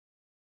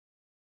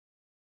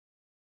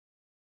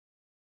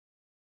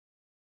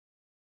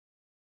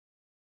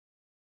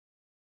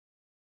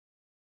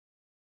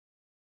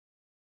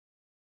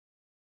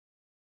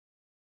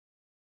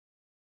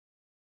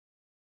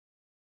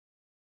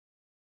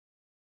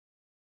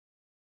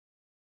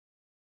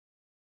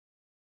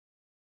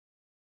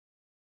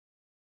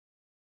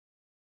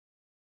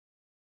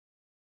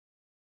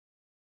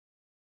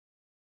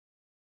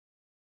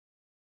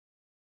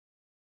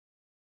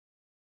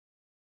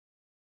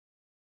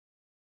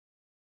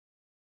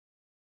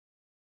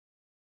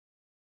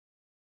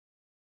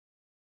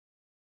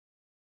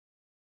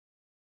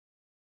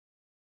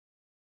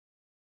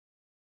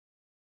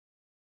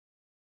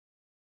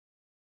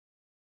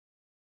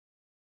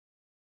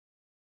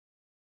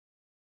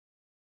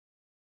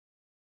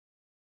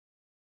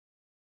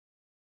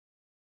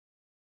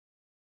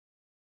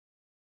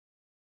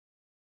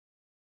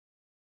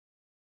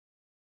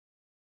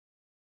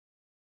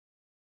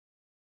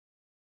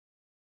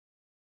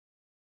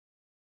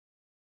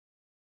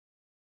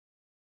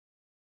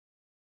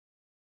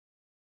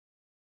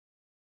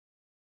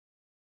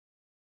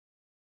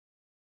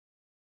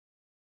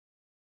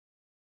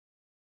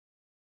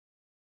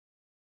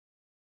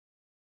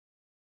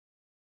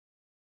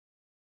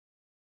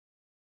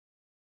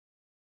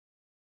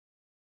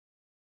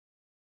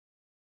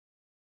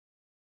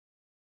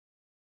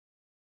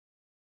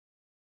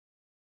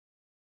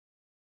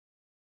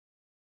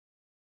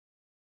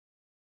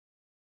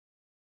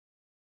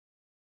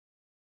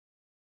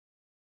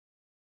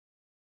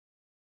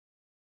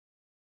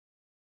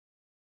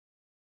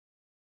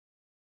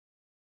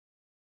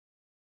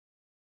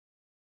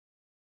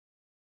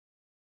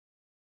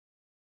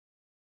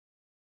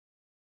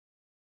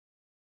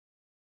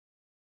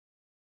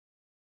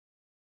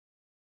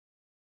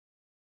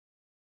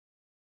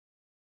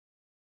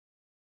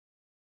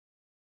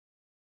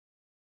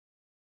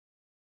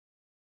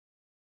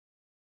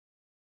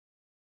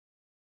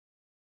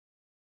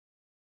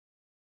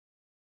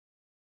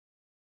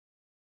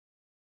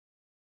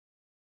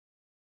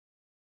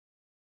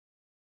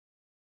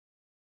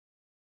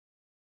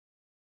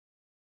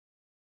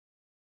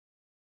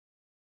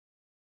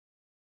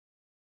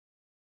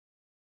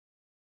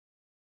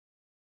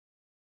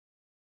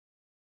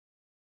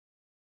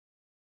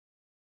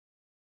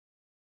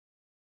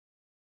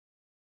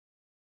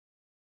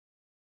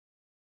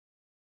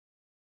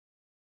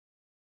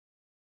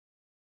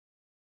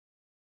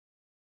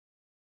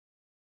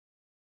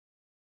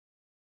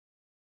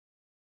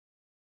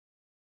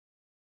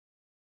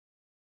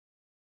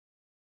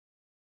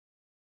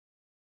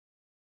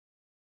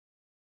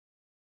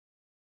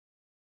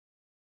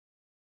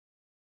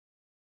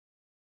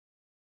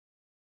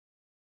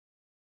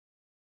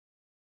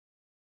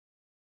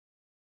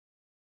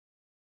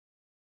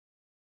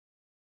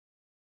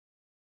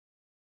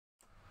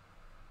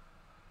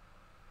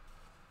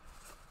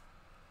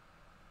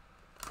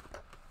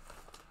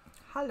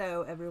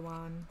Hello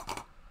everyone.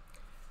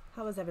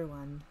 How is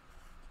everyone?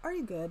 Are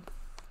you good?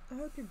 I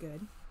hope you're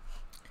good.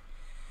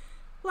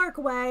 Lark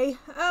away.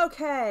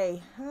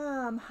 Okay.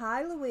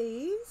 Hi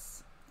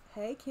Louise.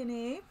 Hey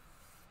Kenny.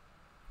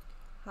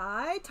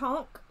 Hi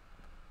Tonk.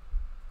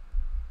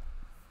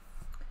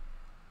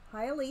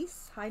 Hi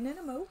Elise. Hi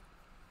Neenah.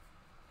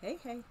 Hey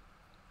hey.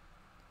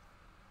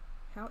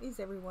 How is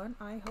everyone?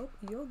 I hope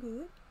you're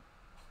good.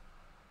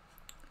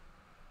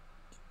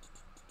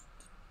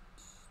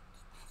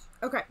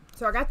 Okay,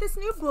 so I got this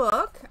new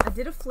book. I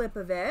did a flip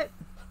of it.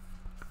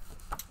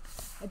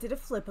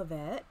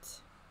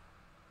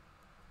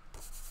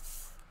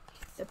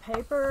 The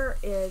paper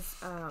is,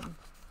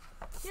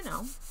 you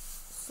know,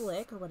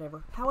 slick or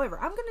whatever. However,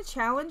 I'm going to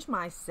challenge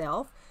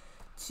myself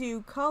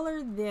to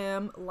color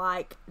them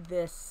like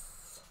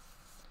this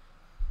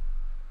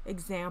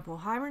example.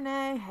 Hi,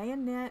 Renee. Hey,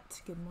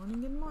 Annette. Good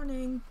morning, good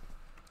morning.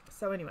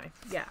 So anyway,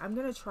 yeah, I'm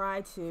going to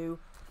try to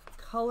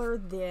color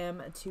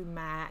them to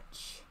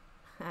match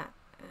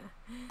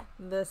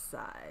this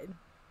side.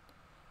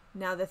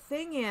 Now the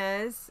thing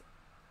is,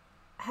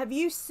 have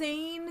you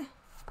seen,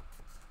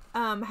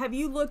 have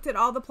you looked at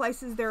all the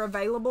places they're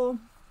available?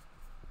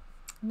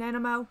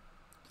 Neenah?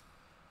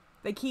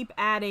 They keep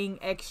adding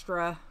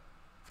extra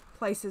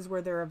places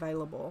where they're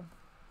available.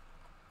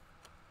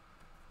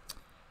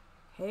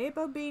 Hey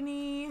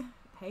Bobini.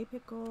 Hey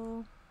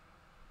Pickle.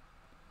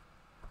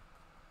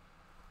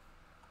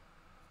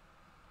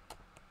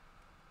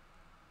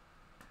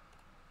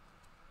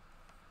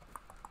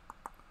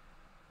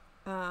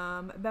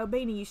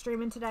 Bobini, you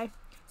streaming today?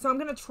 So I'm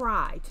going to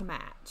try to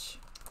match.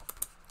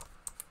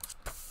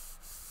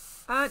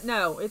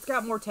 No, it's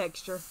got more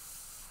texture.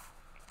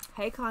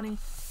 Hey, Connie.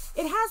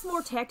 It has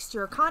more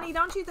texture. Connie,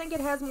 don't you think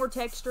it has more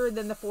texture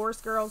than the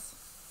Forest Girls?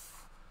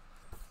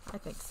 I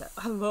think so.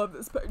 I love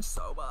this page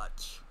so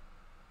much.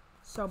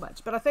 So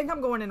much. But I think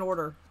I'm going in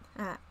order.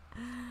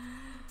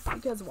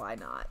 Because why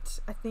not?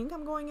 I think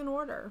I'm going in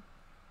order.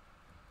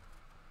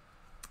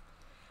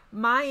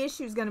 My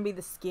issue is going to be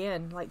the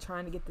skin, like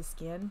trying to get the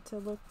skin to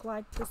look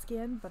like the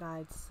skin, but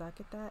I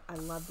suck at that. I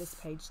love this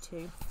page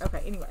too.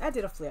 Okay, anyway, I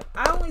did a flip.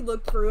 I only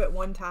looked through it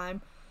one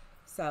time,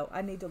 so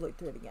I need to look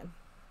through it again.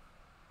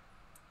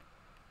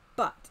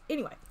 But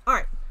anyway, all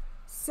right.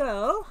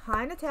 So,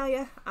 hi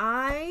Natalia.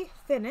 I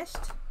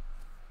finished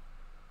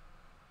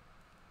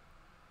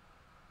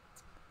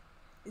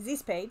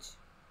this page.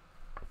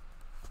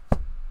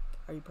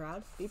 Are you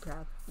proud? Be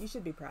proud. You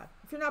should be proud.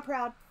 If you're not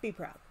proud, be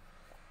proud.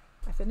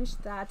 I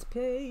finished that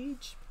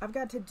page. I've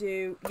got to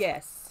do,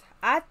 yes.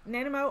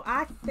 Neenah,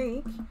 I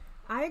think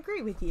I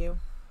agree with you.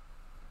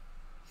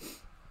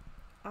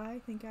 I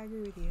think I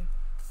agree with you.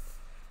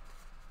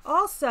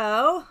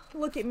 Also,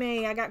 look at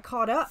me. I got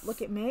caught up.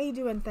 Look at me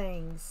doing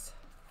things.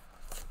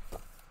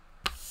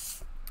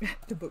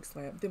 The book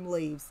slam. Them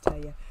leaves tell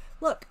you.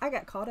 Look, I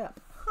got caught up.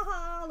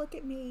 Haha, look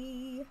at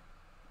me.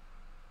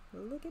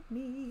 Look at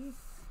me.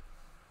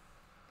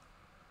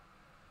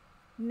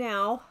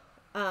 Now,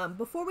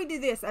 before we do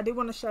this, I do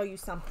want to show you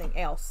something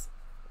else.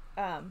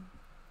 I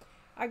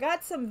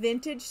got some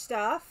vintage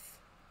stuff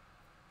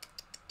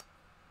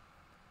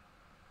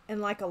and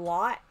like a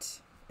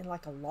lot.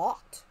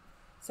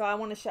 So I'm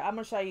going to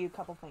show you a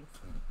couple things.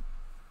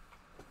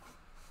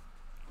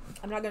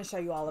 I'm not going to show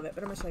you all of it,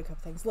 but I'm going to show you a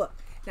couple things. Look,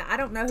 now I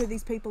don't know who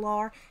these people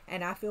are,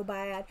 and I feel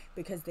bad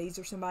because these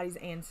are somebody's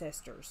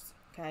ancestors.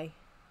 Okay.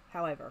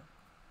 However,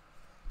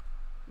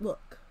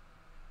 look,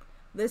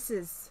 this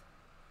is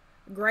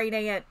Great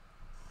Aunt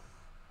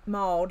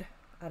Maud.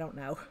 I don't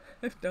know.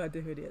 I have no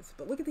idea who it is.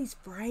 But look at these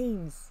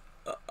frames.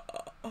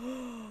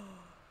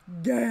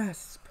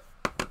 Gasp.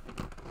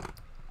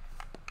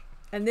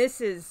 And this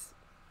is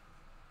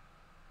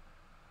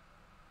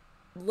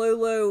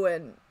Lulu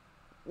and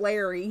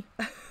Larry.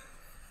 I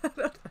don't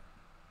know.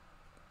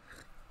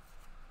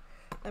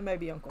 That may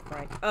be Uncle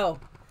Frank. Oh,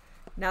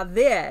 now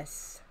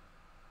this.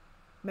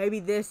 Maybe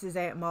this is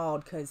Aunt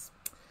Maud, because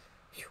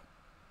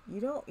you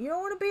don't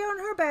want to be on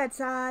her bad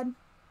side.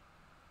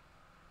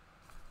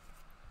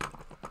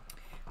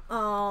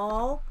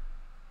 Oh,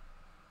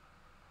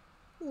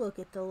 look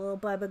at the little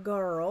baby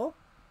girl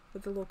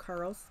with the little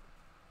curls.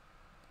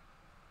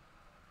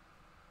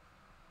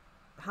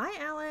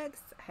 Hi, Alex.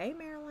 Hey,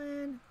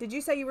 Marilyn. Did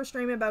you say you were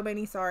streaming,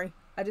 Bobini? Sorry.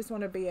 I just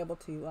want to be able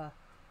to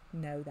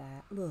know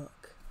that.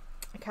 Look.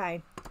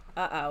 Okay.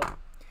 Uh-oh.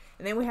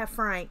 And then we have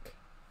Frank.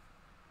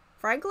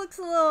 Frank looks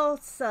a little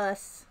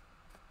sus.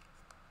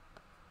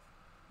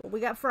 Well, we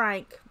got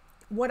Frank.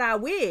 What I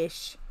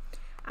wish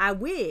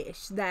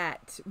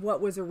that what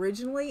was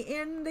originally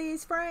in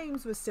these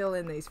frames was still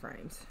in these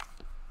frames.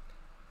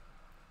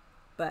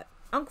 But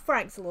Uncle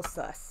Frank's a little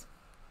sus.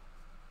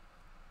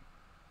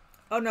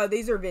 Oh no,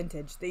 these are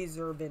vintage. These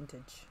are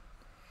vintage.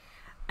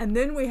 And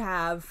then we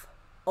have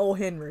old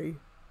Henry.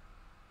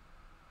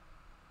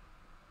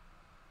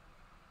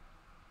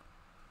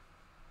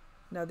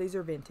 No, these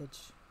are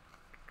vintage.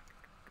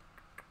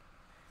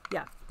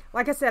 Yeah.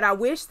 Like I said, I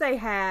wish they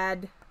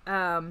had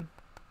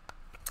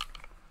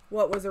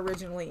what was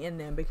originally in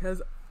them,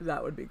 because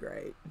that would be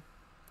great.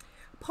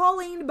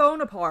 Pauline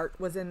Bonaparte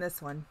was in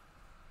this one.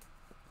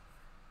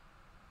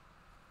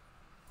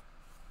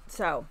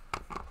 So,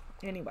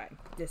 anyway,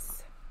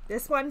 this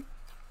one,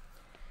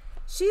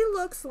 she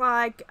looks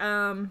like,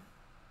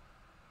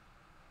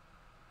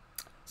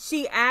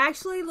 she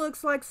actually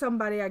looks like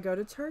somebody I go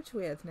to church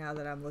with now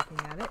that I'm looking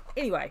at it.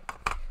 Anyway,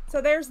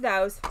 so there's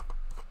those.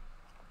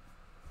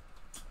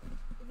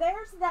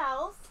 There's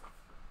those.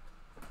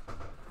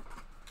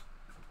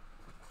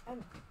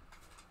 And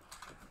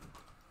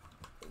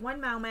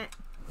one moment.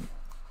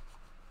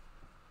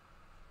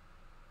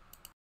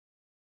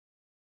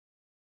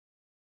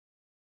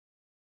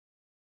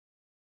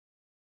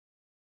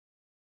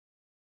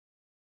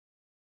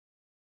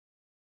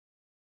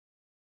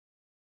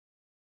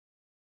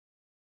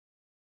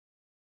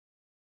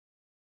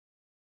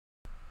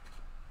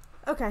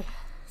 Okay,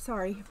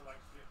 sorry.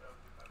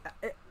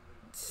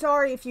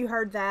 Sorry if you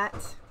heard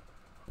that.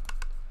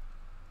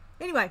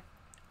 Anyway,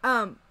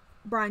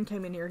 Brian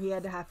came in here. He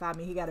had to high five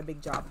me. He got a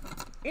big job.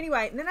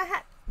 Anyway, and then I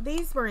had,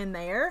 these were in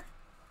there.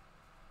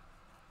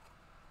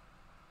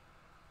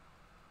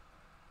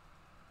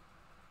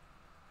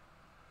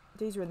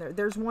 These were in there.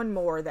 There's one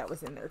more that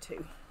was in there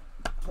too.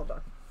 Hold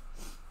on.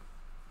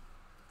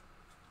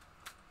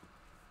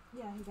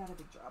 Yeah, he got a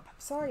big job.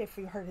 Sorry if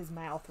you heard his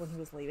mouth when he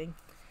was leaving.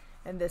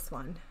 And this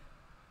one.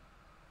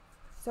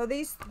 So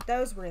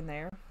those were in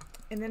there.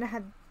 And then I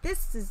had,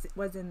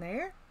 was in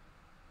there.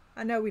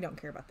 I know we don't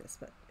care about this,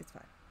 but it's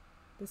fine.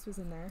 This was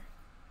in there.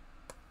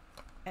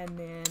 And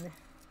then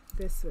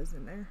this was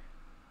in there.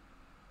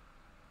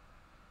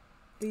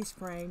 These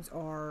frames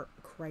are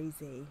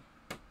crazy.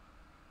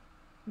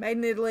 Made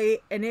in Italy,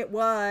 and it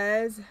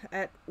was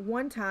at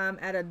one time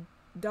at a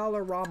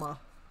Dollarama.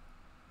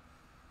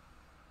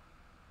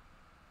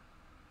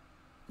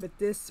 But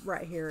this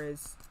right here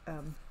is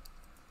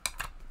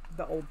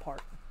the old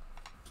part.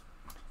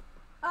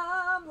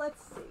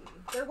 Let's see.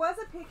 There was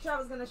a picture I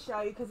was going to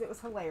show you because it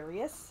was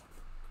hilarious.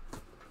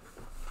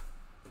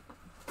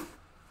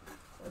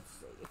 Let's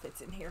see if it's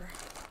in here.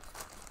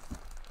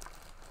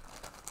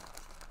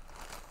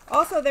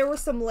 Also, there were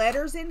some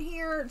letters in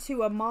here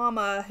to a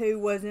mama who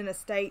was in a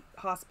state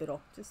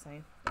hospital. Just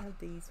saying. I have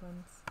these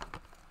ones.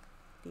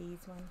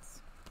 These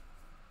ones.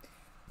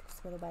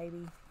 This little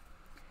baby.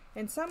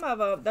 And some of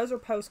them, those are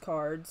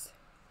postcards.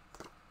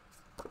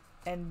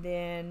 And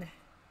then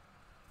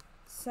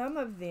some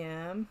of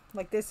them,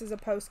 like this is a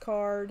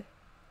postcard.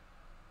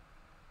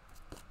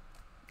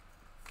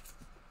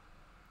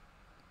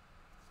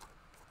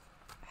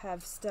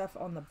 Have stuff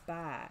on the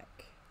back.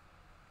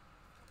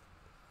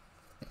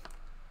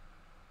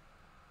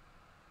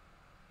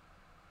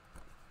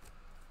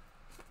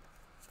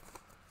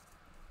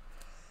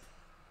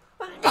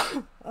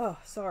 Oh,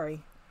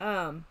 sorry.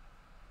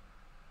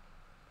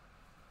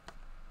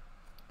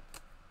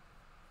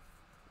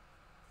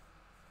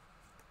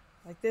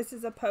 Like this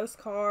is a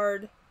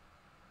postcard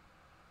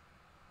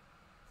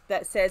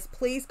that says,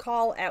 please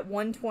call at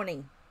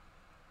 1:20.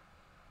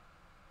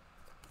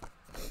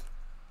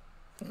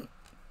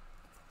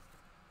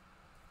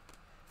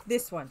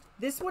 This one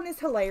is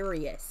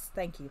hilarious.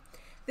 Thank you.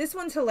 This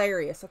one's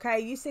hilarious. Okay.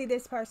 You see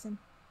this person?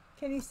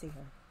 Can you see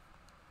her?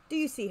 Do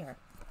you see her?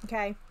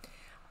 Okay.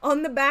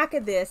 On the back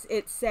of this,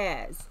 it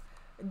says,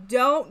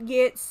 don't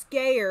get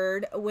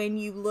scared when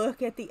you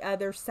look at the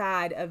other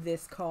side of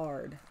this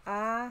card.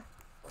 I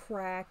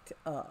cracked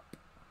up.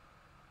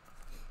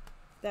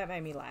 That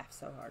made me laugh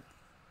so hard.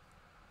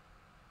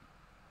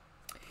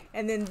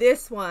 And then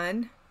this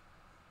one,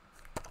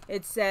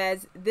 it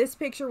says, this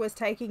picture was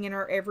taken in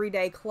her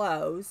everyday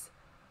clothes,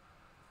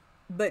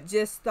 but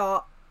just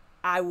thought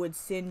I would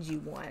send you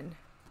one.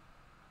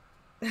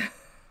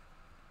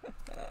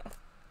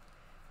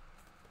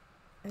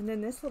 And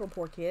then this little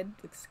poor kid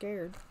looks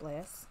scared,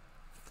 bless.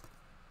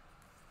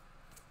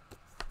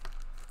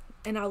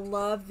 And I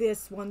love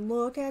this one.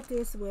 Look at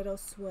this Widow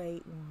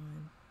Sweet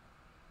one.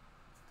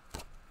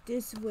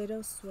 This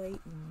Widow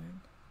Sweet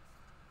one.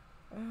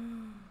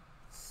 Oh,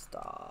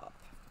 stop.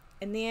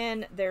 And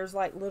then there's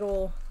like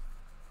little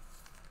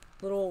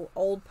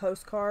old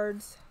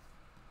postcards.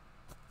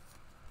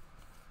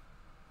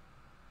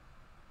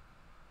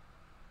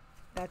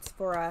 That's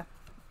for a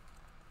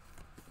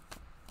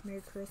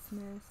Merry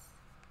Christmas.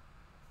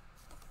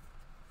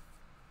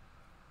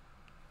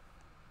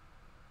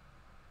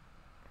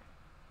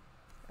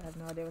 I have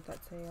no idea what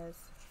that says.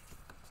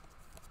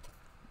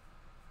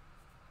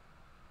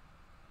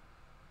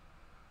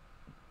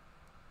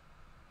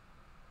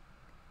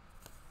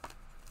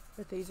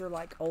 But these are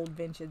like old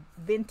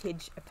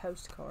vintage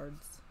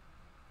postcards.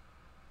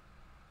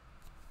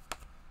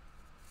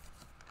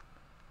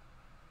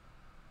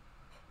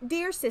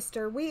 Dear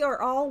sister, we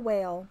are all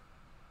well.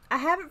 I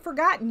haven't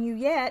forgotten you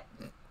yet.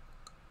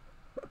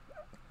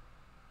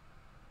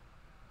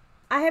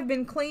 I have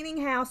been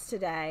cleaning house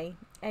today,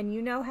 and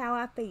you know how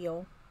I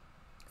feel.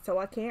 So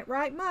I can't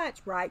write much.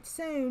 Write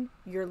soon.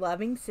 Your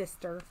loving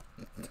sister.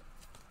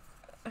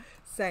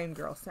 Same,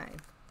 girl, same.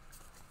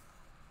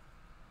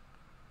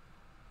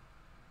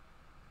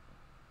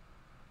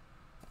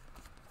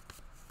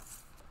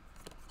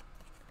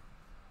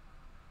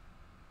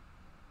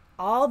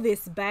 all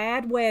this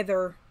bad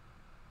weather,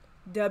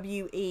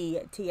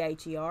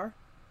 WETHER,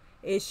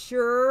 it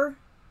sure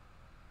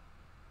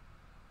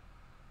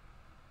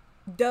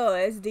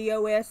does,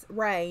 DOS,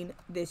 rain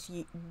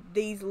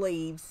these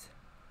leaves.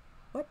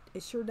 What?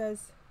 It sure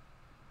does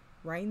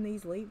rain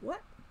these leaves?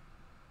 What?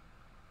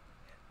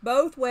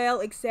 Both well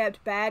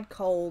except bad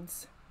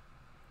colds.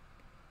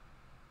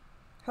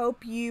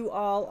 Hope you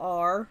all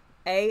are,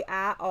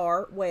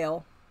 AIR,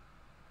 well.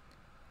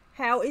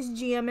 How is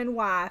Jim and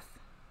wife?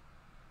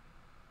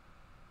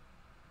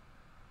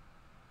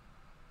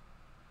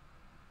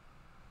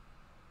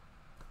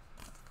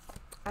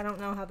 I don't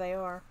know how they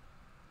are.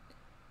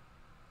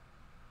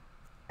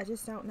 I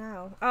just don't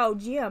know. Oh,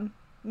 Jim.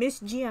 Miss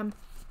Jim.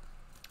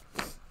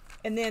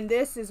 And then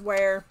this is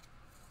where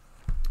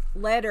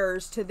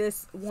letters to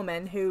this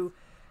woman who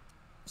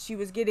she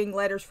was getting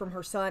letters from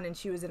her son and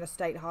she was in a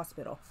state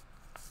hospital.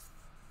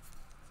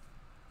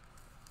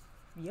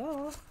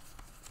 Yeah.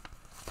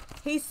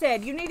 He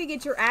said, you need to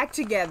get your act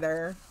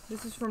together.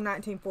 This is from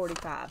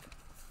 1945.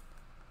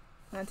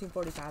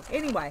 1945.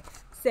 Anyway,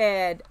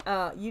 said,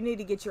 you need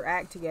to get your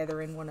act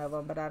together in one of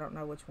them, but I don't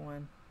know which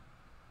one.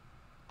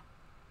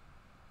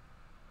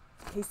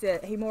 He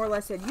said, he more or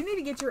less said, you need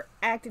to get your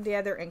act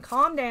together and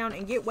calm down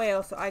and get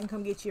well so I can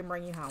come get you and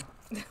bring you home.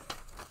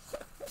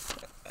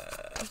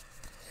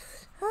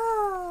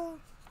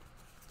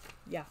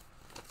 Yeah.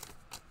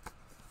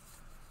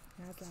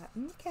 I was like,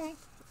 okay.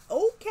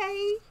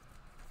 Okay.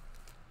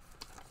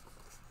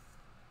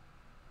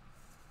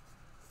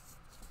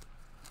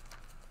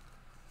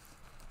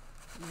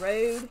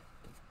 Rude.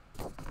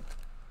 He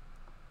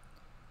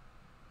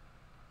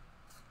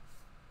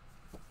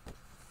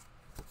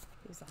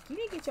was like, you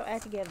need to get your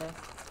act together.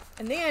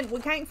 And then we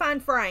can't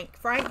find Frank.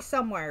 Frank's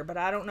somewhere, but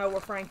I don't know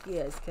where Frank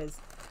is because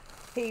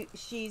he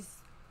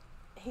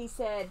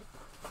said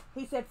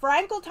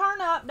Frank will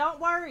turn up. Don't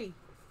worry.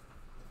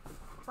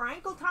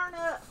 Frank will turn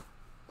up.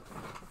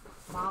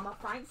 Mama,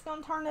 Frank's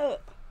gonna turn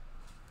up.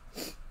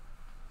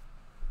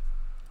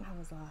 I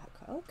was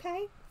like,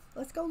 okay,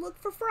 let's go look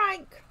for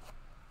Frank.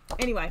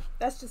 Anyway,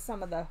 that's just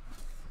some of the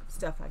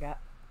stuff I got.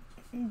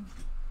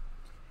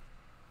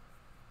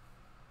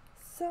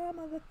 Some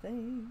of the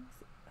things.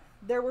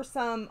 There were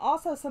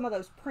also some of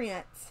those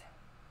prints.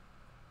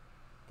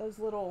 Those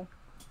little,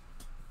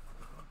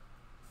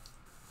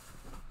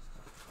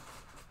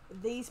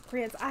 these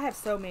prints. I have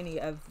so many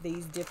of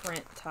these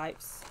different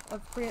types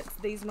of prints.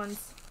 These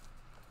ones.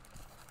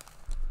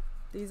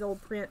 These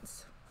old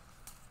prints.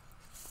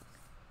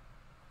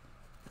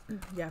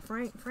 Yeah,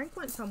 Frank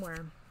went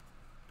somewhere.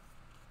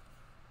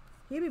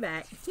 He'll be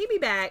back. He'll be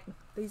back.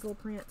 These little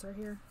prints are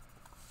here.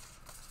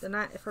 From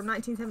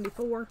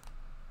 1974.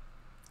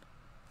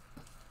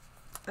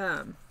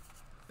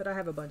 But I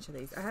have a bunch of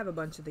these. I have a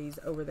bunch of these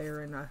over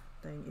there in a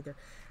thing either.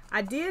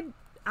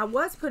 I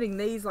was putting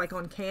these like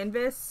on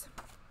canvases,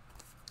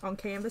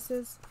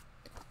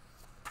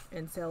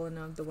 and selling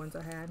them, the ones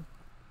I had.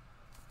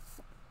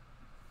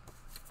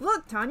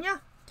 Look,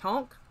 Tanya,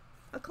 Tonk,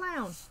 a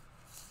clown.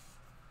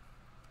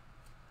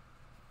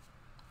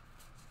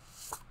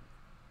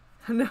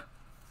 No.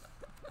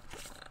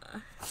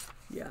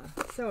 Yeah.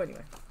 So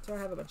anyway, so I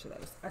have a bunch of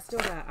those. I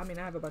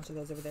have a bunch of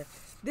those over there.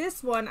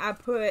 This one I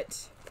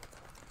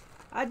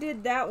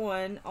did that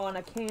one on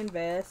a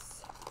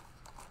canvas.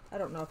 I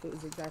don't know if it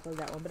was exactly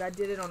that one, but I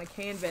did it on a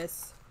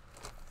canvas,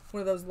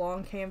 one of those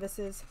long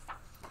canvases,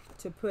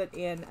 to put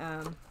in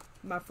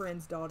my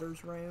friend's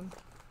daughter's room.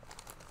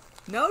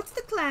 Notes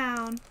the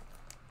clown.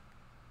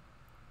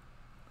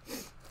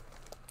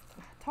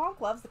 Tonk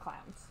loves the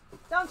clowns.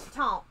 Don't you,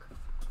 Tonk?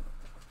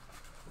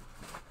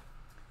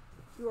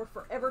 You are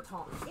forever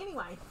Tonk.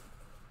 Anyway,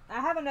 I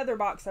have another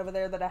box over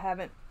there that I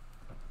haven't.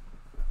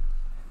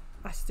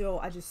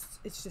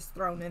 It's just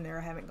thrown in there.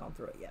 I haven't gone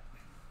through it yet.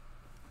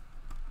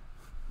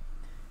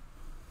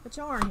 But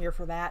y'all aren't here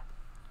for that.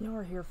 Y'all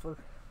are here for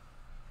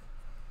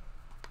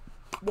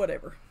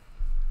whatever.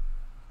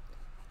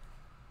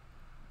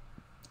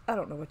 I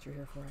don't know what you're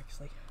here for,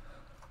 actually.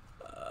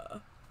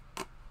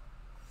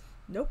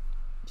 Nope.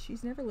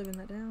 She's never living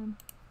that down.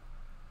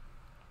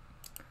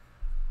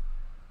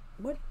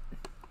 What?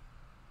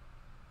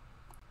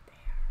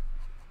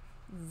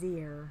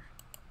 There.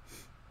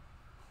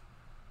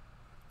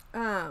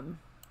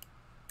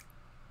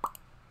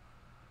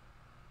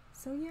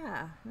 So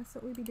yeah, that's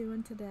what we'll be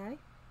doing today.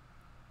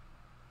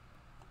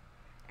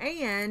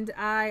 And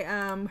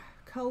I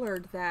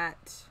colored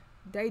that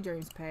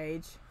Daydreams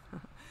page.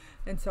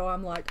 And so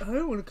I'm like, I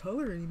don't want to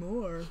color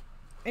anymore.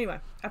 Anyway,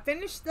 I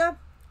finished the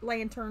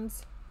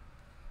lanterns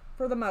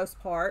for the most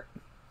part.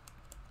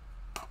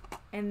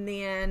 And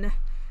then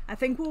I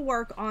think we'll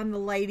work on the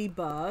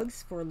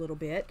ladybugs for a little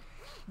bit.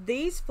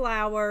 These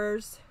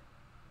flowers.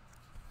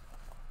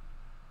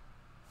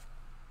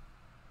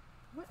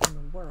 What in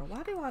the world?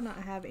 Why do I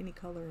not have any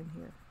color in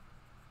here?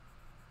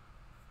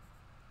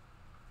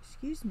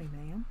 Excuse me,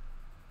 ma'am.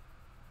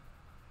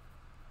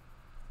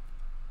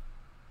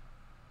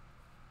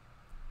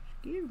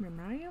 Excuse me,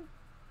 ma'am.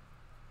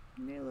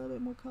 You need a little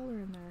bit more color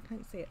in there. I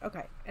can't see it.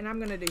 Okay, and I'm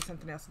going to do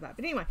something else with that.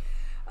 But anyway,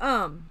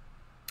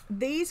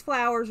 these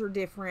flowers are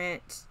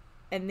different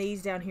and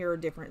these down here are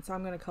different, so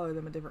I'm going to color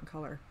them a different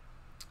color.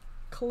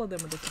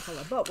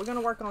 But we're going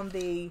to work on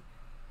the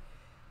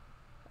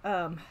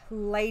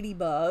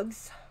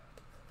ladybugs,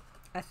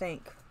 I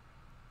think,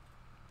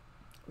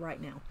 right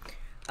now.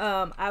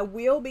 I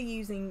will be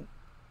using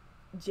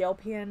gel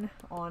pen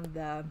on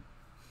the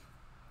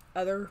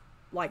other,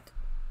 like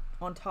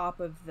on top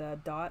of the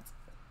dots,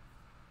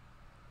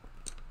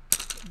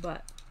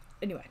 but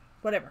anyway,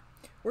 whatever.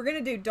 We're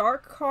gonna do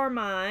dark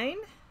carmine.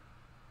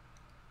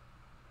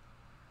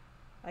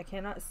 I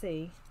cannot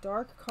see.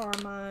 Dark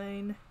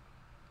carmine,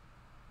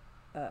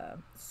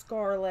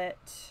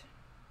 scarlet,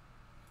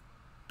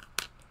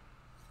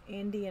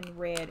 Indian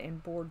red,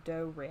 and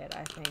Bordeaux red,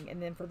 I think. And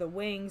then for the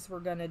wings, we're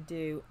gonna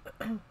do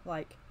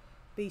like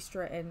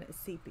Bistre and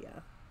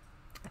sepia,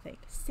 I think.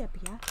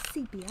 Sepia.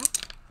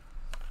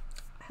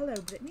 Hello,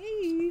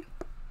 Brittany.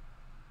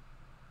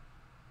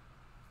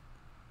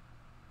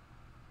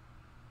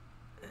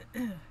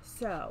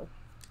 So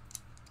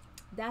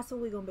that's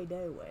what we're gonna be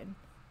doing.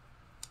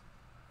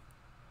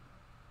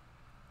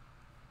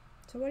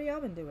 So what have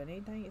y'all been doing?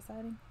 Anything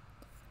exciting?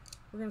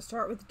 We're gonna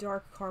start with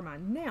dark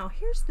carmine. Now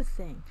here's the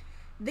thing.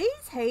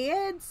 These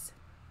heads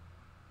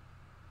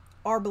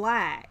are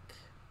black,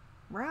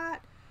 right?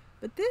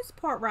 But this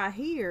part right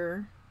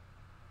here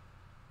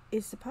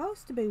is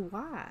supposed to be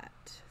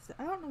white. So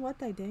I don't know what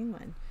they're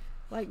doing.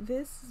 Like,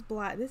 this is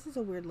black. This is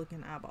a weird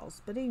looking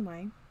eyeballs. But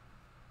anyway,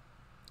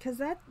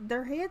 because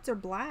their heads are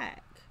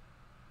black.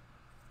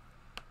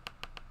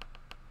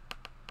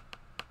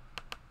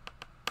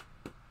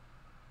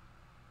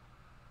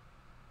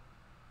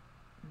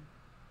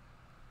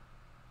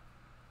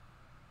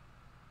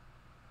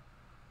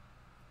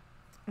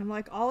 And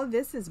like, all of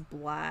this is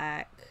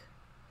black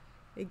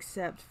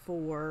except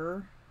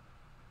for,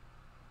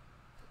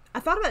 I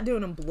thought about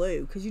doing them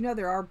blue because you know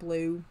there are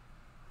blue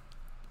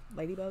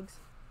ladybugs,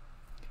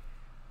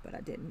 but I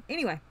didn't.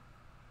 Anyway,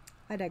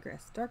 I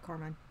digress. Dark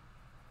carmine.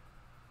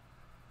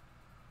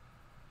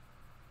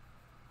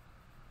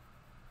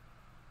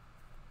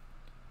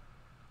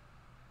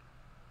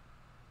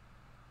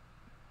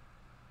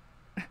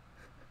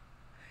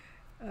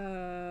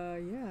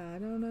 Yeah, I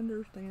don't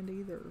understand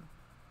either.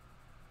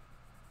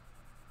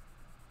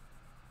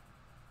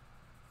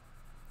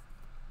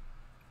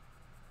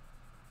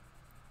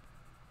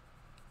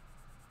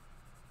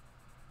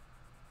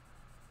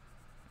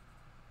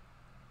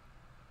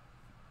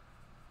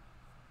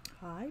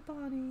 Hi,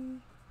 Bonnie.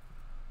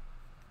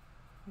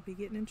 I'll be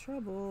getting in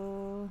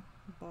trouble.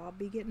 Bob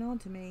be getting on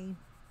to me.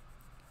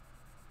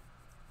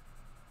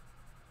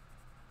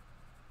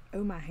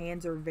 Oh, my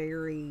hands are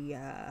very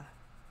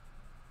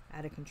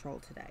out of control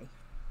today.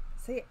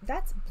 See,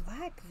 that's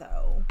black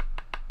though,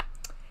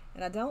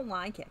 and I don't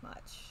like it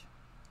much.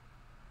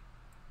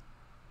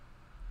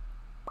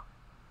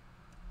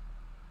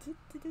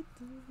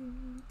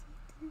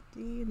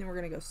 And then we're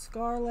gonna go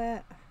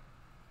scarlet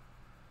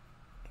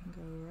and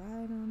go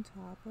right on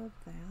top of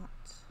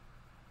that.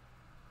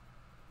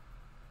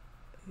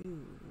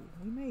 Ooh,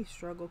 we may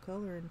struggle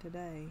coloring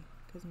today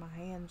because my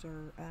hands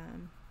are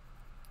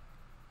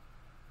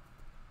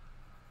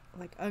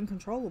like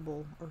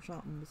uncontrollable or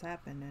something is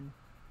happening.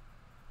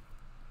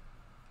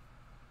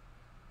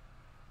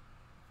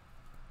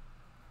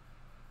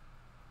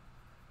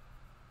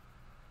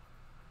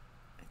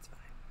 It's fine.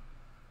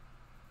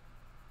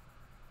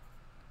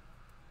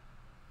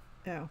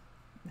 Oh,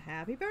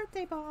 happy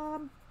birthday,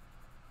 Bob.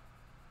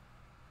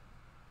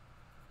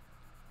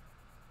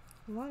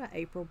 A lot of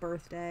April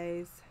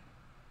birthdays.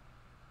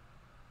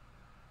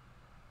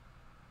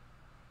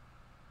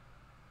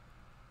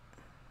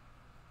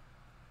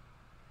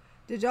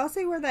 Did y'all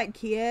see where that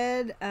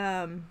kid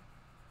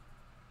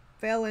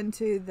fell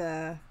into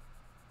the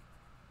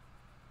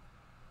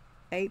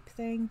ape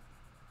thing?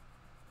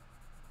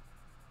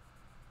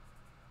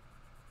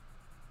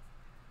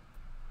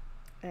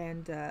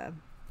 And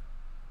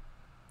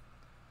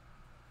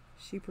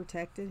she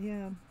protected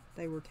him.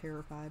 They were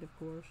terrified, of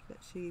course, but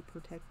she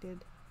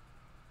protected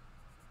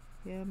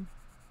him.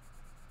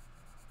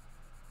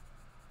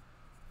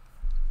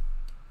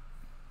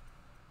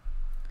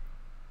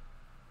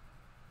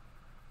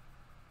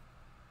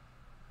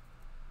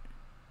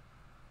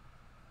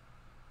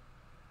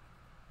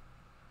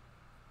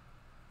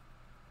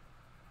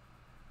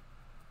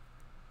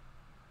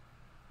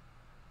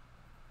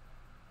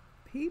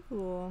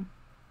 People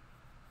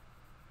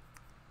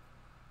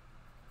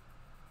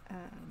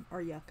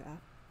are yucca.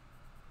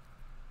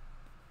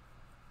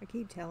 I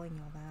keep telling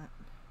y'all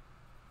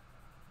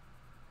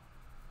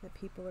that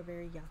people are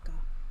very yucca.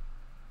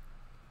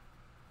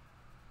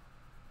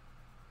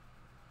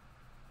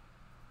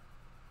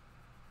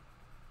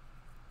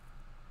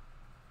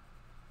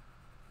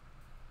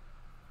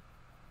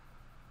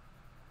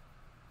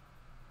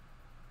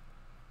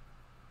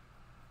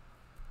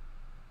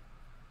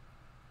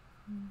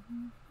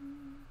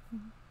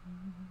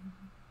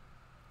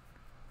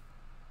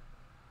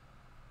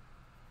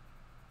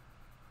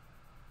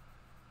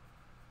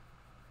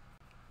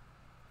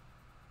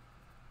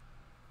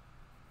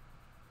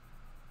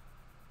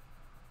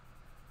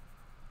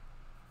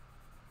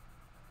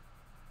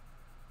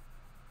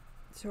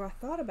 So I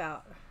thought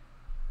about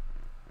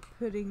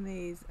putting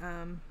these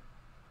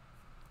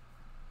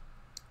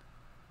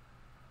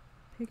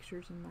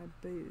pictures in my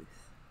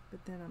booth,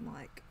 but then I'm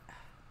like,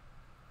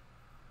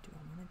 do I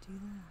want to do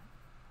that?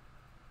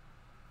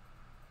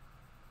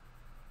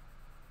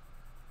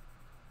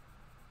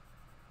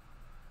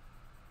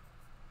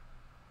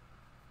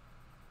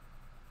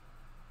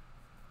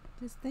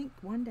 Just think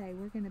one day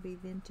we're going to be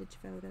vintage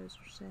photos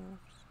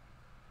ourselves.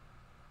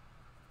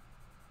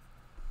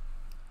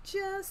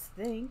 Just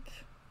think.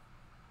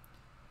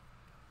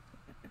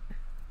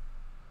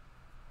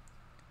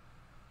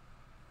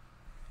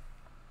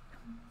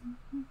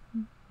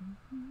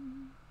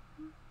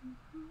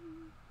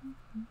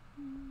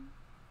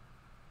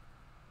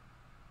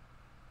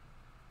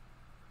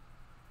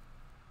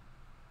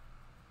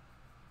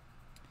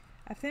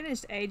 I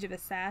finished Age of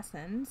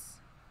Assassins,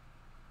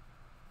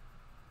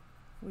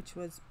 which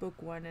was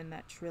book 1 in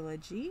that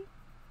trilogy.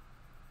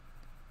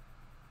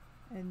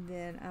 And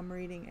then I'm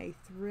reading a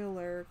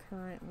thriller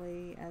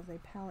currently as a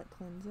palette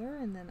cleanser,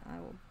 and then I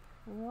will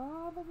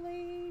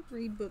probably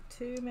read book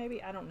 2,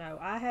 maybe. I don't know.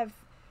 I've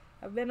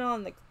been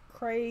on the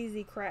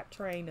crazy crap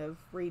train of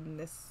reading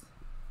this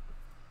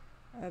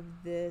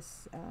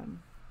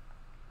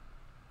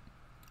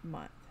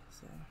month.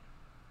 So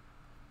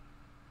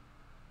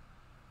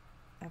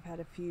I've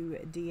had a few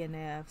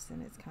DNFs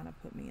and it's kind of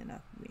put me in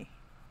a me.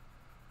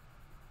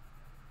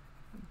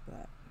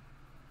 But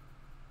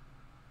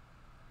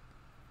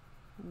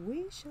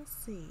we shall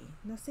see.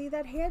 Now see,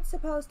 that head's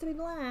supposed to be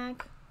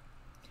black.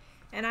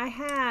 And I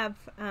have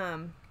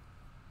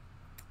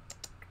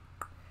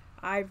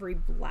ivory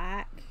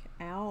black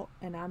out,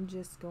 and I'm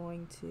just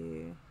going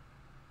to,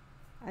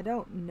 I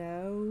don't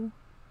know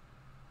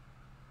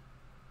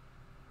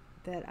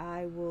that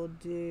I will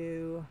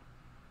do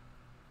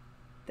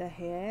the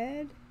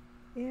head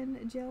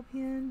in gel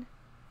pen.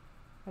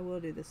 I will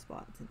do the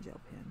spots in gel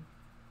pen.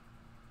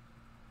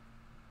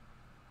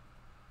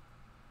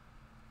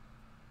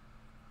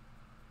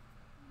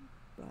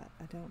 But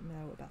I don't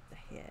know about the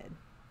head.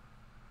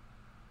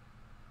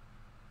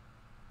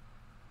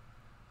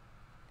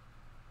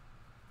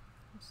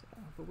 So,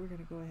 but we're going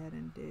to go ahead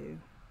and do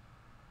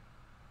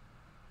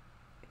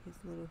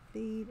his little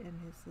feet and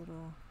his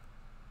little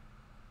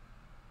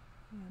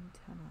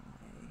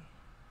antennae.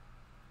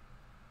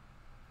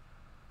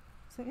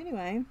 So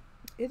anyway,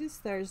 it is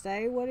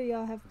Thursday. What do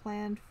y'all have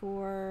planned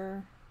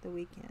for the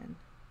weekend?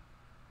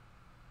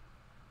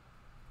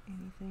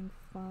 Anything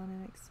fun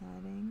and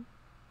exciting?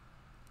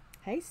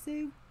 Hey,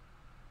 Sue.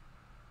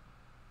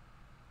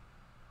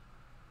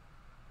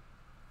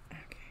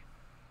 Okay.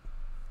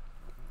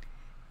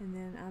 And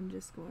then I'm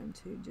just going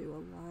to do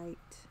a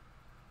light,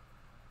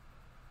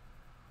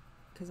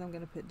 because I'm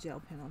going to put gel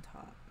pen on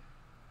top.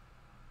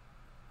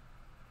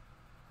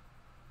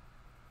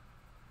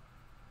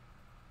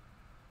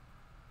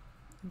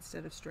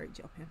 Instead of straight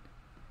gel pen.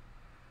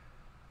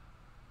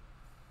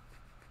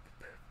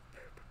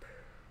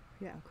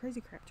 Yeah, crazy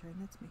crap train,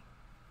 that's me.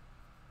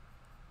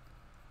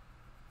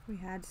 We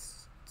had,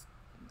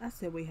 I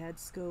said we had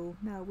school.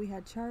 No, we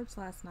had church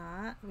last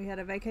night. We had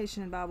a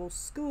Vacation Bible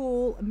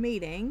School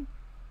meeting.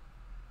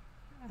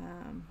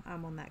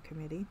 I'm on that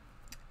committee.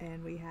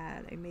 And we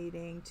had a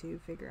meeting to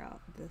figure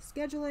out the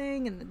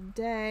scheduling and the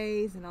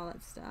days and all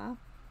that stuff.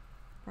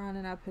 Brian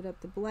and I put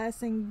up the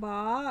blessing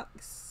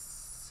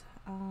box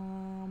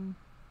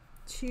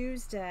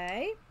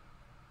Tuesday.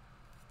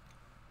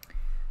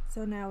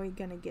 So now we're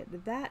going to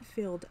get that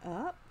filled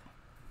up.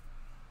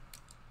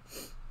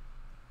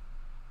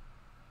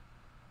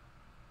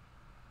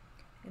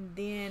 And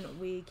then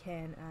we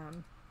can,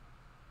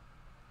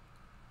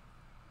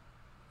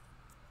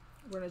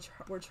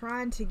 we're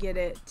trying to get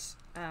it,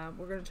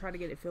 we're going to try to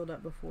get it filled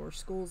up before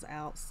school's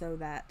out, so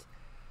that,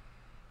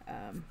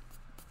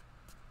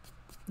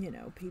 you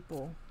know,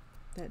 people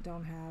that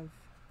don't have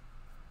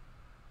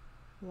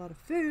a lot of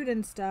food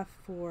and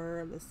stuff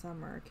for the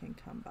summer can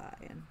come by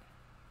and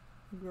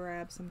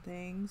grab some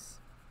things.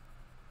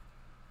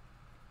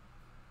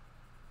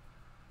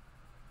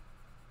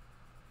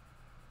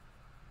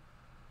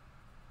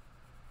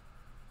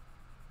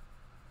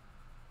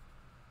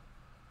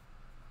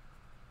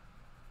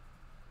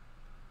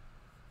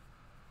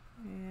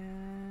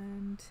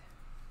 And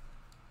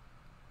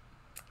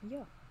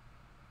yeah.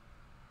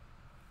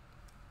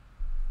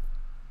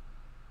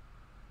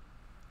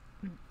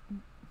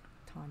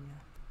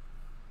 Tanya.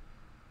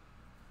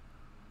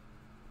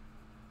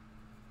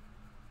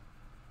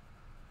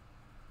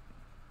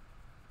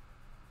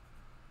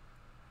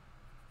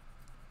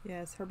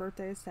 Yes, her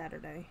birthday is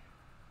Saturday.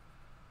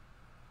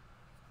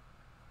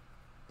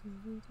 We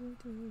missed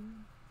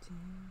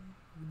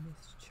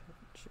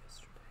church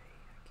yesterday.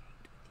 I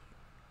can't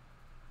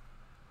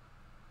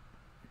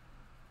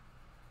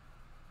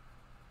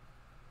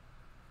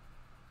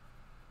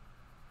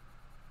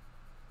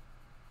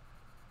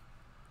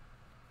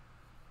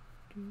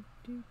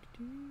with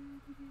you.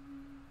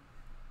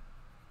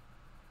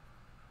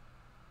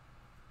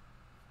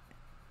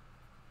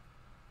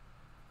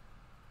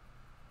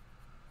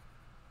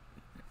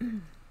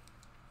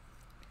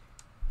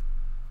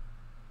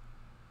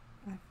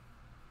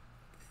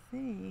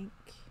 think.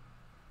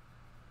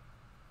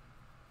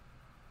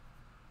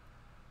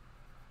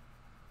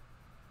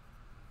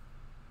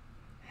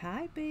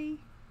 Hi, B.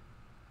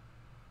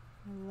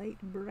 A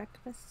late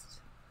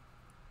breakfast.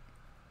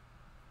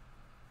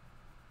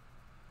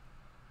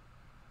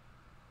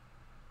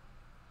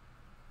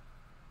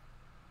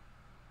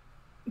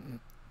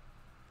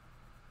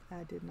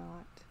 I did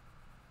not.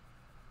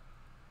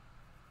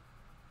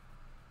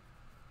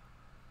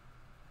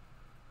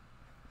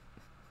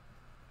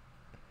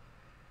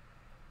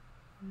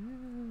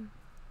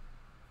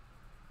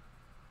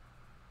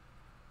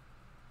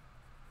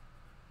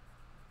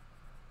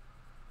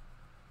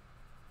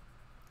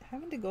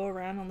 Having to go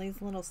around on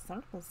these little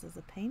circles is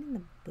a pain in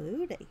the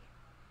booty.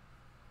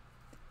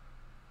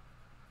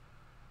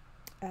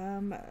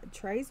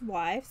 Trey's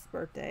wife's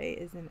birthday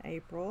is in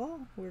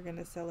April. We're going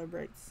to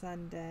celebrate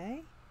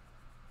Sunday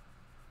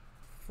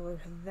for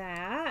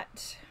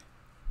that.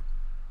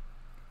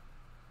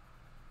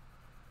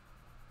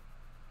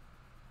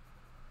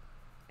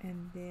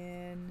 And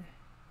then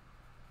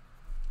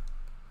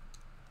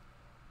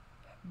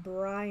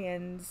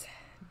Brian's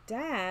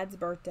dad's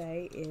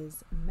birthday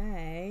is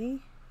May.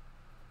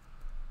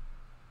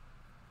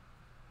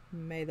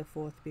 May the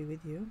 4th be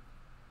with you.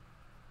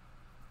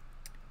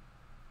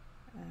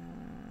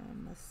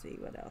 Let's see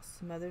what else.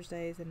 Mother's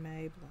Day is in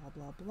May, blah,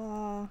 blah,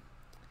 blah.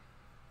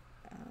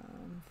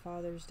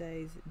 Father's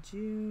Day is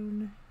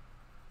June.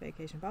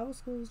 Vacation Bible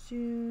School is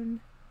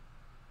June.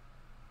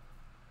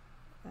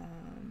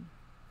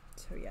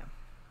 So yeah.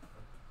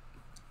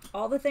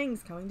 All the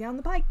things coming down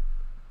the pike.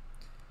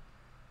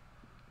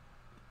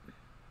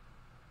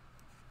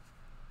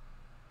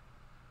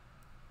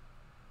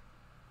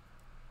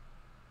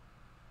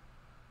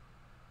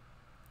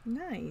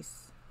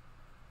 Nice.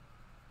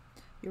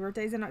 Your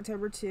birthday's in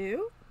October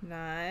too?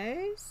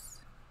 Nice.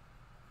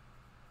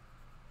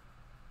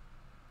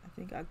 I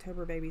think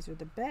October babies are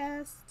the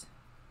best.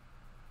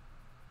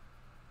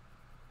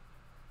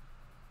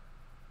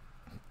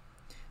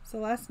 So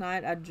last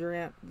night I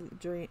dreamed,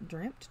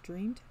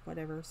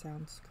 whatever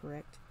sounds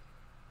correct,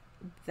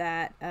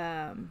 that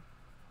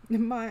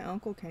my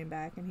uncle came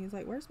back and he's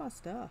like, "Where's my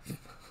stuff?"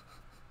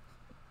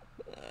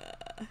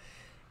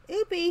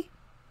 Oopie.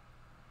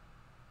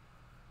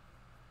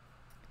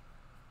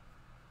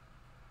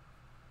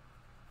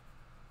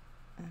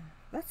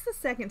 That's the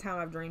second time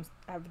I've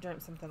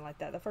dreamt something like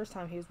that. The first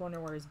time he was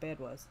wondering where his bed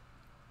was.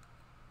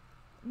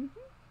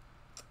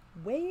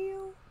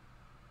 Well,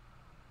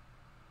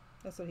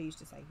 that's what he used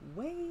to say.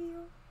 Well,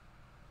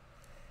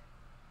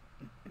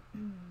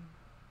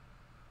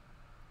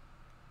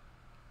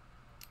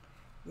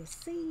 you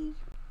see,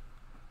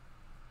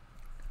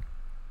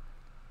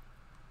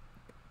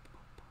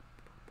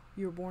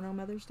 you were born on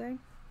Mother's Day.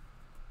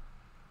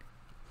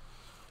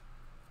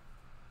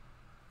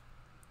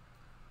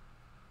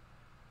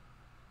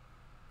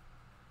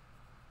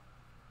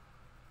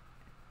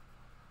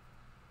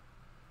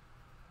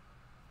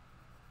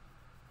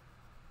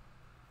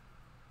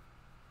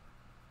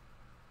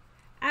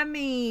 I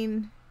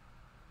mean,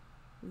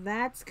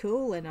 that's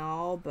cool and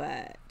all,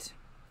 but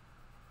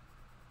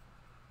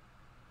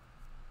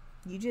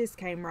you just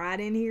came right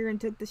in here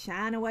and took the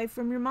shine away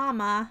from your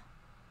mama.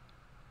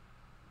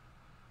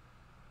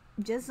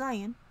 Just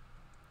saying.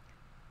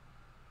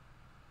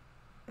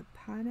 A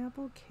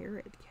pineapple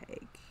carrot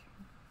cake.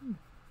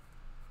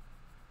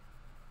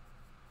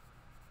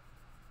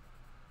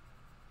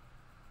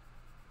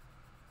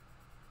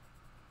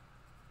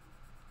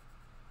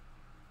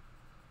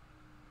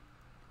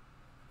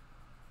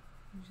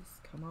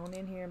 Just come on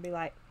in here and be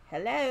like,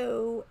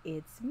 "Hello,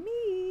 it's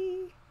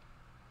me."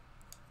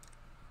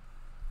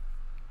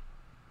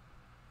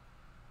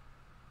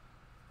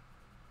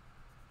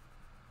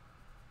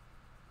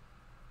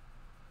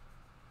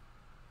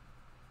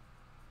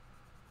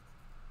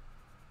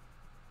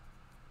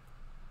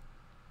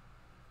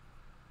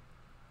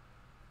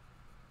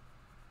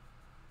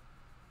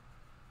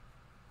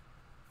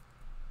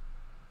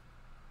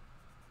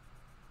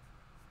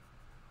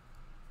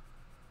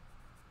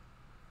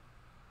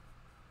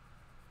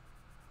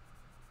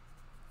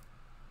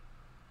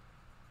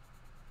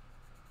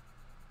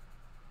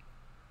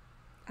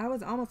 I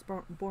was almost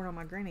born on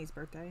my granny's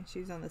birthday. She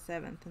was on the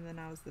 7th, and then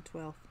I was the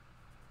 12th.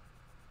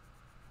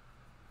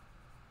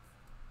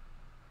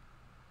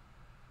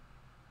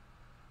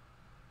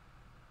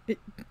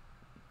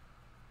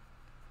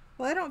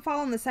 Well, it don't fall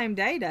on the same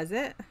day, does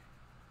it?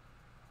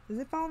 Does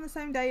it fall on the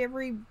same day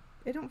every...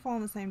 It don't fall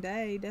on the same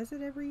day, does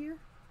it, every year?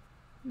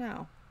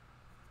 No.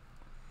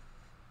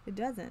 It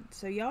doesn't.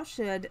 So y'all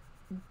should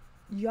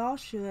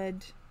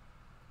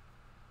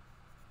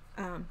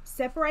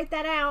separate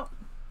that out.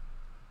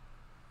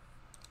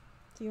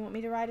 Do you want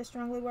me to write a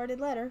strongly worded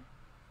letter?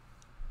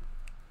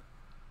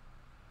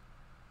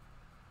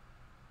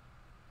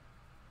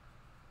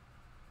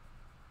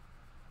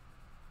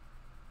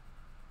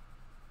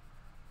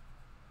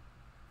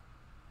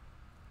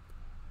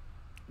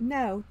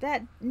 No,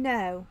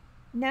 no.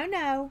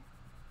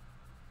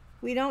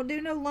 We don't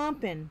do no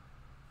lumping.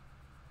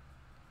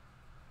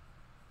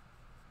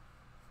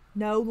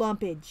 No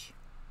lumpage.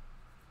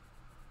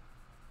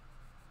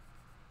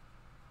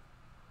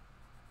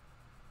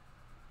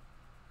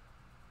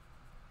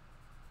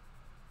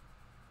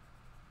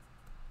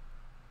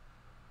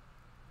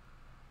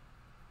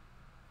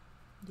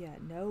 Yeah,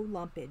 no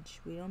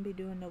lumpage. We don't be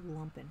doing no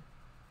lumping.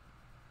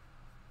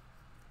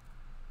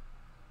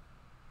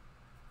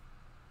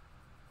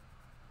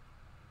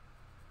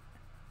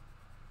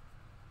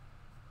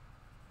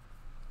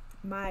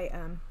 My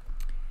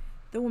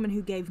the woman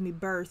who gave me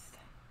birth,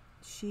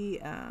 she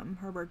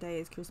her birthday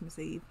is Christmas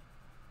Eve.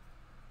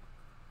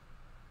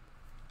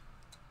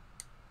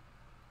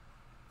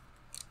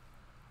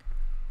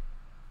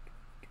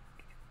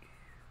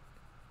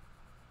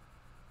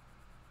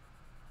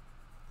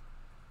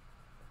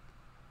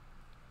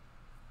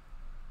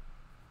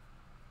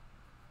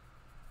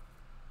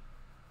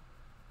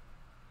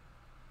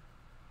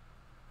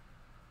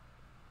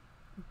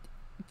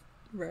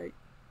 Right.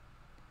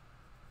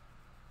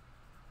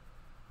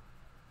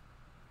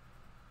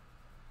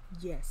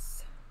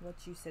 Yes, what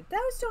you said.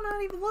 Those do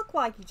not even look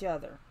like each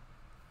other.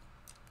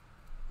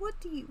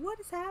 What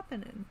is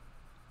happening?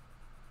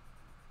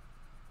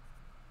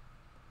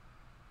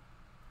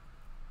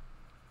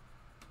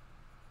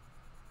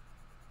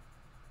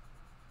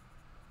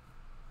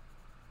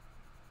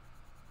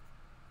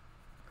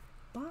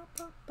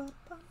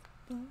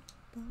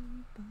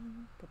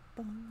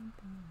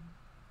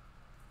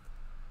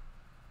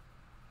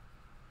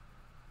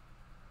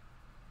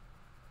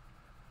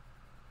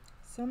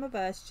 Some of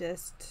us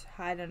just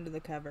hide under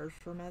the covers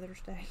for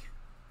Mother's Day.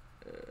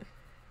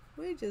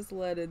 We just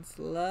let it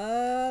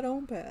slide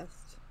on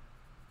past.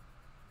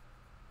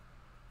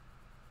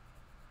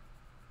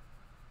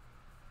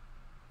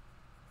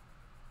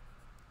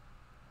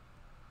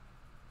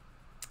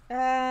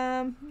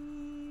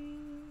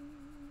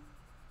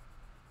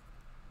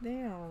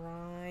 They're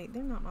alright.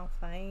 They're not my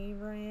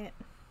favorite,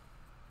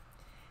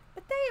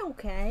 but they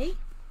okay.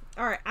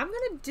 Alright, I'm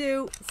gonna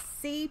do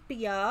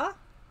sepia.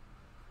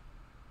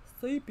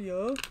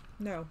 Sepia?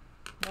 No,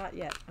 not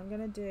yet. I'm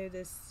gonna do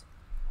this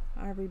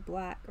ivory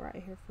black right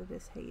here for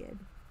this head.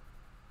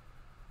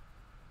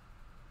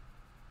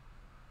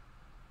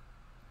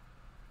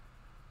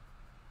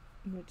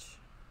 Which,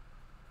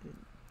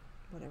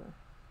 whatever.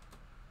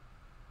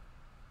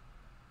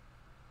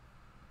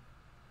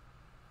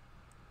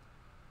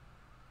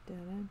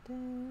 Dun,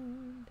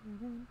 dun, dun,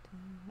 dun,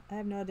 dun. I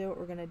have no idea what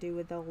we're gonna do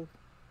with old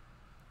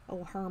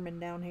Herman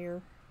down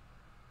here.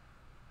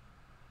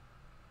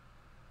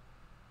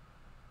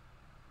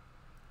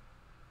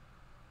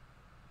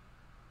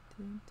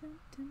 Dun, dun,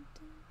 dun,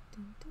 dun,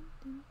 dun, dun,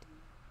 dun, dun.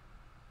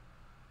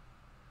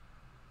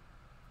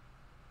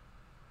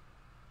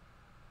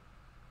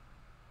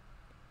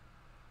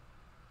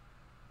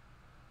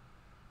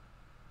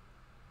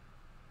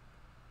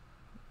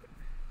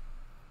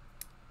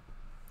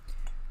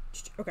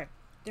 Okay,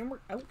 then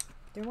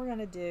we're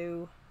gonna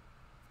do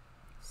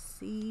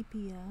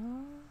sepia.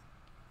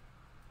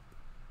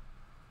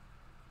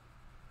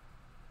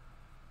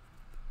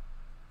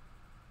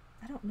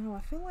 I don't know.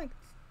 I feel like,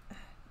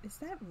 is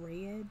that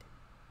red?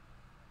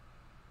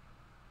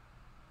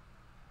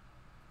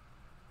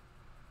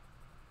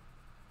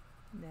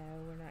 No,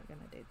 we're not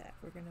gonna do that.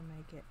 We're gonna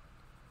make it,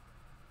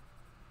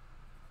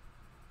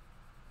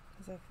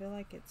 because I feel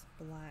like it's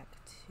black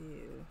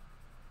too.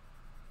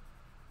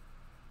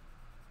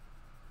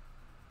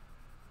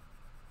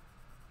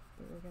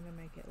 But we're gonna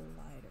make it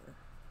lighter,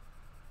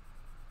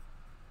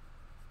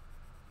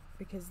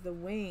 because the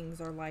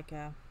wings are like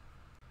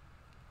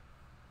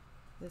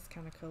this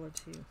kind of color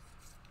too.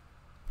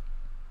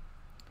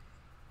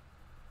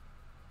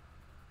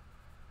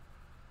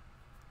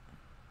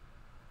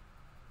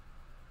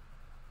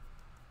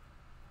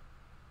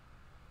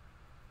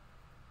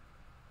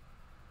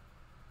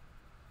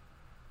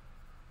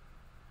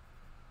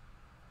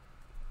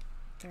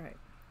 All right,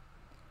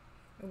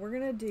 and we're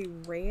gonna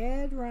do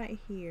red right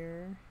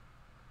here.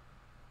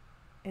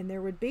 And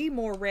there would be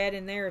more red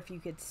in there if you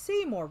could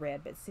see more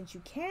red, but since you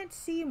can't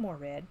see more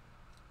red,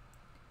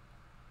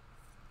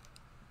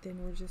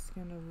 then we're just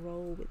gonna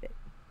roll with it.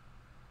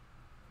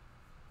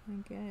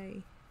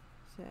 Okay,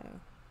 so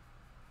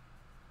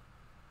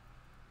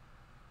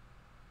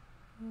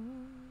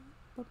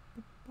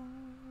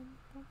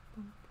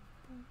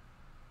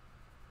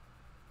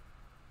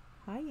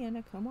hi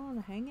Anna, come on,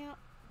 hang out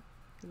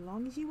as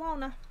long as you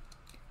wanna.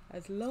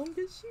 As long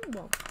as you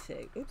want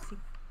to. Oopsie.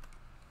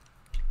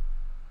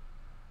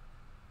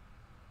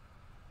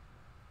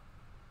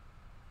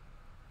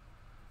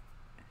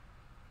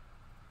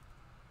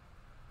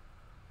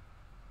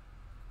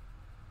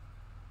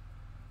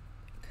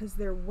 Because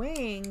their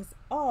wings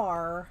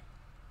are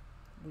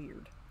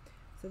weird.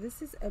 So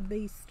this is a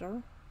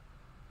beaster.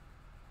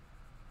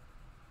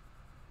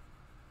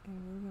 And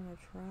we're going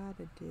to try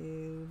to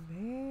do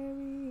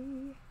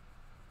very...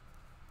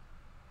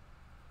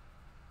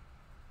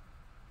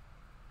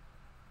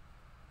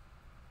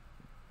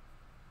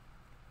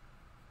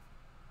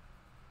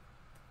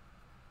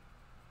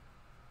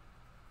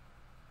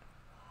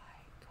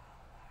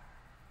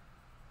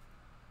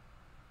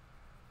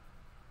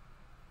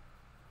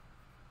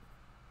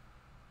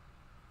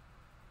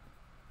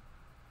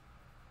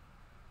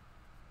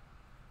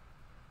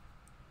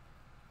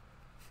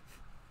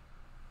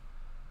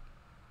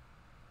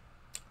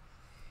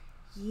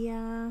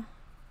 Yeah.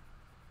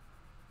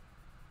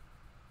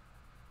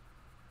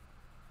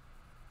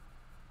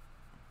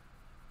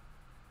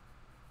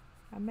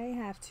 may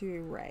have to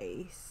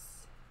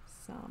erase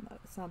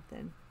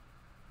something.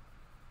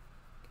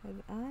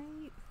 Because I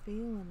ain't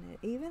feeling it.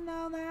 Even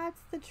though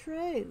that's the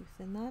truth.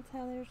 And that's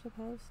how they're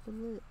supposed to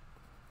look.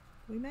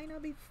 We may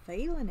not be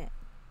feeling it.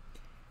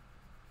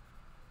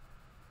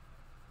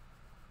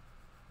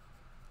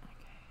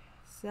 Okay.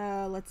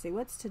 So, let's see.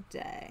 What's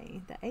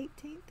today? The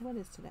 18th? What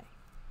is today?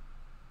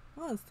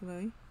 What is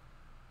today?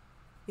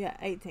 Yeah,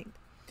 18th.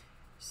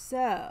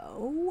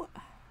 So,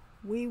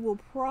 we will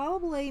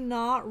probably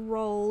not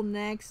roll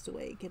next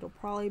week. It'll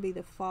probably be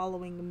the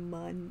following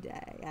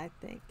Monday, I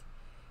think.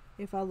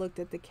 If I looked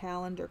at the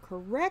calendar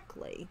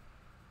correctly,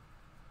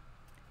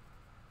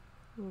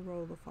 we'll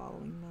roll the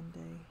following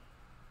Monday.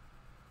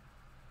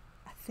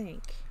 I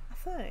think.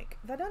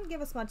 That doesn't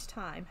give us much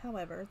time.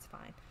 However, it's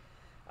fine.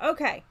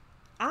 Okay.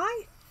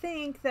 I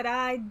think that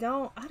I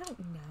don't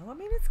know. I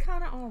mean, it's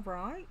kind of all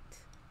right.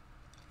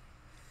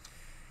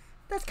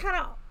 That's kind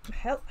of,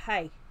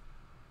 hey,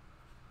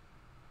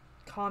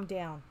 calm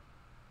down.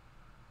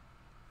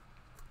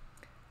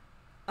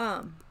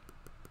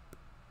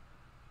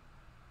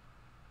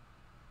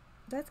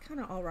 That's kind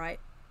of all right.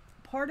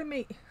 Part of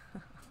me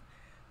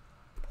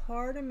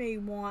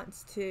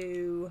wants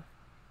to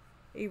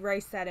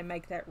erase that and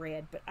make that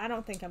red, but I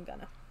don't think I'm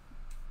gonna.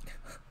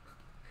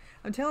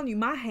 I'm telling you,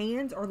 my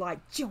hands are like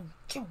chum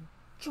chum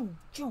chum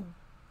chum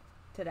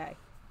today.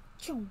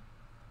 Chum.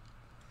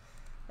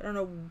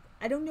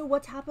 I don't know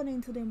what's happening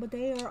to them, but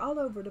they are all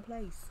over the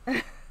place.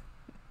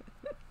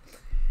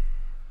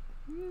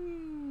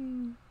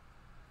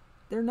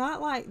 They're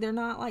not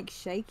like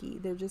shaky.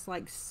 They're just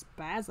like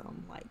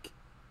spasming. Like,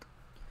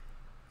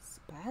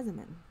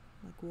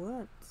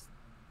 what's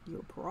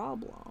your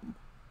problem?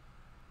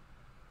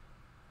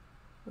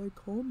 Like,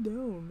 calm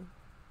down.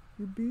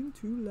 You're being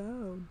too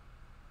loud.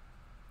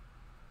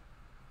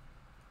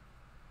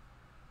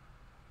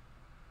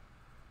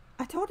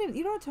 I told him,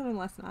 you know what I told him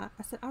last night?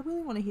 I said, I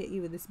really want to hit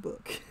you with this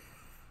book.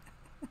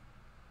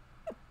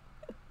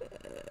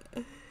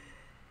 I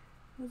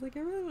was like,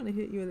 I really want to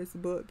hit you with this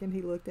book. And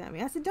he looked at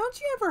me. I said, don't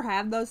you ever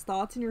have those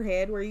thoughts in your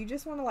head where you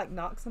just want to like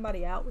knock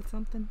somebody out with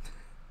something?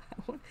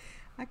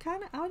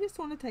 I just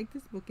want to take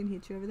this book and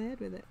hit you over the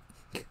head with it.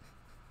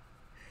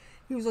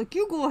 He was like,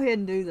 you go ahead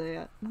and do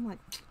that. And I'm like,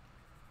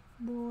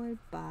 boy,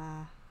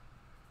 bye.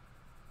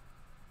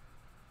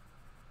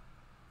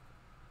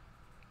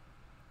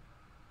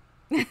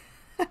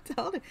 I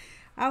told him.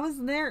 I was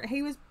there.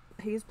 He was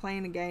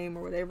playing a game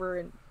or whatever,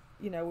 and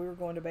you know, we were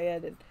going to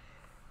bed,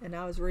 and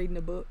I was reading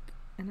a book,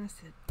 and I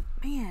said,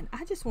 man,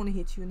 I just want to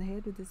hit you in the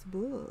head with this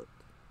book.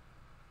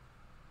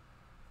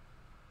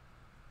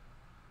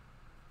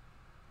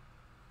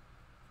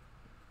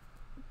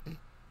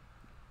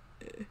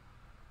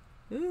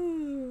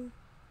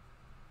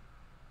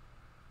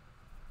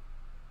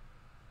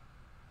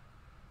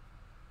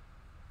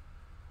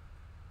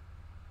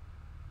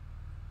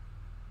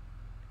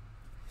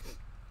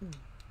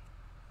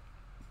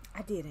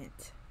 I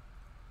didn't.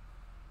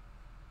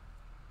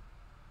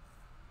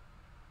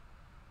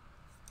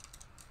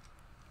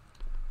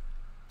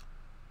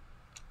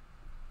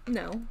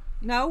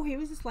 No, he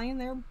was just laying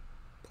there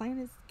playing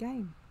his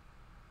game.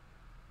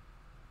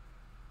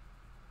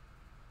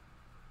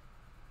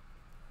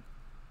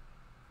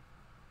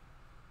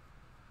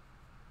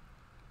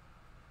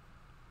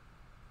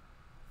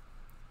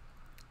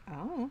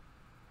 Oh.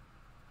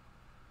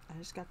 I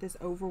just got this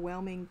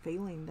overwhelming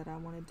feeling that I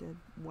wanted to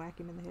whack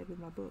him in the head with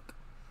my book.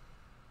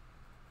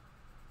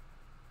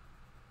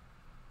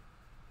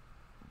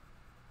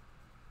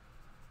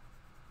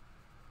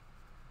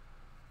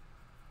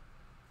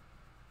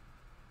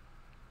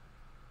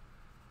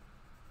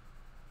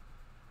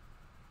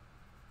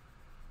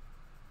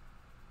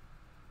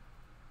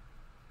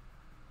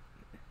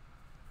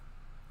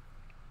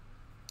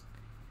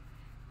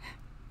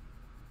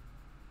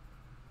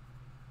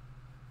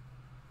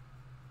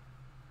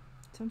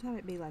 Sometimes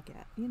it be like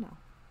that, you know.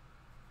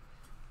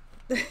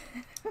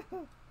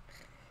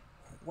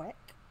 Whack.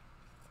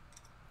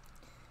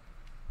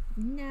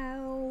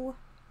 No.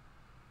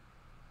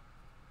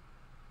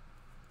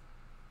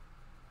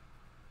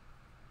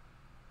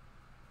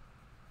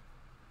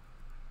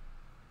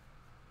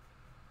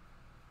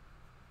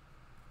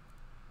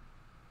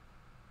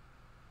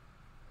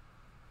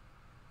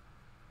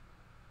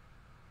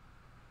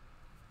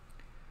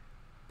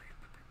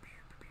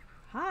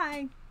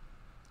 Hi.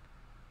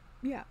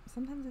 Yeah,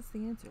 sometimes it's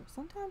the answer.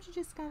 Sometimes you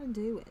just gotta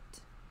do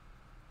it.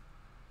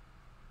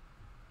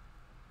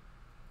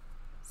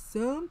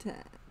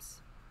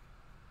 Sometimes.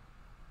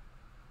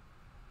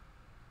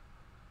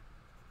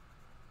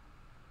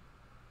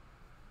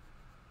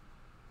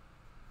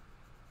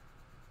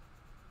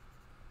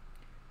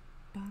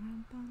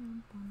 Ba-dum,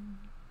 ba-dum,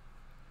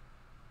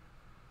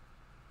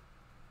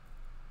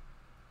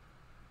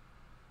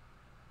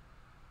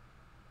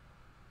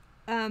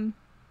 ba-dum.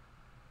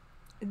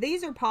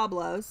 These are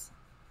Pablos.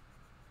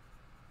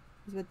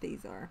 Is what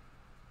these are.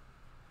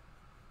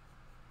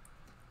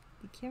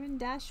 The Karen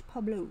Dash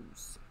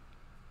Pablos.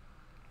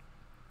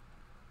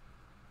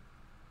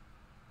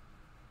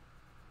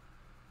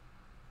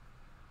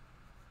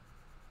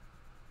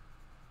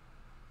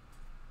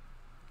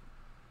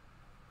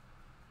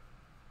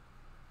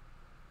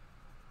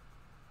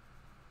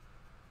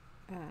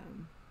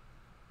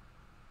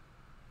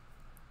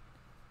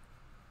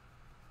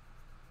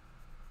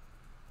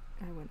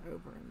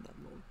 over in the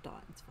little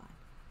dot. It's fine.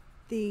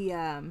 The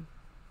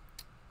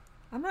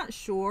I'm not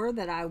sure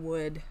that I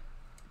would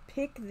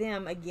pick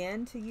them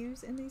again to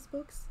use in these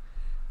books.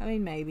 I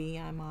mean, maybe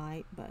I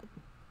might, but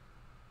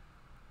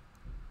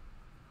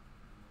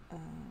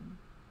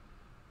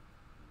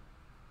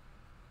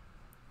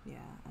yeah,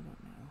 I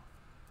don't know.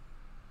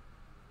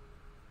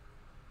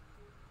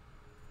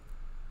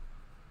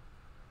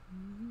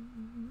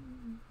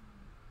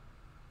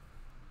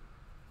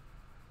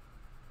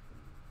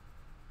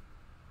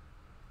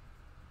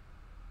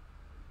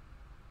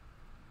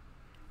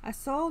 I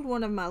sold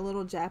one of my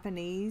little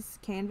Japanese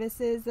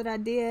canvases that I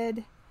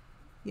did.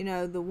 You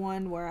know, the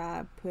one where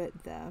I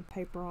put the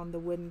paper on the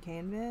wooden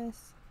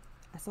canvas.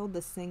 I sold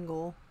the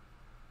single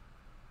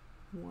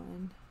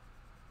one.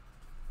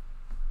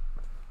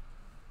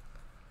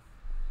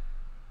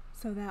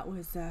 So that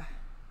was, I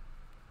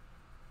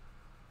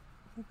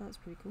thought that was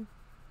pretty cool.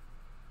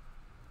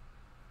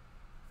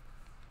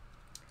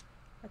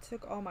 I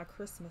took all my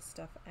Christmas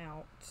stuff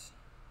out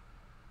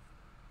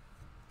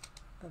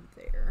of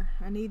there.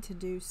 I need to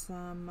do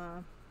some,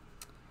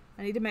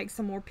 I need to make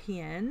some more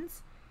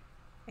pins,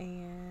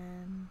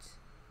 and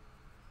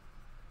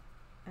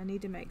I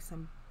need to make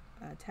some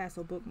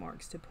tassel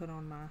bookmarks to put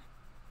on my,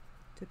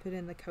 to put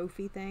in the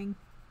Ko-fi thing.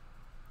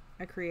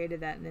 I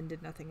created that and then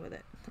did nothing with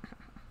it.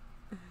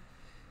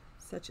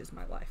 Such is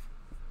my life.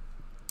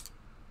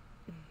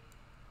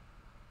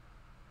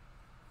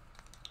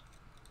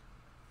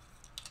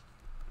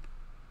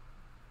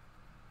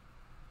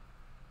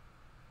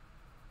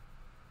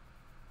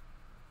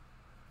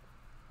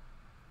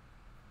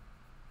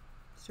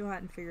 Still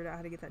hadn't figured out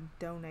how to get that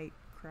donate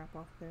crap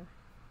off there.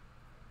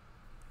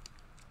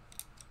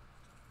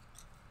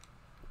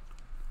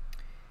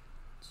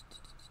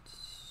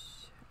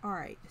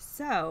 Alright,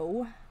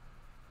 so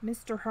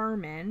Mr.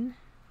 Herman,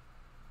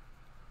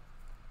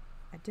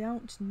 I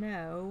don't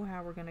know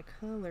how we're going to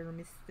color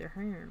Mr.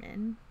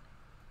 Herman.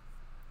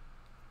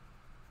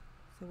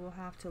 So we'll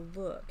have to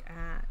look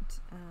at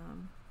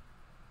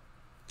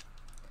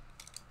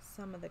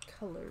some of the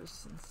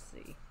colors and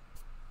see.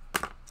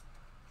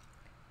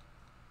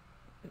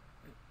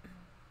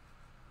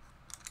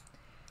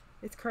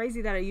 It's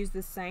crazy that I use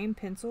the same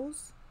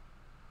pencils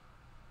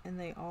and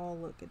they all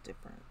look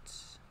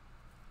different.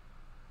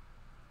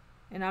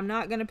 And I'm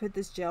not going to put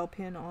this gel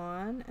pen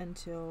on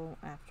until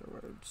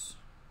afterwards,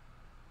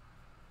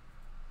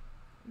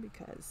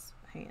 because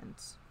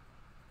hands.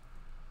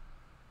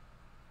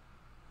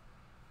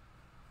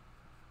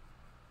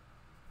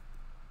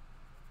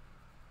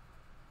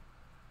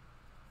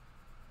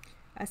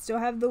 I still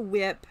have the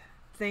whip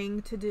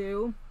thing to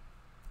do.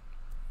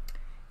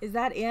 Is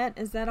that it?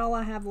 Is that all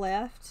I have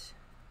left?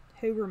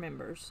 Who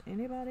remembers?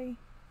 Anybody?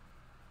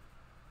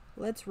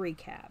 Let's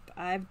recap.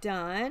 I've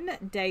done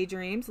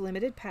Daydreams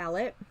Limited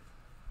Palette.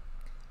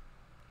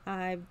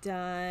 I've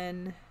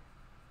done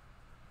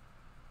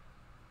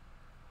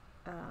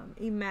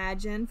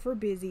Imagine for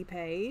Busy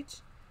Page.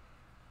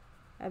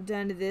 I've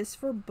done this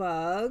for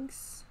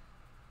Bugs,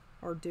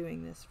 or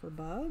doing this for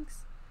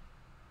Bugs.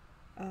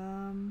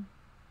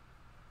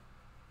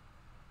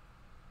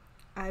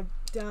 I've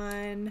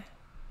done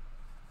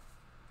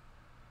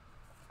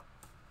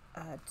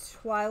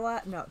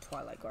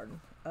Twilight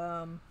Garden.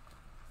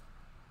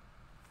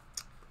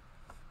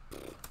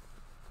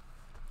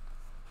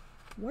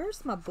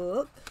 Where's my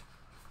book?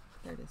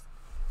 There it is.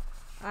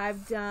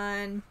 I've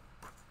done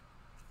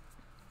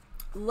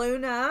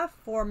Luna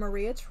for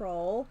Maria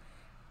Troll.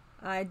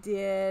 I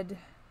did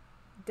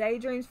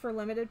Daydreams for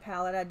Limited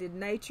Palette. I did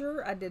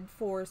Nature. I did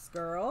Forest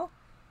Girl.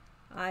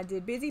 I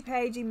did Busy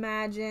Page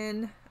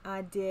Imagine.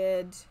 I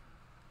did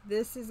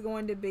This Is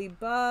Going to Be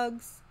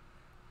Bugs.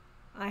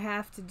 I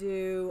have to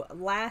do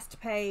Last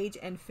Page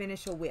and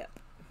finish a whip.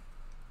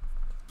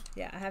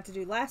 Yeah, I have to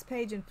do Last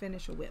Page and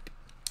finish a whip.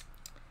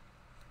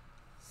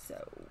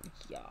 So,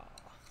 yeah.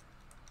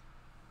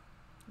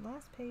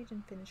 Last page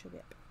and finish a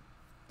whip.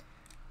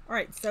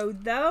 Alright, so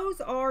those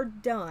are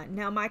done.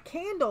 Now my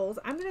candles,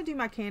 I'm going to do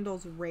my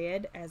candles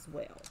red as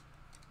well.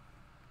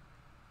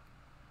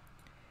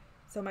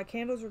 So my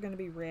candles are going to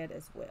be red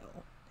as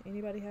well.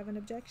 Anybody have an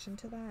objection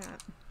to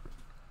that?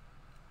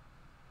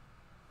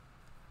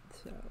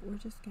 So we're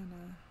just going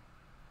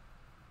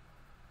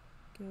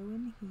to go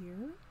in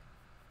here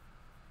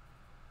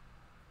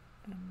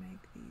and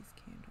make these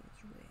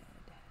candles red.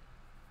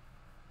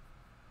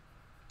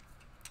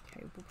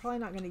 Okay, we're probably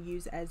not going to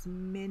use as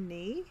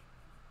many.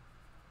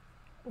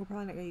 We're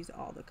probably not going to use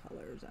all the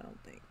colors, I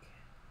don't think.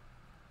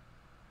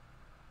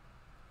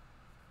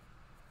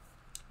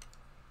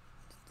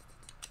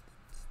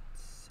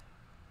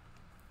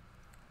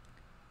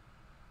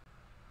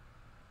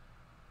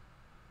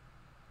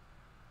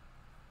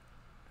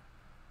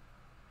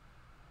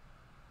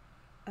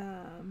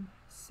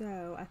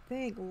 So I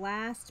think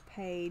last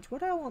page,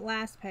 what do I want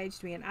last page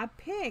to be in? I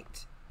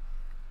picked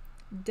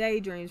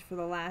Daydreams for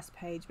the last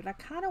page, but I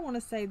kind of want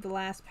to save the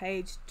last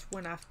page to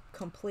when I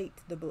complete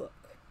the book.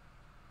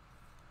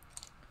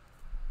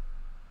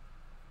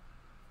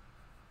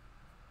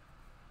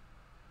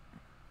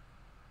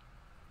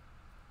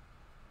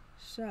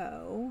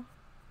 So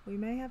we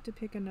may have to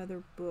pick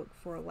another book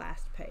for a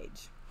last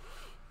page.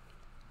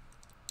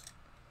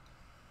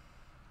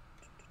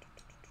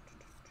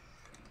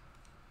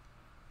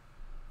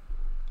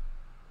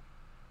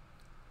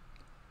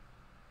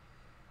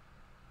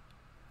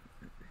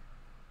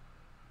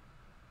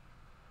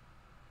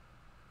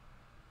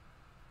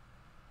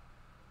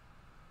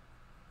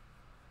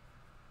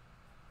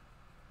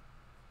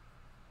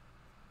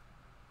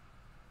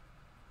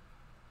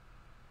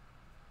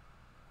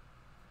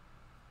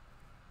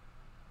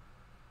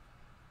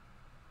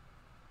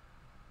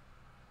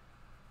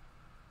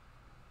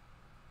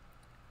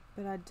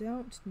 But I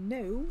don't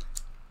know.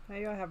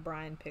 Maybe I'll have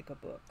Brian pick a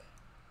book.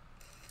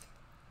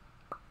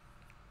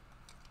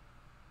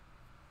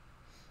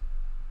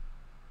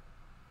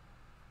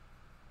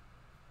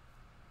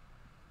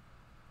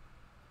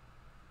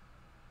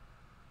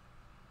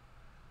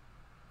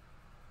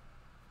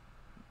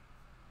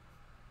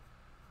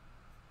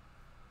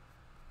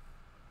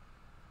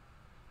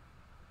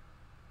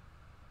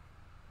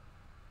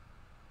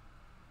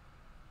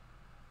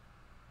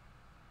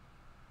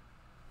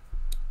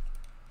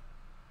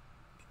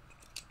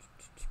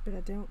 But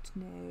I don't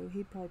know.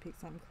 He'd probably pick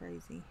something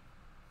crazy.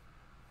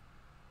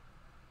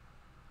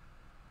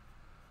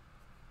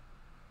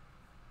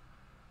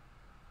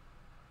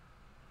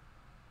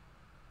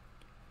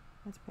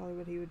 That's probably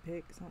what he would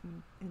pick.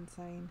 Something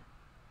insane.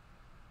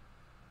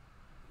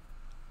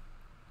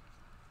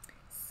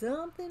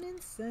 Something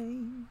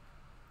insane.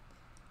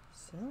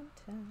 Sometimes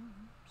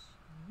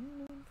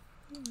when I'm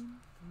feeling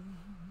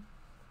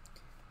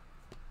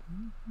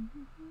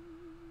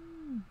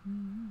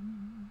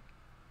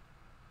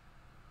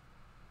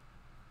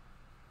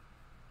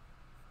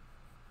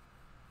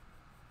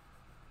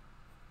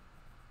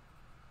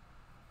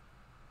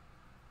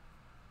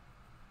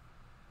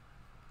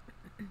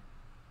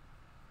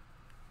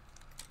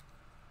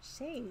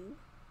so,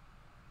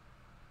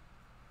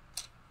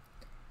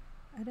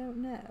 I don't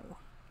know.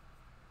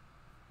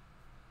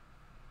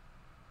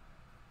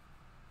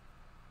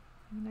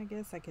 And I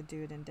guess I could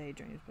do it in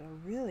Daydreams, but I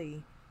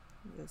really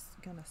was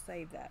gonna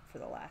save that for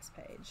the last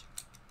page.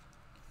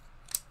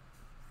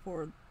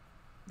 For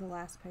the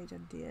last page I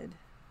did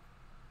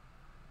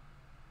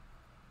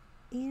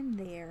in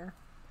there.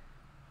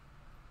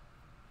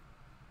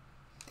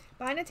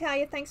 Bye,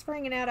 Natalia. Thanks for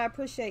hanging out. I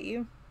appreciate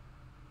you.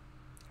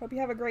 Hope you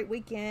have a great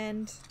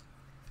weekend.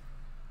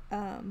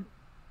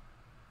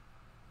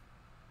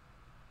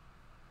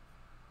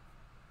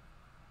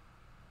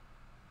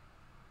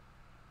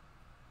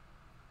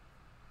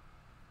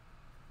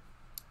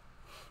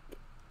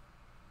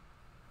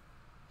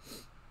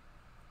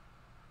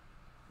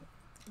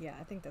 Yeah,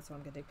 I think that's what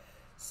I'm gonna do.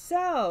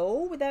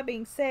 So, with that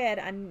being said,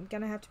 I'm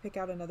gonna have to pick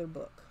out another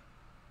book.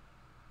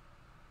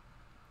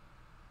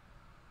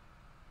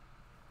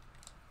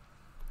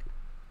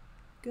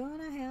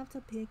 Gonna have to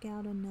pick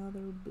out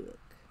another book.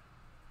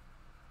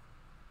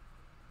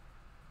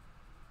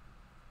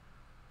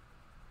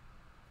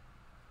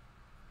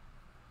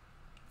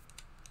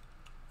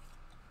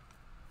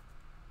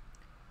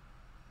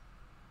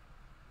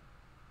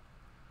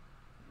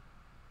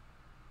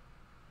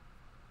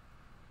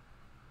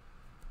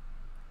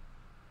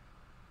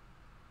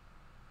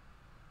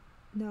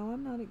 No,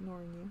 I'm not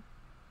ignoring you.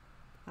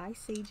 I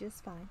see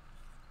just fine.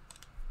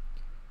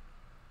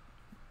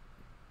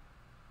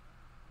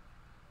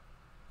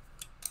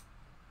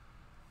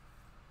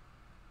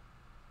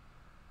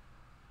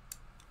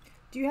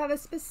 Do you have a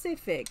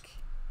specific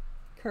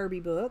Kirby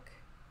book?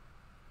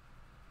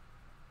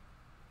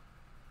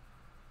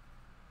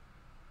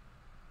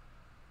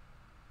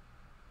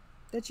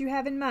 That you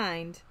have in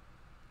mind,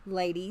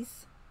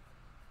 ladies?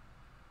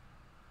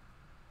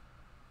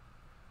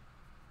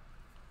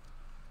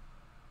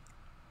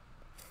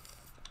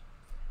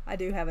 I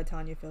do have a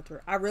Tanya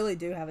filter. I really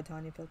do have a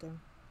Tanya filter.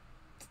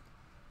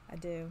 I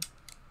do.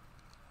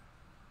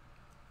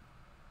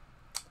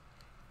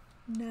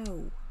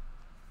 No.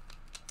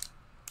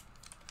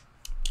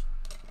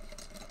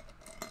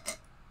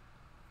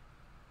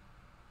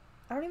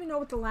 I don't even know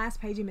what the last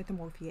page of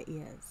Mythomorphia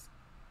is.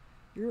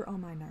 You're on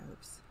my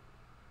nerves.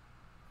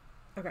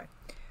 Okay.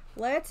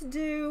 Let's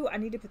do... I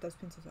need to put those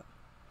pencils up.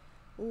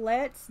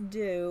 Let's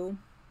do...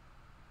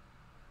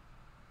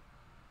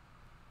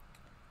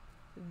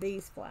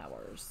 these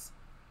flowers.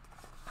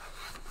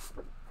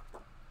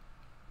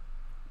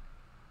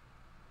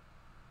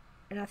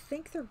 And I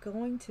think they're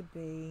going to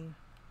be...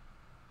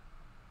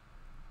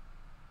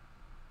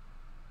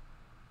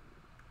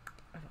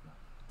 I don't know.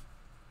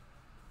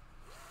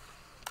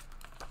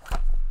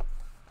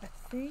 I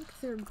think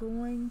they're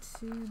going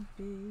to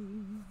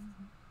be...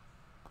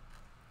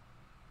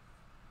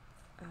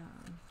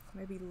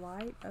 maybe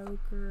light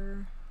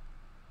ochre.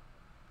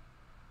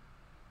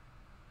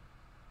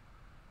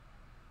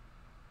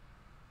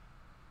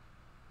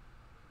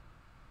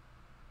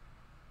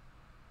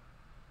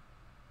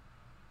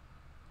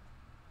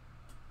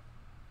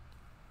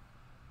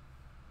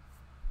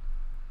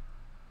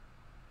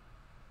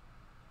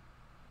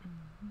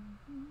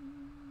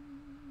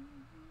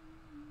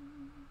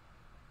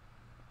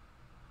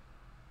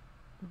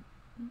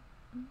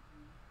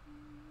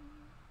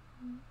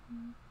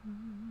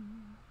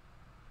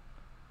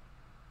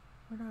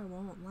 What do I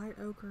want? Light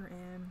ochre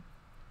and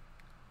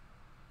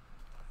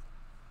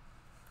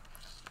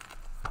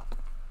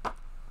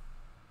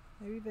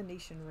maybe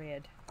Venetian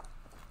red.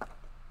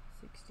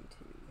 62.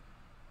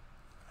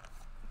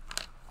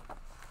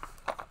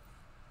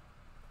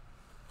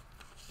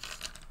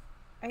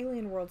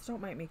 Alien worlds,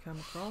 don't make me come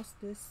across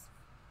this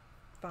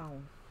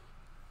phone.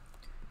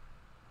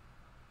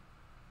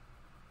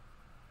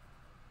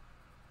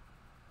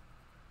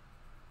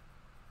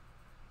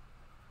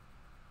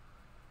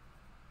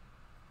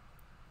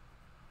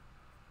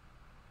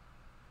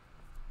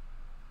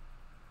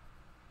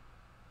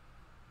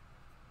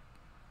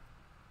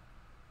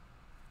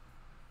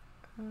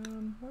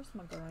 Where's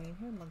my grain?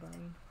 Here's my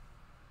grain.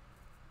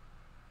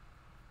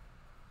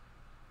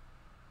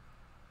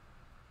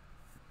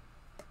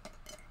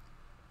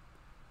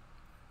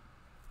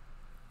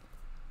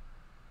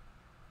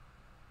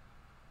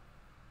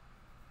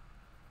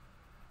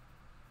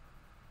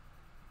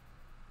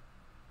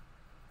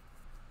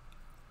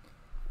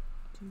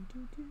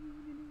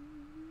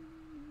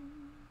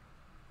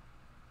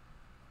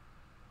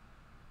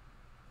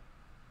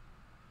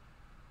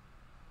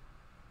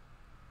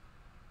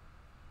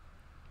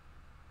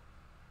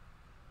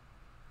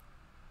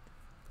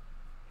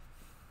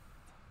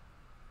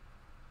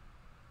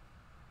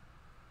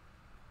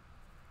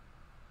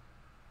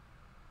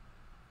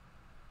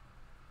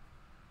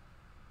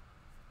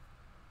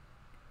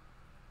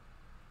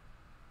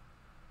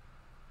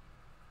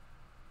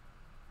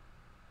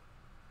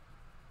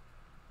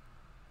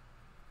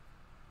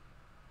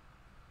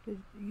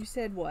 You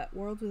said what?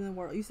 Worlds within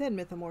world. You said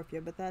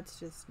Mythomorphia, but that's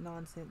just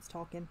nonsense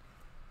talking.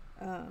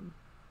 I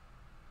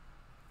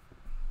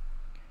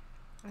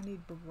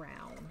need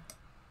brown.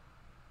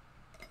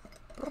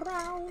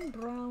 Brown,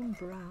 brown,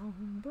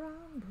 brown,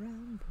 brown,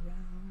 brown,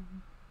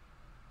 brown.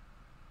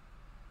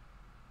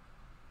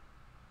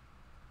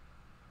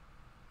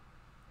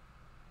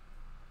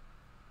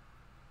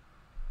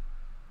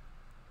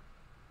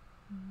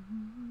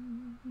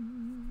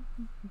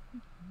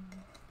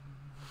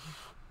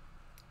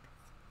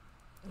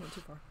 I went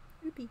too far.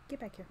 Oopie, get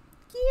back here.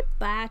 Get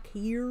back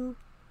here.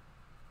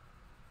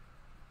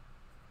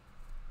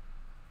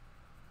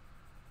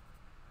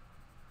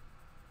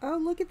 Oh,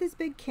 look at this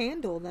big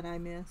candle that I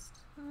missed.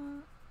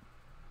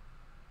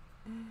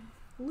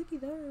 Looky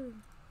there.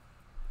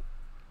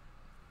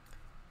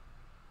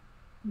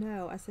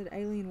 No, I said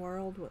Alien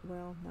World.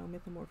 Well, no,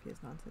 Mythomorphia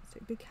is nonsense too.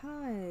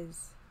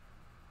 Because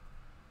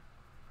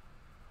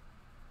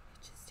it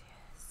just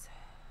is.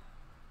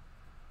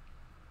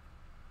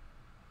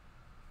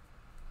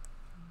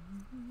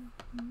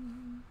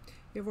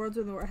 You have worlds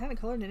in the world. I haven't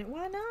colored in it.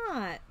 Why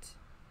not?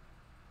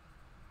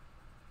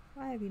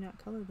 Why have you not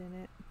colored in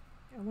it?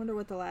 I wonder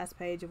what the last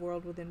page of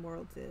World Within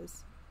Worlds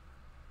is.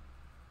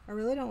 I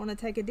really don't want to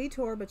take a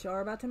detour, but y'all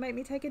are about to make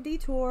me take a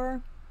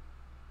detour.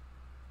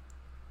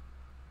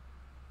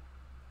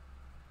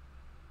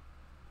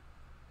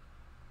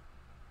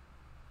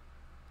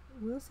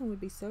 Wilson would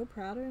be so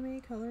proud of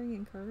me coloring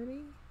in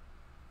Kirby.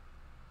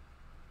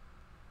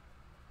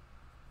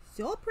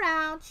 So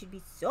proud. She'd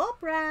be so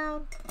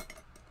proud.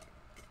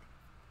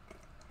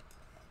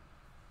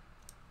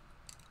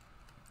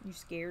 You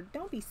scared?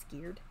 Don't be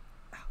scared.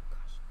 Oh,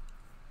 gosh.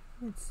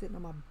 I've been sitting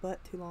on my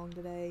butt too long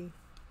today.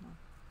 My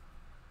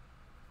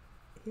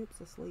hips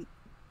asleep.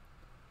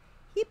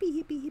 Hippie,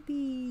 hippie,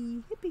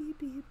 hippie. Hippie,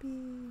 hippie,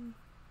 hippie.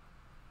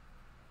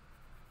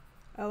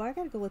 Oh, I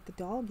gotta go let the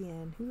dog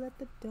in. Who let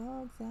the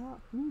dogs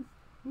out? Who?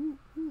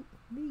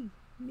 Me.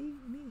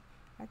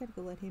 I gotta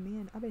go let him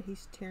in. I bet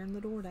he's tearing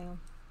the door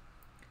down.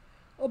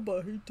 I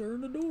bet he's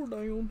tearing the door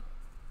down.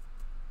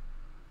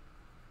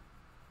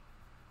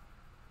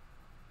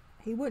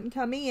 He wouldn't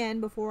come in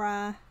before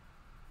I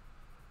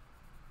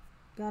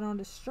got on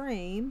the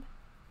stream.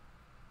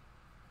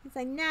 He's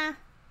like, nah,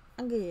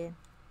 I'm good.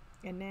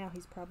 And now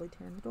he's probably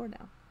tearing the door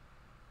down.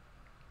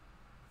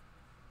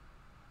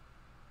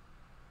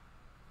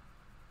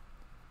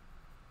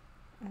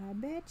 I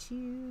bet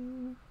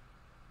you.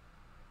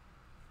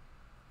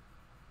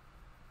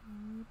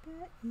 I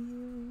bet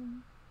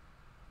you.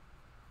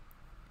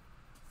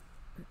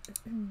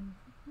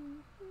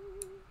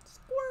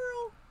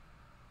 Squirrel.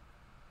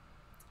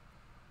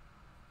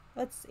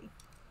 Let's see.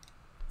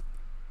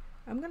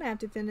 I'm gonna have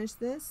to finish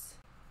this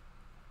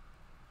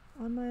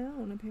on my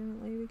own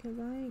apparently because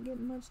I ain't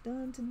getting much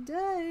done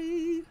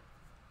today.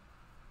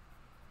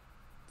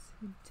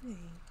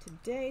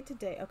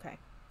 Today. Okay.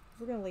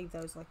 We're gonna leave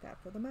those like that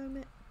for the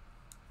moment.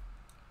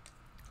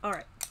 All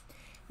right.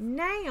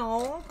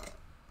 Now,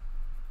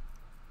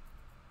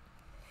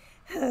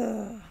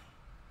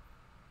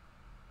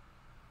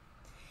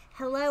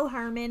 hello,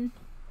 Herman.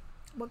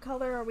 What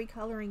color are we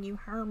coloring you,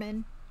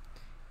 Herman?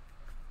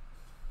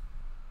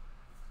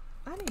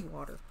 I need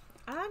water.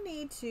 I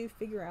need to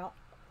figure out.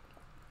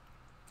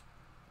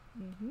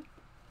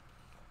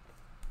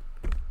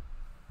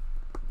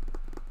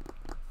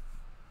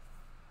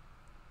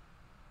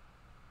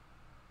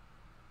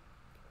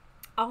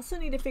 I also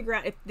need to figure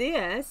out if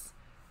this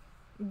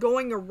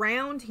going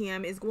around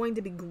him is going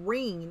to be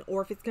green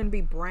or if it's going to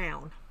be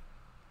brown.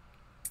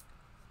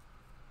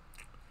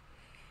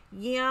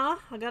 Yeah,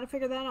 I got to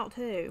figure that out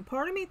too.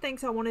 Part of me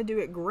thinks I want to do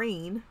it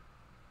green.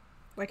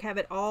 Like have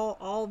it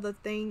all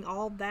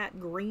that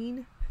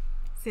green,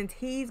 since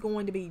he's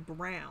going to be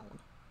brown.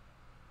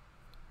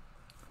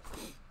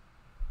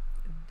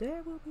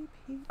 There will be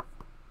peace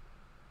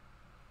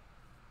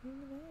in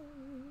the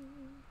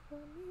valley for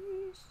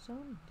me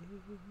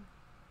someday.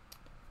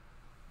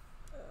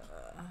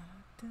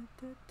 Da,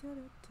 da, da, da,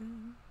 da.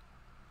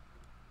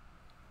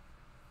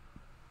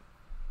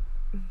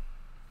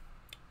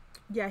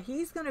 Yeah,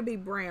 he's gonna be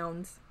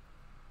browns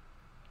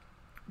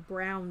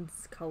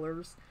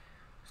colors.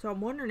 So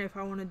I'm wondering if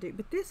I want to do,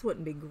 but this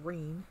wouldn't be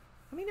green.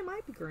 I mean, it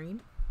might be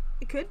green.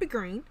 It could be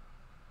green.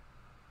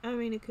 I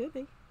mean, it could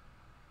be.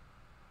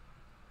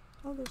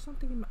 Oh, there's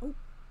something in my, oh,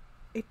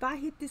 if I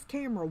hit this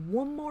camera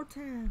one more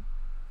time.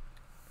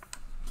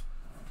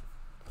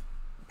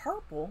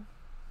 Purple?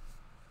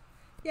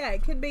 Yeah,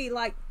 it could be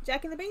like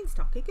Jack and the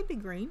Beanstalk. It could be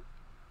green.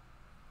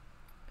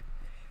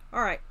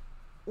 All right,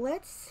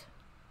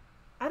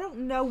 I don't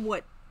know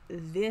what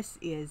this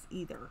is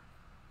either.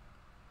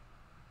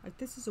 Like,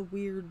 this is a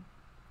weird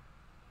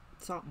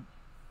something.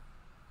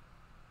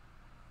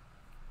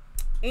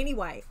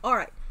 Anyway, all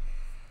right.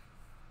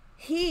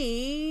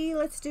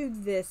 Let's do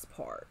this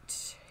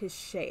part. His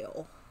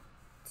shell.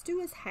 Let's do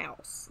his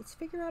house. Let's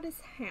figure out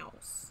his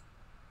house.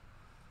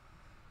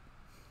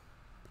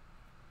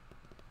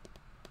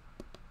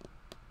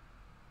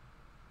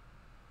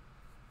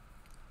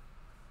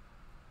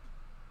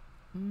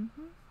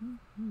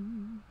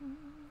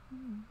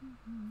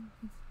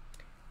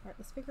 Alright,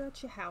 let's figure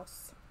out your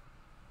house.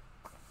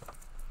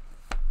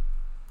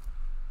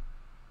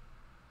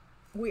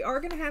 We are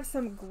going to have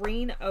some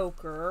green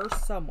ochre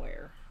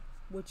somewhere,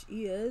 which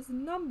is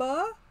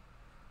number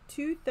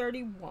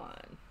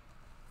 231.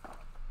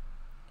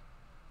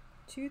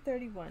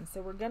 231.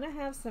 So we're going to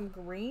have some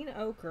green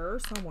ochre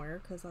somewhere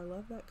because I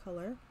love that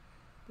color.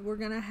 We're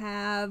going to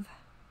have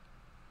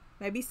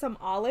maybe some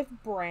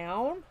olive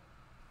brown,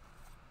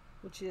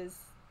 which is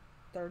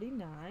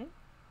 39.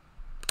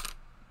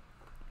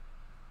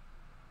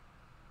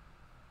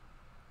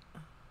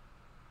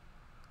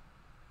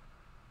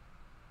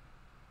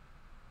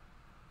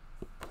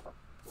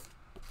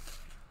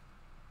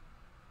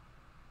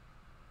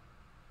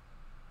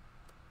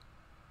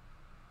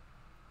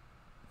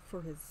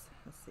 For his,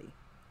 let's see.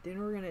 Then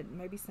we're going to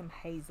maybe some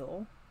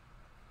hazel,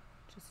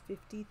 which is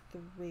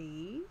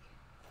 53.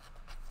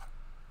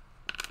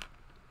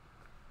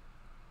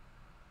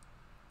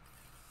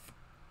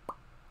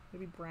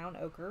 Maybe brown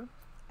ochre.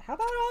 How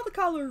about all the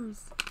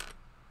colors?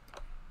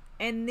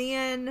 And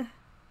then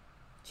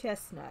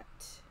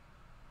chestnut.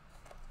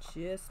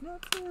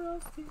 Chestnuts are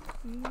all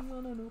sitting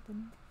on an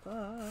open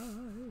fire.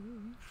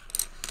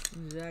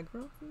 Jack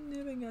Frost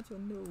nipping at your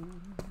nose.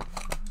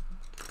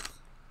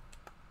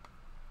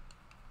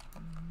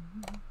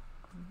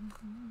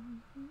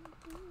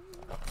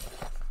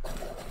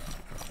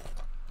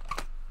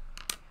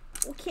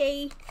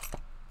 Okay.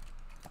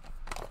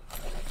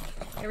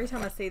 Every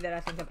time I see that, I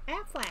think of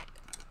Aflac.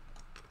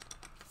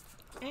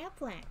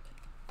 Aflac.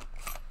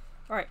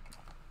 Alright.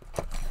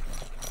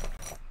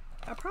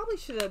 I probably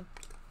should have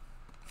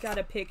got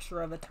a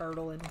picture of a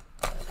turtle and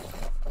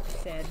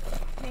said,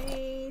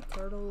 "Hey,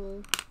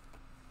 turtle,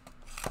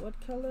 what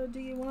color do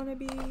you want to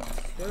be,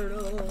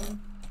 turtle?"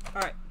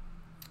 Alright.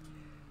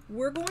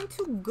 We're going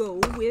to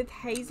go with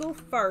hazel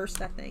first,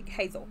 I think.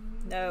 Hazel.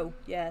 No.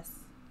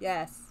 Yes.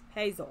 Yes.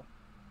 Hazel.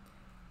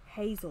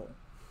 Hazel.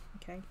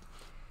 Okay.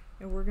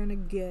 And we're going to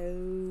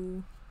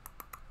go...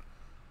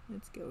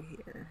 Let's go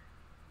here.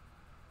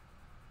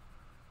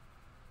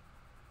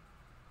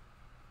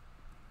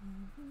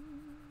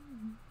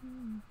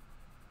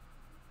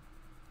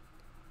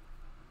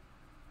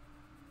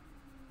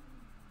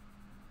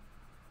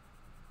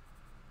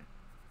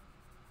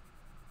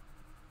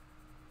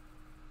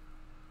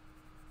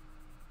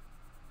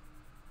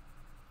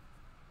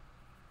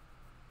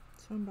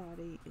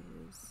 Somebody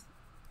is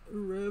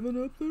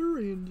revving up their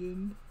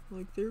engine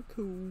like they're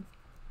cool.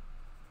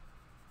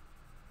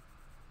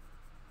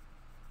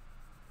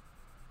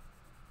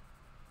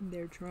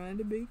 They're trying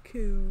to be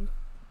cool.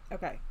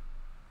 Okay.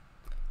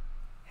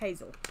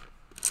 Hazel.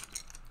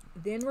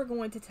 Then we're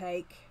going to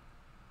take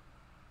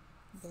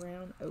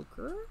brown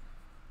ochre.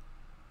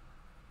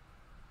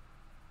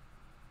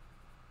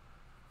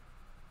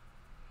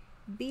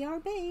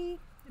 BRB.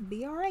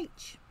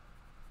 BRH.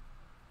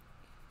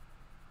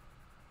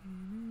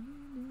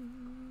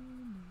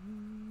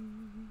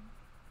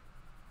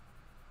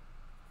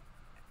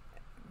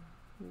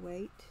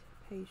 Wait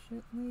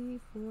patiently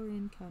for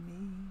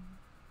incoming.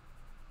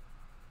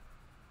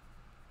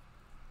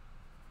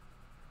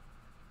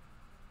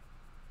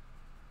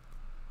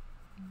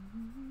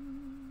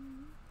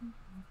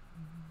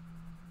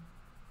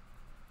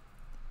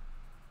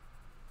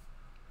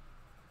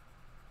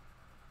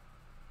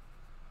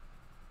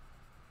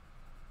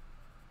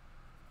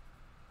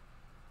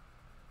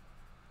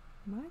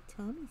 My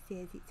tummy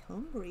says it's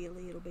hungry a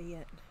little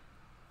bit.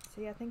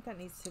 See, I think that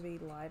needs to be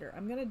lighter.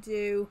 I'm gonna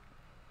do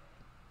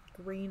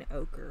green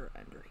ochre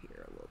under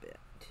here a little bit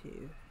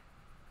too.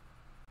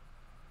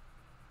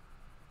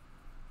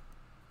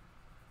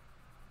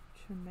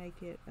 To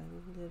make it a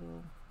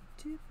little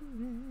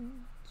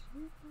different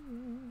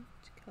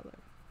color.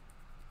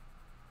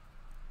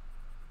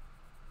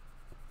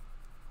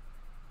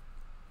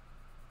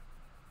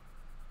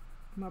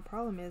 My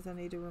problem is I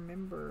need to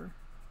remember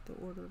the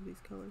order of these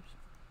colors.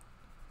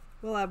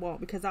 Well, I won't,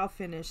 because I'll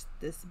finish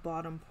this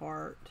bottom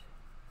part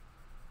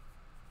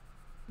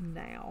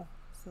now,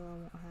 so I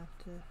won't have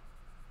to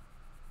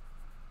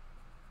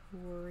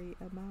worry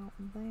about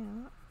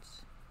that.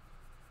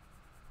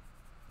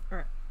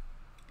 Alright.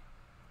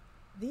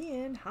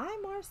 Then, hi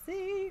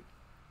Marcy!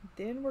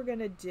 Then we're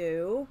gonna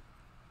do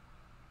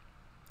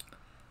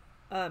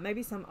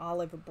maybe some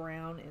olive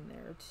brown in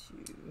there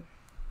too.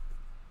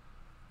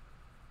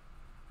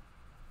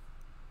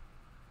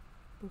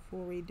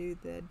 Before we do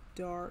the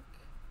dark.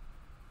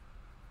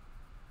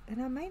 And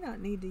I may not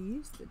need to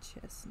use the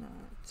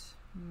chestnut.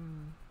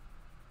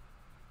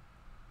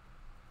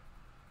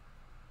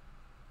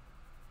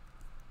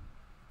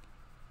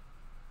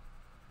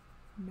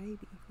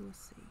 Maybe, we'll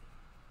see.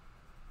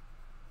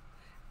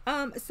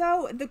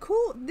 So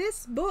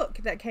this book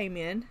that came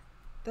in,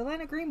 the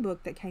Atlanta Green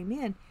book that came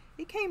in,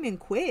 it came in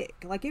quick.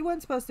 Like, it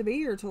wasn't supposed to be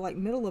here till like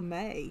middle of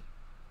May.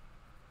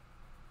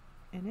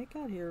 And it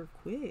got here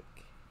quick.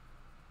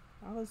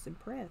 I was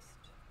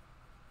impressed.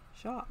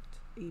 Shocked,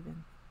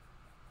 even.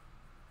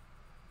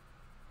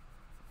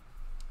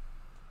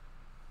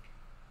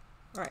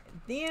 Alright,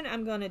 then I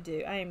am gonna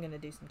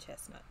do some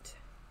chestnut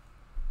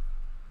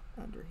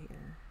under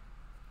here.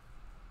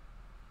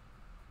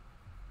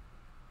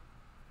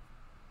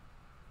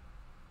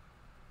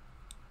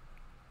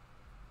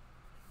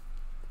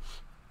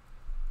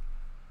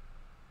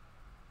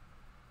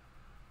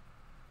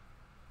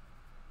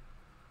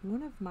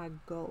 One of my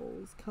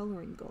goals,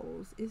 coloring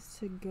goals, is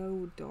to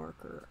go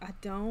darker. I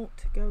don't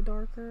go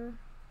darker.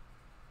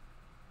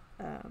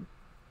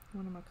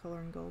 One of my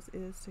coloring goals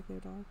is to go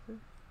darker.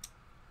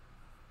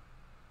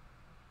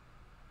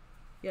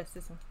 Yes,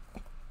 this one.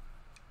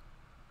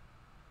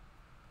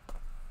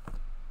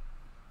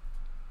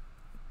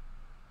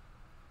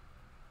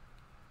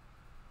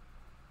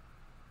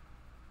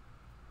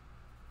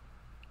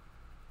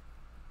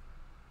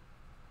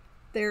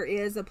 There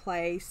is a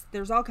place,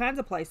 there's all kinds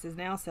of places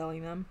now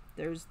selling them.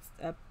 There's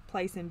a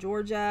place in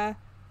Georgia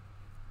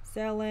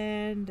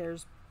selling,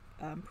 there's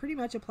pretty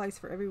much a place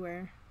for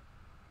everywhere.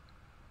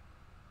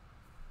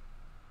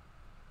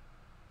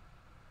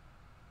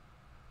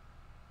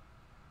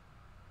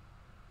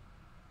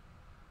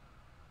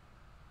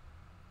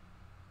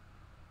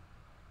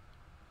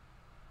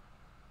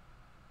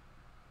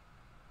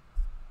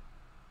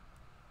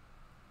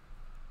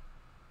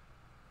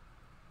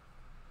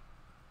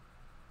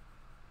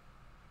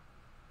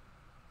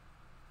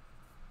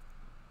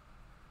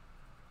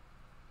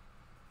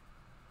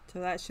 So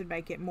that should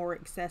make it more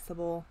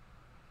accessible.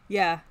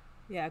 Yeah,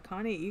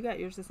 Connie, you got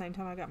yours the same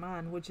time I got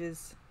mine, which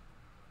is,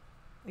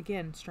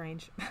 again,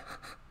 strange.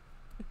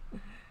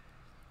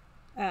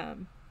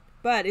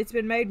 But it's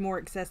been made more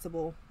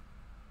accessible.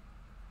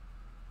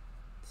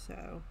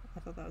 So I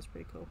thought that was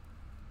pretty cool.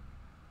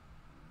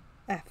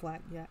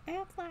 Aflac, yeah,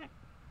 Aflac.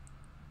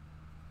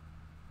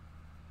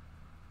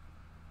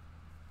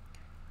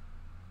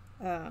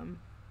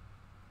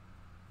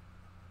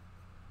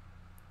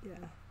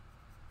 Yeah.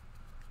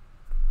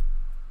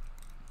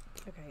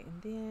 Okay,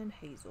 and then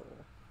hazel.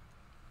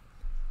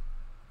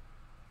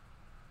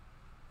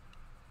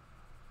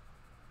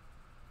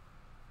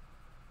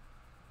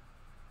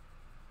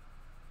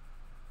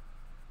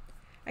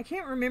 I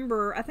can't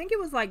remember. I think it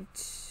was like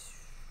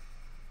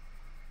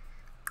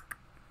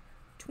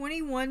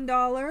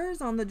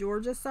 $21 on the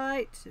Georgia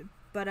site,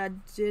 but I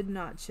did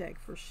not check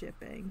for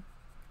shipping.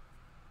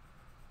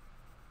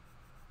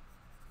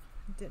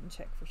 Didn't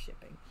check for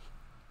shipping.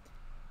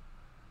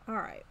 All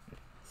right.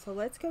 So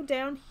let's go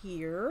down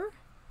here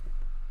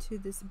to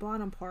this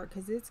bottom part,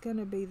 because it's going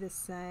to be the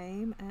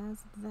same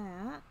as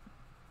that.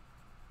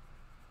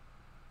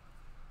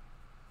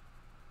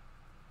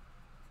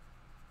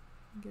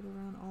 Get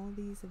around all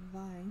these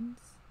vines.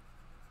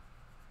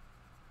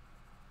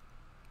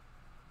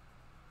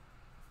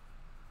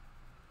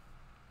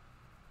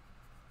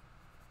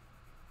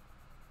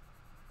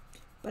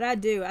 But I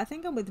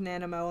think I'm with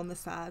Neenah on the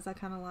size. I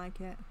kind of like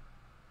it.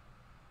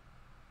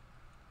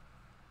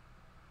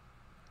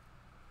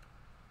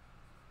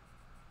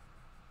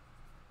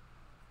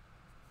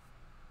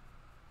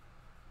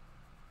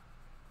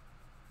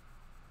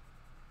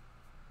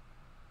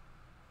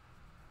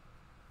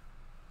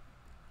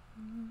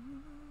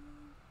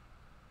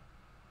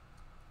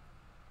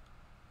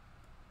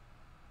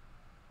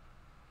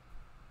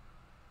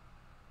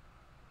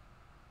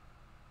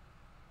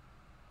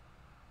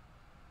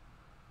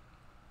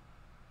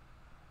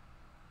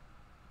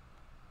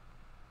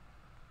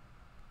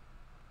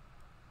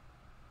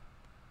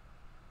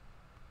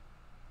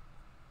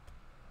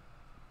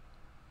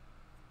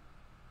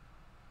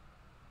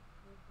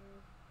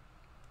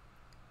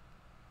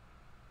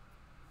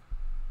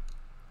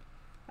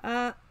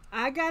 I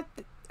got,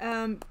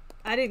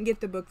 I didn't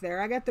get the book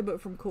there. I got the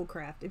book from Cool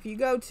Craft. If you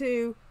go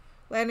to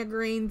Lana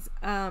Green's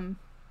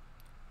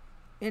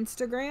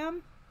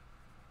Instagram,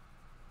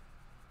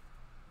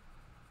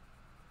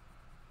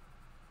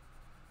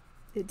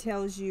 it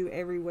tells you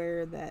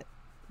everywhere that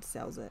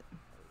sells it.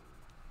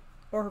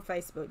 Or her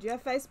Facebook. Do you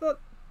have Facebook?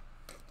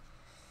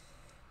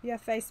 You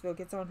have Facebook.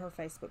 It's on her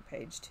Facebook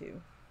page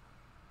too.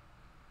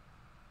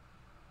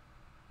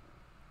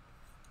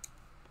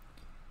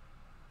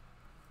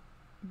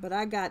 But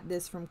I got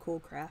this from Cool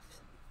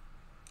Craft.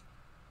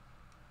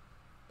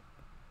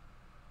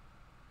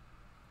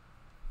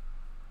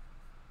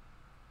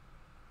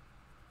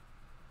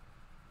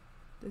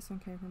 This one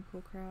came from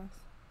Cool Craft.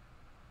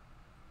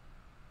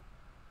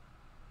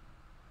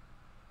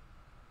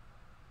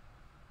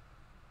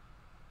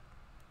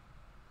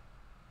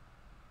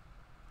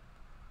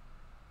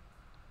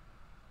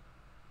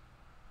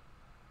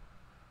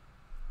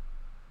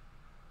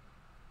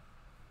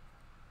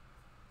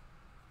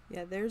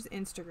 Yeah, there's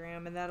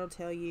Instagram, and that'll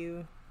tell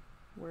you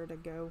where to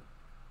go.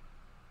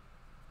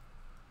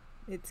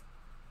 It's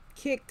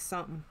Kick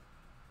something.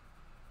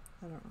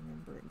 I don't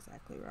remember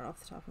exactly right off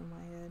the top of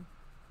my head.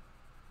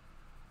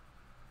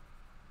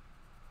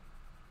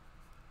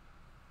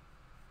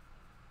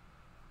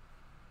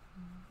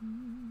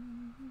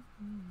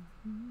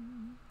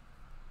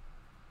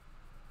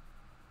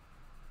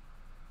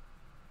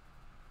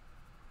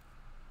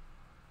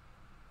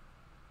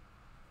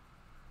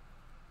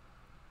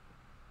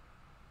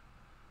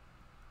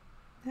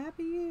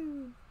 Happy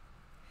you.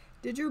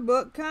 Did your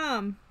book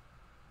come?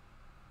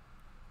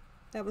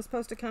 That was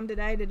supposed to come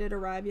today. Did it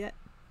arrive yet?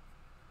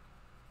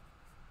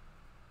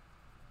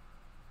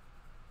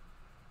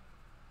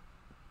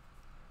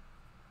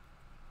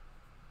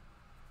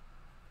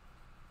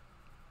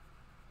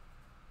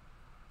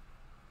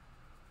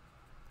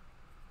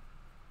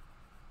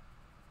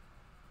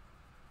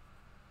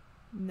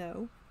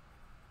 No.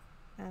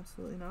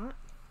 Absolutely not.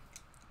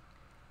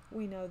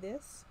 We know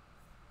this.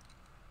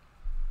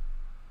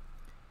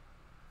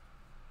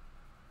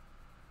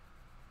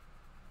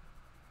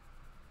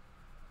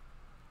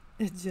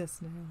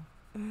 Just now.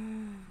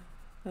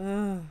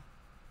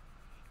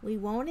 We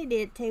wanted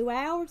it 2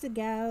 hours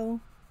ago.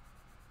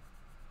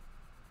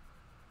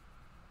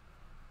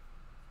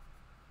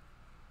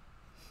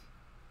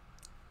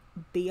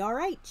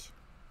 BRH.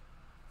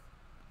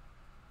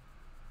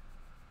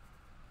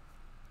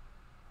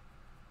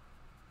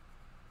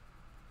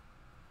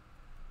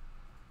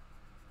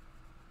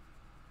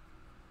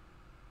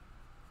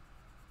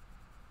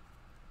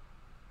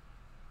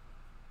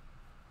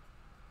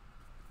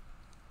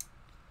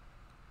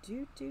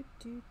 Do do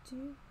do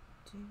do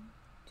do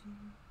do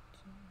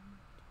do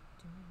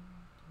do.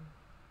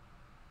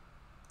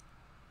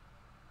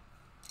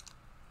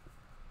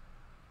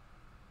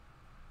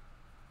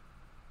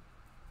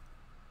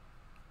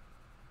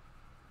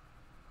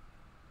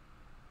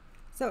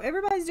 So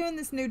everybody's doing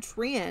this new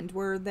trend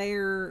where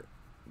they're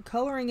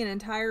coloring an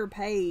entire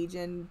page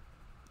in,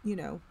 you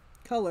know,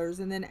 colors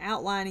and then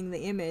outlining the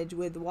image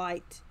with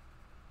white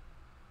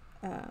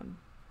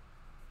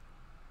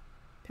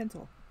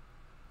pencil.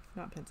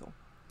 Not pencil.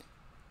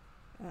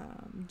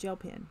 Gel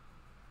pen.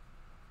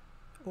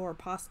 Or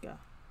Posca.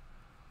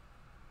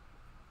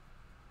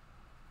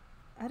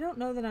 I don't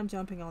know that I'm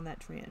jumping on that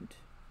trend.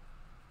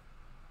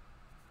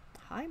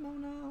 Hi,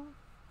 Mona.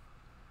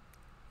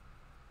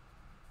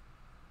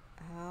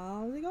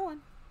 How's it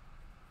going?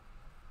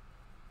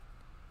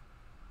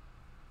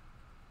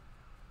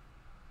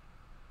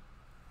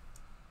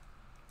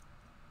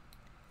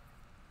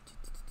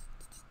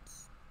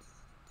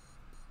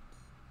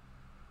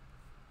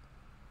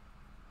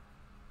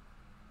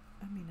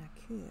 I mean, I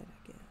could,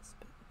 I guess,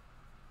 but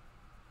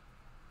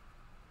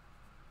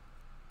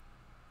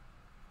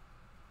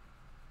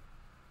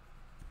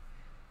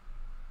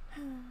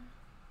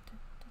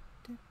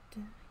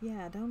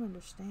yeah, I don't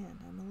understand.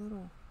 I'm a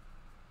little.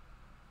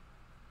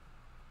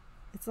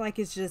 It's like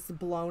it's just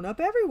blown up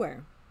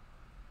everywhere.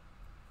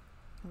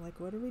 I'm like,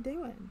 what are we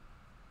doing?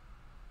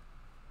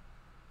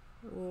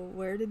 Well,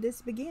 where did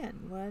this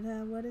begin?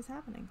 What is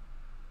happening?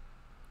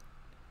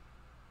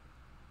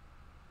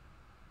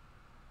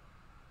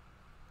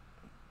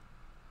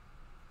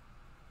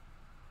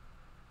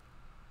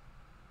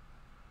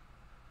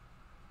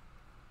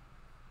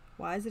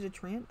 Why is it a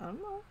trend? I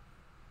don't know.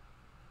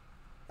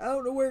 I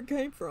don't know where it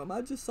came from.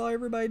 I just saw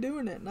everybody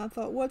doing it, and I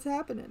thought, what's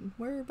happening?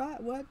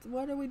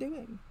 What are we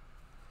doing?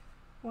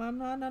 Well, I'm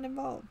not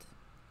involved.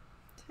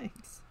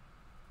 Thanks.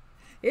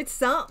 It's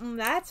something,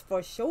 that's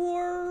for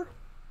sure.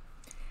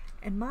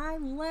 And my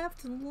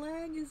left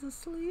leg is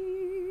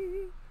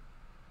asleep.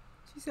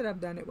 She said I've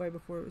done it way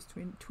before it was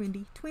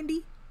twindy.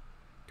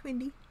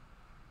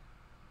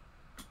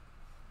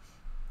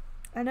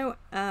 I know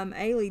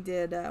Ailey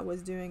did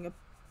was doing a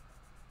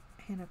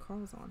Hannah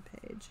Carlson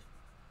page.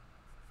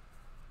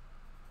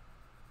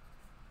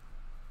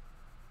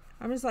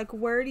 I'm just like,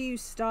 where do you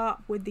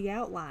stop with the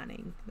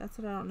outlining? That's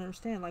what I don't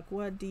understand. Like,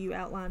 what do you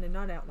outline and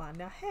not outline?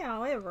 Now,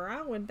 however,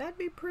 that'd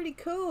be pretty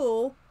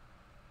cool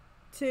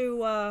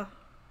to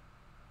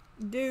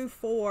do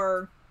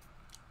for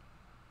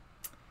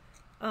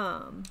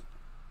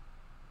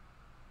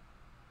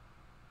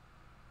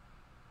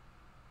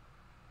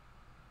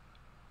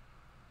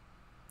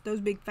those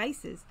big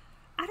faces.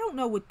 I don't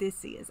know what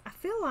this is. I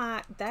feel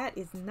like that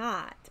is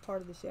not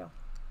part of the shell.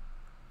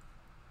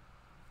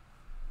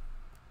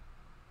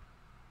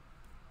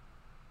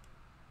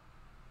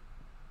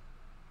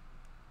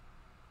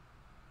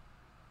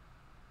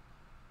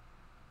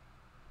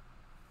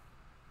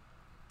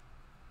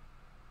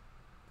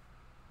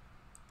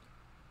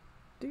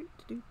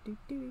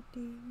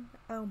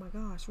 Oh my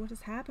gosh, what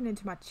is happening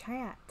to my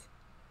chat?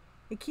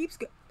 It keeps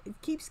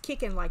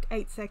kicking like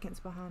 8 seconds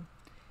behind.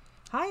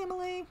 Hi,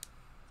 Emily.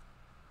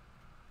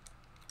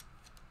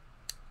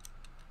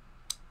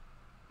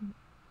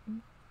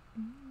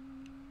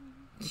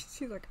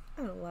 She's like,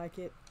 I don't like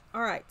it.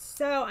 All right,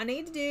 so I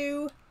need to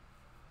do,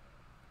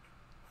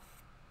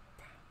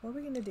 what are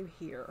we gonna do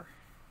here?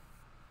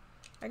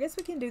 I guess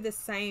we can do the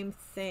same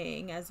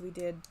thing as we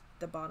did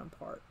the bottom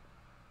part.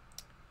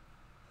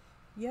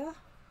 Yeah,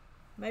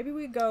 maybe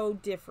we go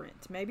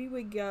different. Maybe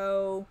we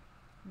go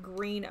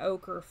green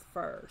ochre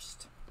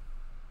first.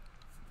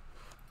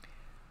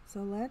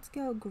 So let's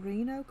go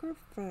green ochre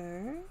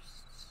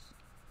first.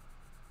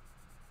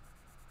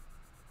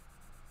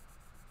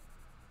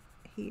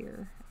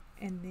 Here,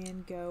 and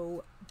then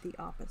go the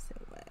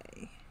opposite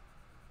way.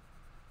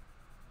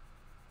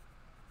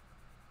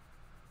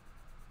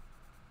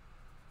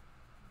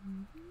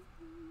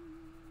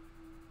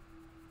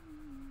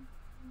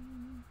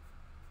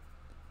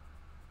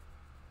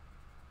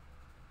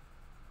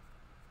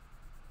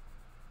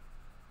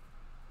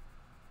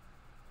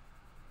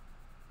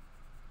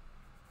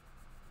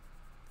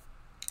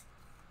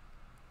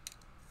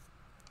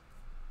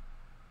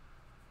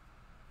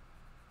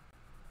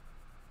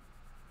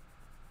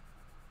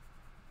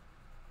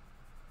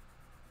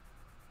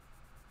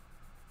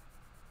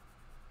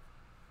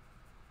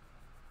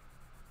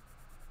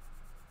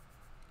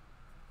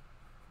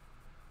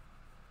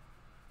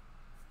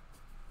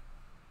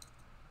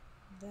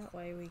 That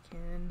way we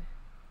can,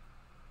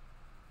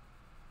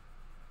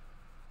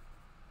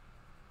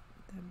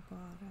 the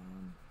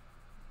bottom,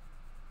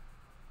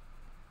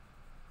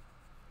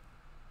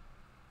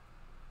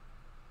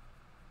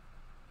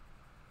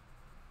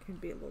 can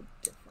be a little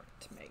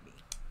different maybe.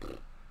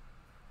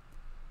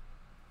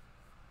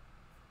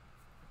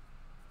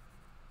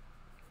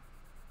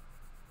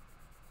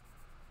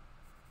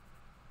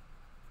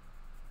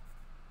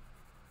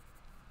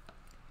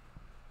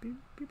 Boop,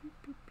 boop, boop,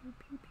 boop, boop,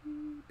 boop,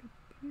 boop,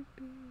 boop,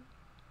 boop.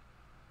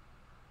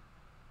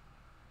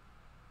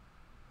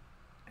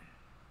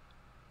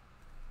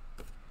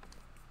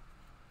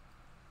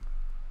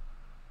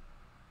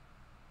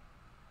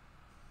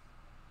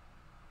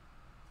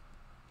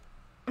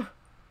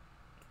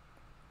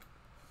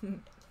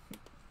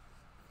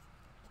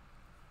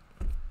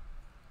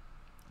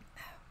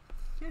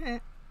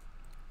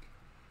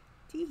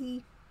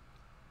 Tee-hee.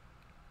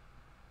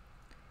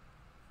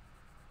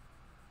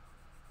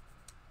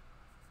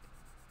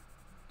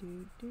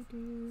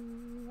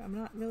 I'm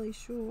not really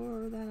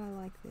sure that I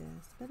like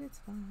this, but it's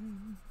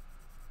fine.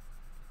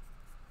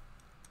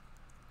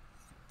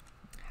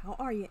 How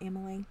are you,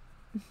 Emily?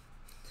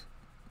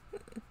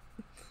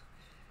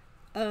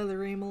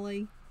 Other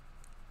Emily.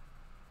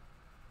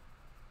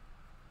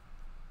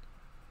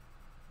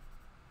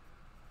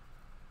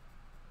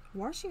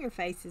 Washing your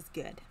face is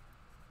good.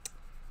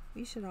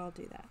 We should all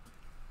do that.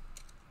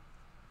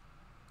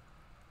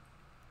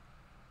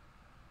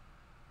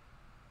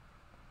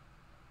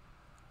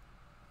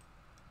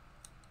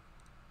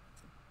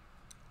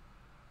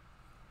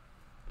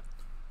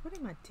 What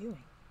am I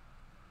doing?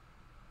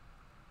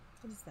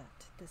 What is that?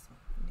 This one.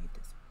 I need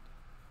this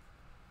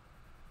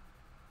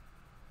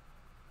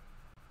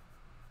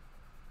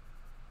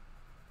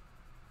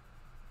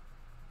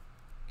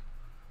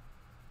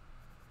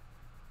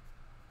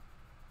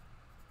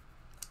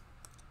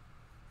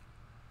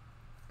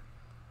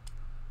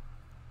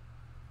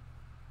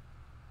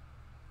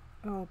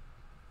one. Oh,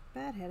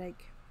 bad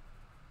headache.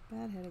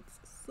 Bad headaches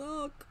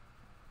suck.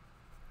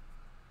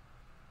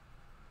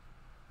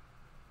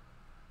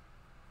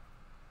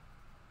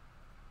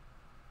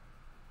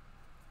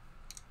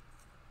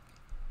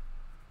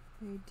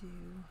 They do.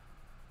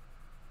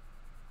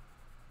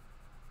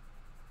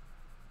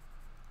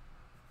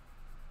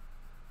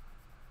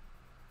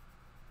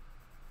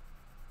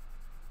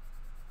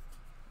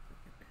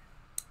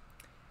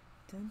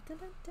 Dun, dun,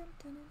 dun, dun,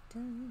 dun,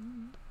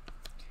 dun.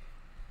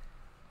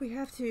 We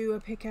have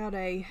to pick out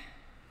a,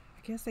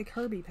 I guess, a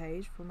Kirby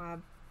page for my,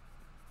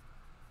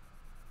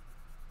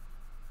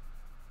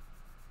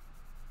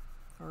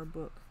 or a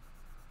book.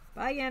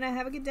 Bye, Yana.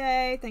 Have a good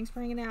day. Thanks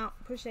for hanging out.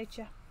 Appreciate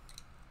you.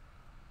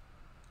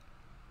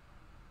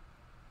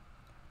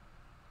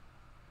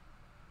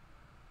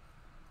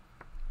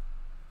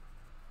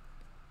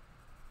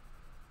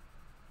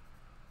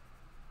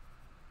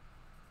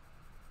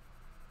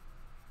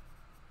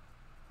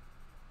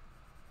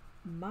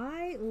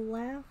 My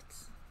left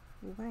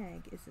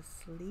leg is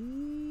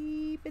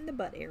asleep in the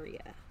butt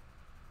area.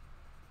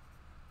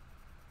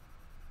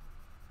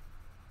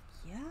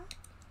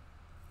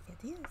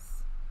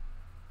 this.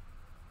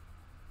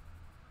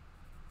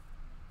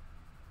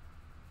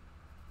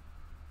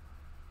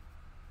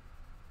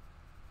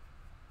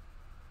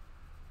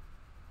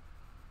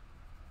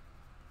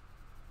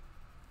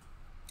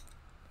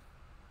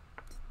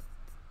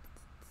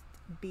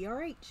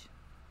 BRH.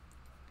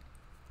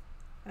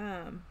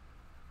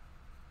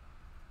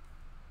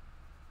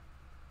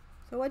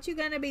 So what you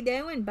gonna be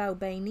doing, Bo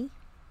Beanie?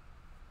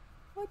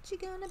 What you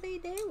gonna be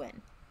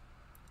doing?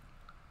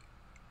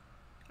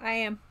 I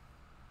am.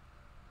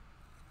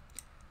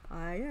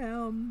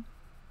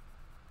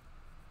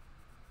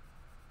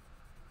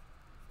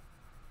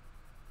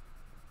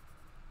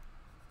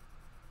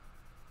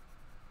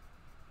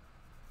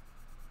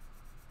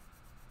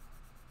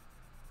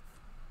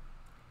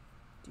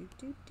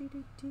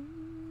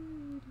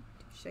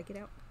 Shake it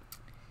out.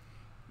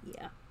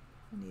 Yeah,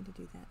 I need to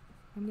do that.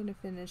 I'm gonna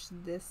finish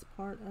this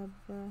part of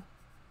the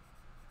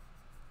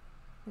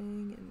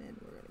thing, and then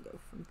we're gonna go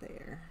from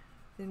there.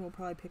 Then we'll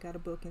probably pick out a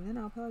book, and then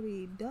I'll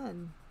probably be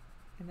done.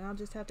 And I'll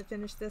just have to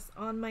finish this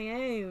on my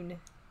own.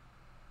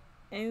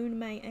 On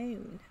my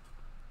own.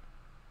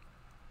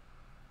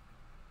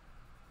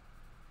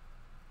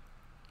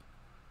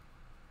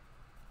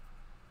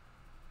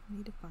 I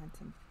need to find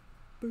some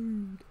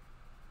food.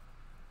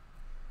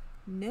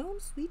 Gnome,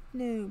 sweet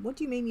gnome. What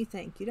do you mean you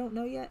think? You don't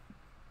know yet?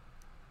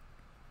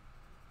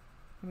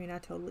 I mean, I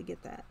totally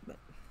get that, but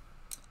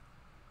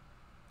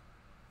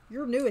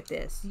you're new at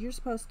this. You're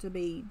supposed to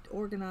be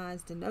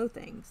organized and know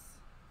things.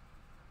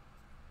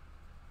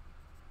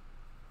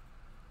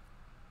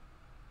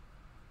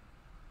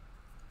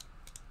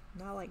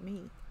 Not like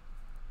me.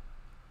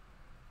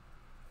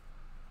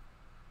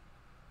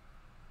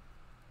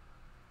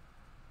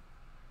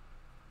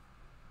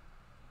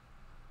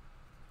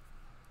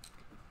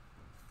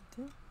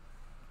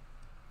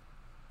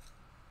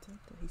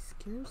 He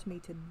scares me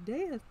to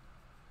death.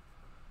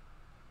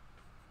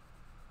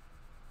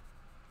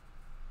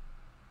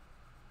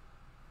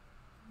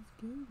 He's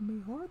giving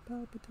me heart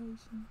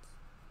palpitations.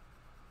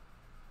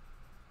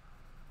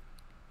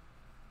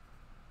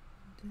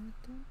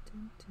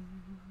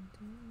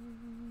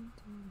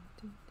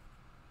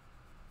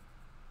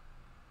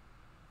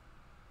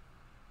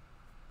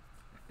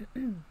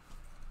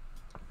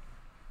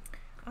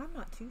 I'm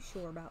not too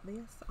sure about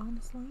this,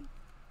 honestly.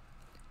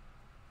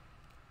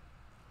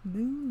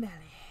 Moon Valley.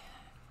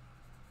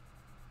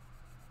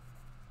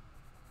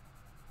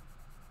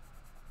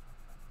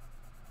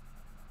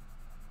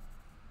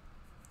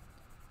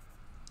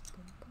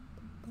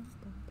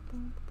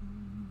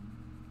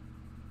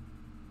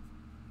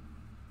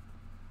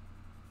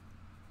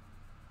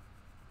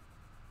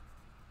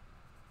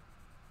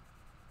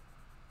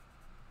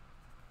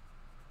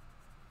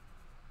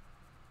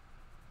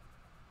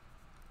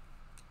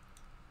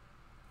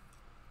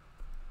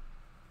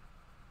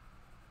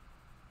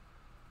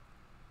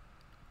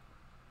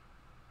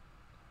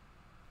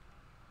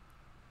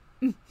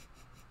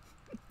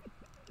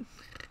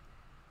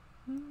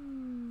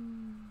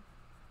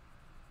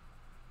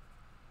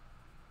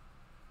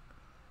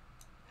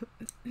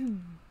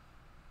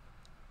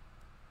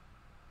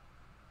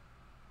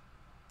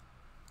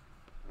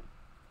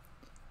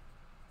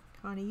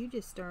 Connie, you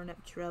just stirring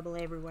up trouble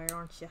everywhere,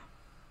 aren't you?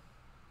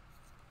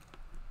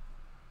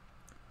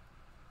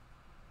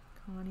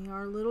 Connie,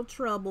 our little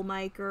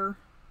troublemaker.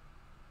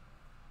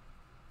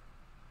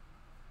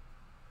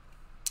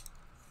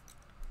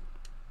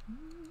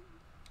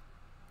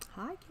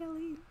 Hi,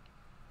 Kelly.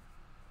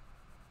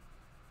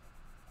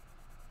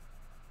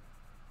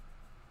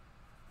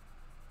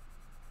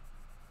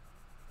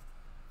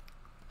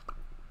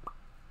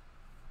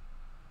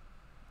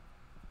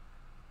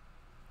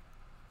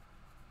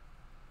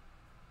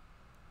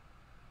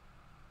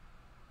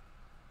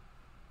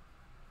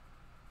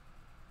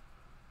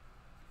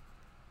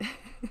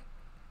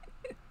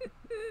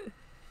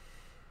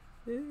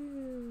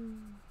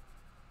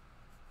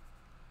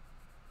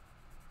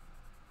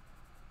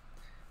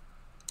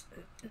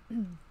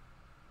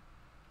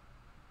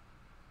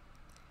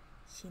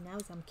 She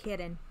knows I'm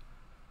kidding.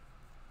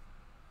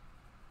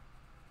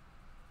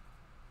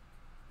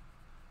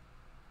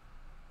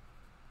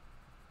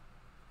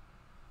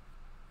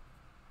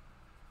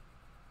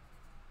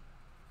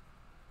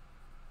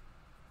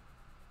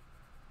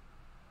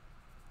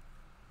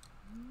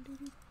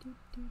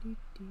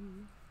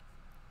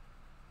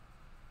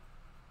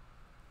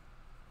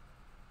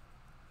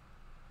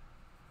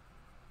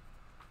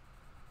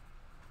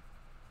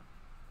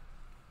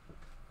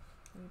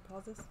 Can you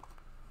pause this?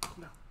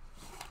 No.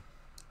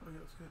 Oh yeah,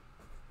 it's good.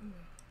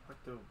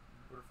 Like the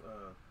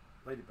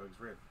ladybug's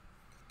red.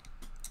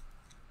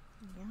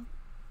 Yeah.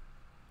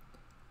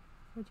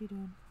 What you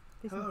doing?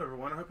 Hello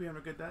everyone, I hope you're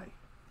having a good day.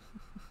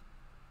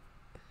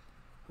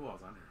 Who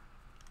else on here?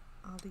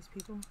 All these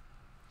people.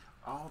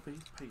 All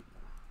these people.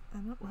 I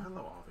don't know. Well,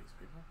 hello all these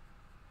people.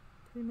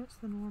 Pretty much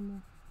the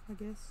normal, I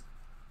guess.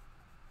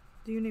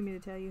 Do you need me to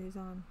tell you who's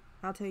on?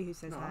 I'll tell you who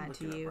says hi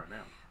to you. Right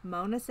now.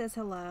 Mona says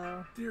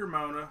hello. Dear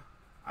Mona,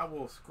 I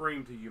will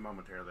scream to you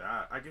momentarily.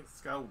 I get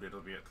scolded a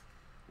bit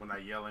when I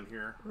yell in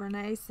here.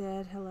 Renee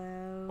said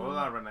hello.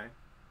 Hola, Renee.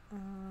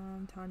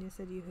 Tanya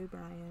said yoo-hoo,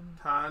 Brian.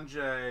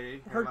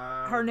 Tanjay.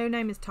 Her new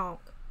name is Tonk.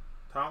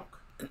 Tonk?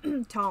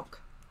 Tonk.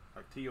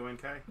 Like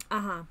T-O-N-K?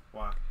 Uh-huh.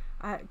 Why?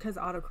 Because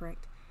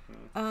autocorrect.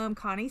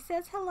 Connie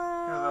says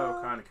hello. Hello,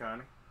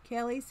 Connie.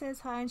 Kelly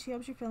says hi and she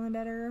hopes you're feeling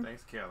better.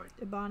 Thanks, Kelly.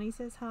 Bonnie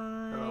says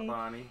hi. Hello,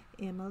 Bonnie.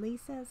 Emily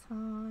says hi.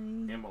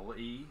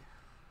 Emily.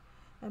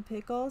 And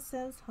Pickle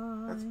says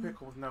hi. That's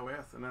Pickle with no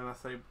S. And then I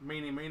say,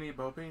 meanie, meanie,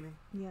 bo beanie.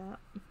 Yeah.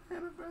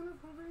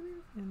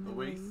 And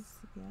Louise.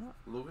 Yeah.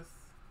 Louis.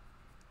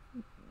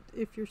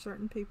 If you're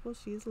certain people,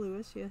 she is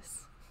Louis,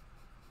 yes.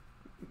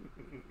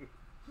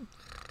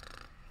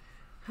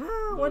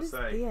 What is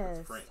this?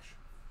 It's French.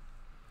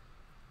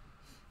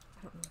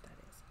 I don't know what that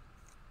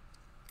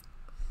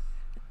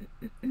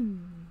is.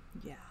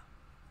 Yeah.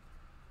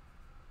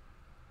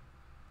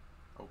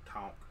 Oh,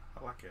 Tonk.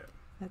 I like it.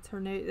 That's her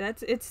new.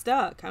 It's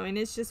stuck. I mean,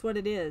 it's just what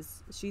it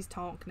is. She's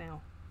Tonk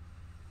now.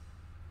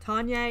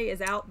 Tanya is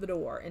out the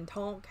door, and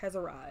Tonk has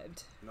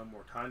arrived. No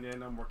more Tanya,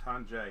 no more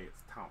Tanjay.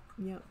 It's Tonk.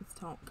 Yep, it's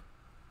Tonk.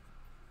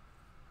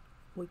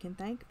 We can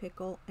thank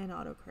Pickle and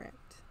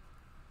autocorrect.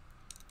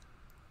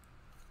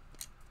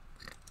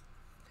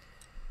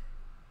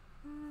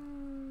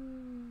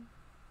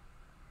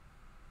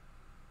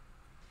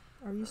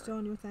 Are you still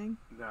on your thing?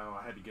 No,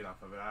 I had to get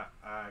off of it.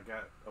 I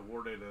got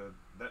awarded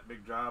that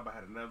big job. I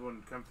had another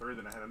one come through,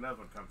 then I had another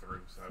one come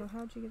through. So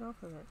how'd you get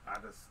off of it? I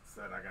just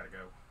said I gotta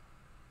go.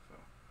 So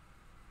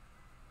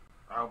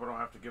I hope I don't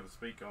have to give a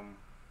speech on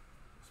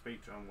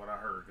what I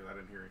heard because I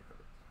didn't hear any of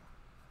it. So.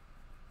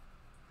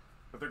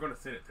 But they're going to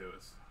send it to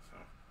us, so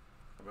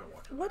I better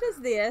watch it. What is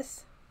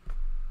this?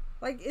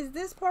 Like, is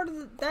this part of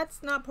the?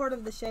 That's not part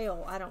of the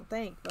shell, I don't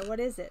think. But what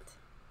is it?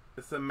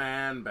 It's a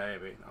man,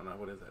 baby. I don't know,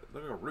 what is that?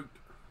 Look like a root.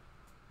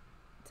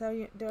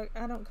 So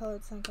I don't color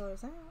the same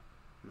colors out.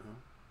 No.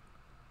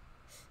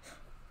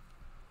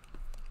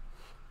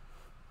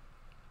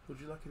 Would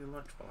you like any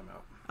lunch while I'm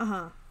out?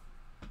 Uh-huh.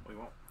 We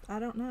won't. I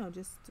don't know.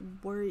 Just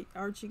worry.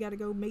 Aren't you got to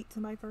go meet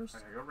somebody first? I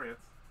gotta go Reds.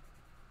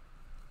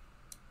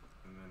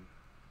 And then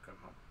come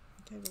home.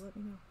 Okay, well, let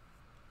me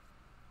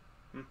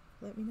know.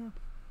 Let me know.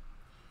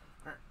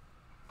 Alright.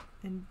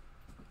 And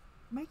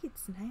make it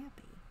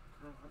snappy.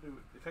 Well, I'll do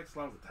it. It takes as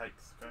long as it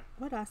takes, okay?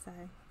 What'd I say?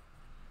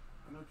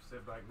 I know what you said,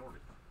 but I ignored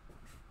it.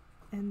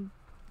 And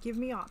give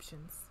me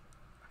options.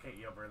 I can't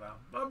yell very loud.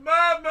 Oh,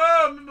 my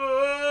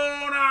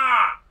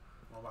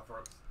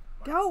throat's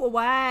like Go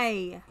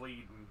away.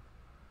 bleeding.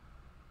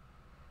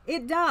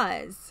 It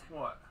does.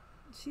 What?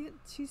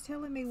 She's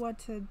telling me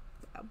what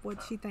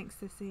she thinks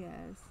this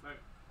is. Okay.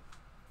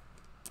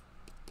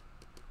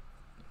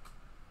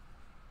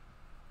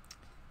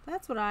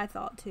 That's what I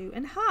thought too.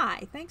 And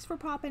hi, thanks for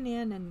popping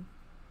in and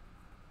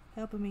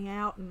helping me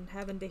out and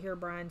having to hear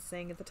Brian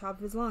sing at the top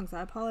of his lungs.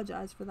 I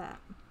apologize for that.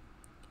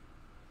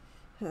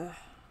 I'm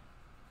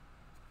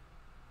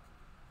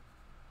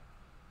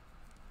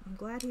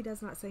glad he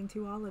does not sing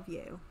to all of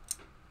you.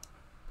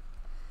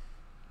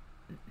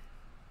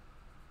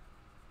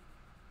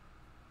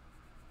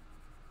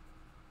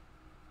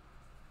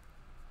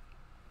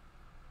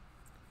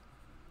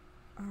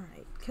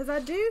 Alright, because I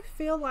do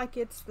feel like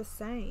it's the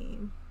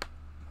same.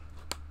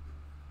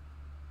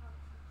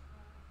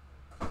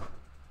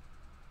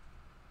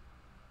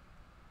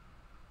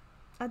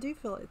 I do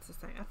feel it's the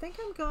same. I think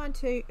I'm going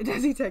to...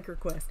 Does he take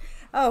requests?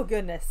 Oh,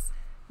 goodness.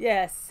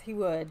 Yes, he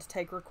would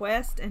take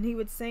requests, and he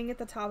would sing at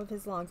the top of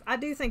his lungs. I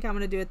do think I'm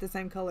going to do it the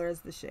same color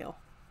as the shell.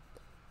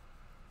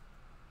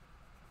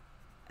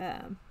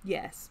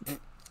 Yes.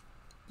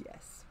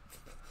 Yes.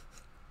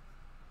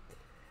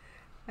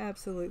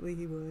 Absolutely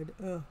he would.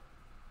 Oh.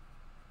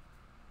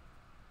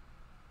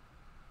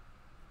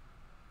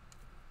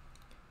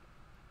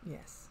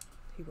 Yes,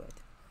 he would.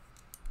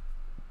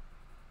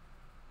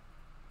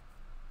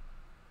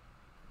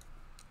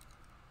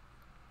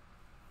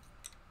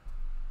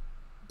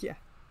 Yeah.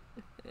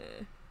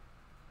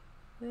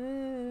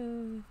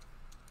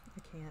 I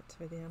can't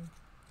with him.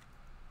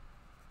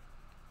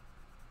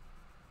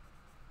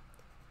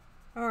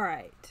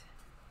 Alright.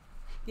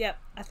 Yep,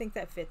 I think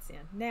that fits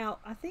in. Now,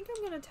 I think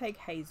I'm going to take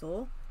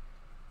Hazel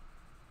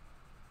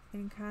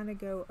and kind of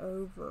go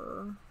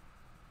over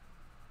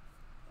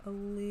a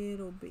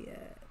little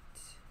bit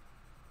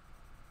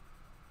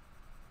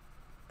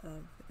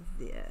of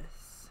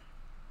this.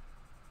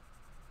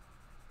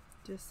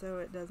 Just so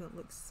it doesn't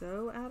look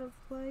so out of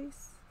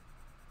place.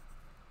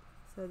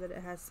 So that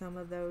it has some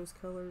of those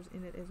colors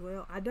in it as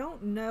well. I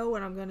don't know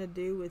what I'm going to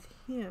do with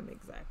him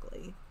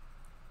exactly.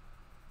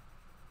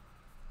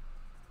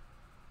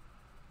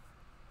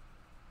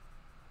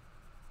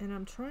 And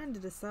I'm trying to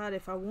decide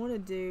if I want to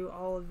do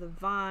all of the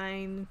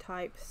vine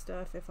type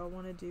stuff, if I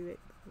want to do it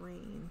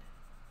green.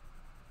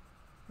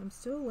 I'm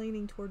still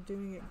leaning toward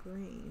doing it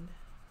green.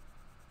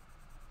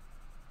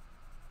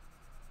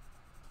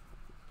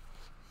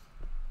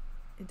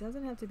 It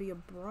doesn't have to be a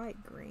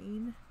bright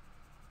green.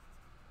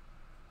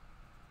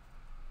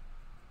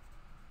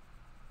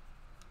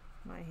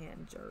 My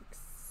hand jerks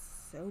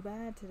so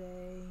bad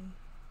today.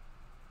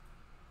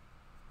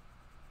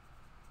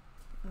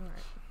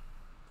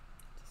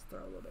 throw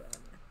a little bit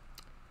in there.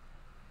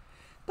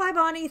 Bye,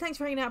 Bonnie. Thanks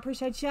for hanging out.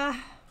 Appreciate ya.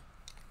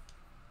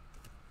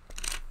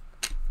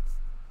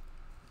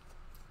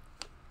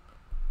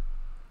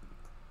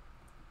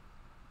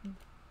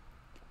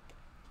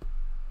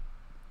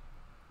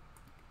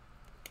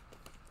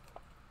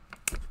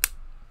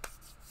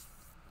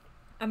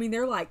 I mean,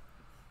 they're like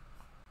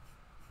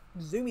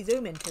zooming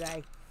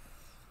today.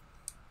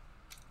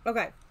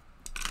 Okay.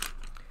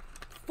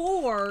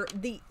 For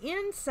the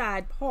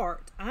inside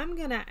part, I'm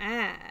going to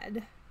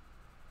add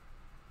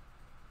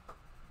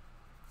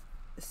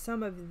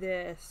some of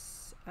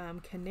this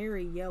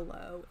canary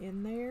yellow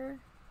in there.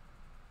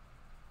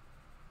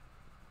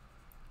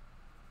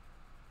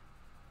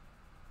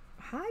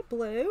 Hi,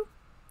 Blue.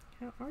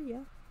 How are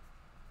you?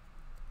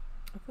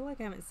 I feel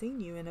like I haven't seen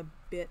you in a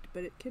bit,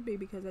 but it could be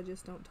because I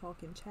just don't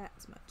talk in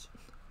chats much.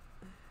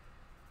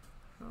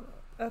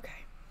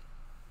 Okay.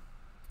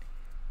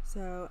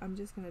 So I'm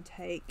just going to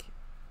take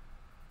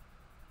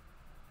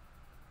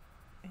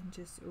and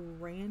just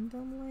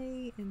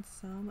randomly in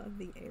some of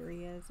the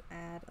areas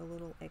add a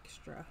little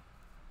extra.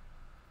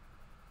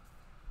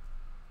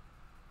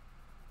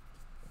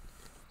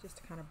 Just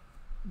to kind of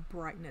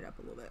brighten it up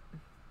a little bit.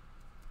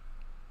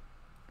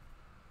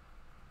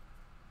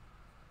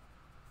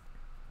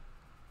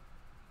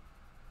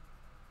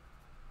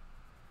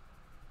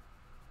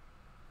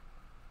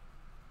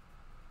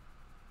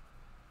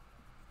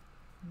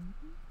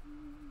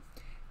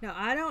 Now,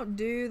 I don't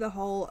do the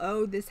whole,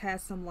 oh, this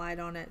has some light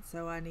on it,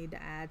 so I need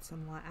to add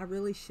some light. I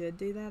really should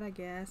do that, I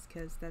guess,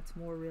 because that's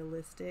more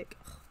realistic.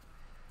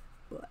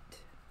 But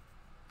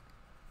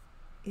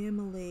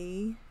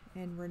Emily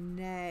and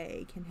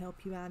Renee can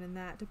help you out in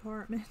that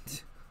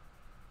department.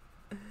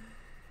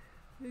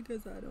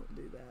 Because I don't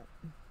do that.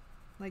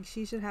 Like,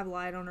 she should have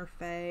light on her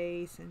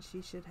face, and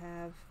she should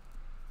have,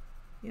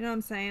 you know what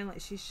I'm saying?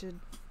 Like, she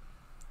should,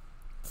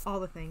 all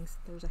the things.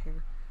 There's a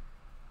hair.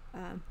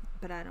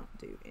 But I don't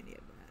do any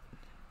of that.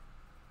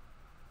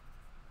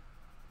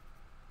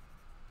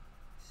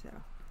 So,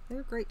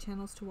 they're great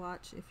channels to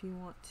watch if you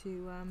want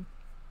to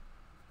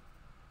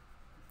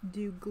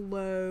do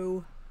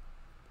glow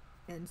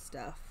and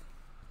stuff.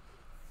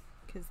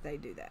 Because they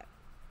do that.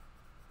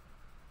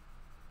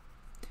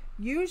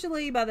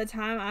 Usually, by the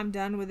time I'm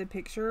done with a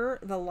picture,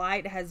 the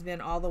light has been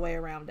all the way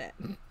around it.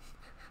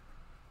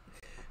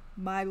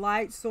 My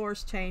light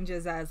source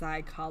changes as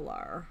I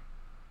color.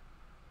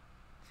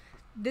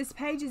 This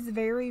page is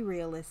very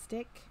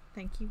realistic.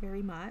 Thank you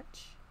very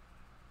much.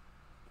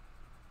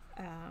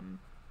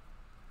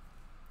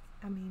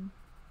 I mean,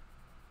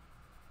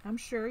 I'm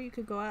sure you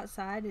could go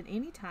outside at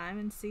any time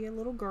and see a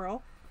little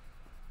girl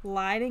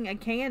lighting a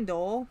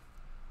candle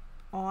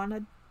on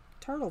a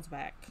turtle's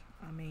back.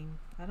 I mean,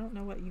 I don't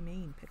know what you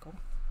mean, Pickle.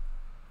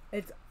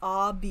 It's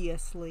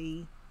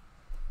obviously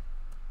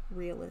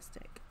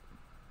realistic.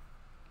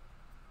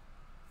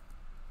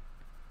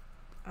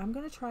 I'm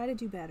going to try to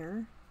do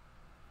better.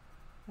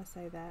 I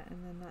say that,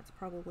 and then that's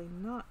probably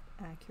not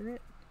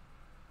accurate.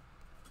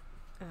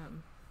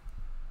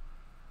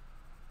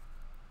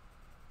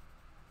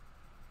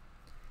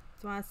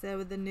 So I said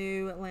with the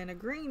new Atlanta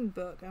Green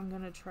book, I'm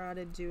going to try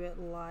to do it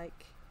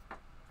like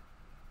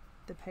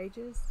the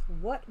pages.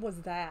 What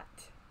was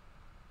that?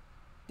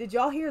 Did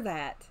y'all hear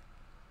that?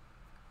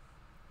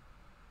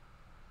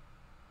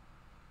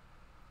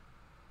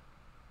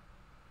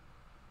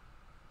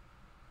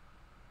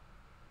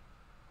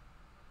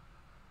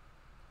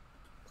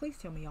 Please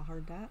tell me y'all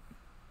heard that.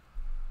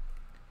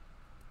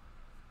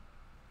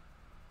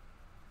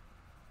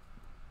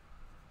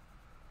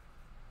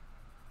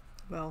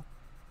 Well,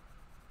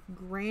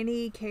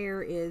 granny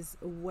care is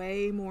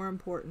way more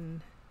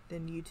important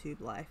than YouTube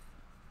life.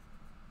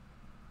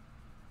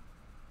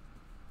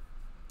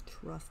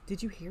 Trust.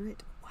 Did you hear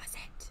it? What was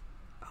it?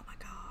 Oh my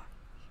gosh.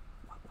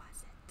 What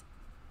was it?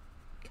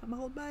 Come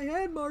hold my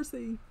hand,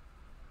 Marcy.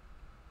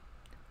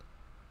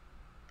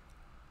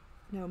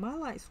 No, my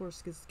light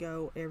sources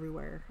go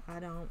everywhere. I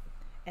don't.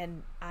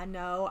 And I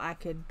know I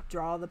could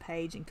draw the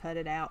page and cut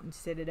it out and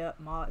set it up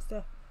and all that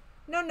stuff.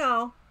 No,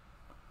 no.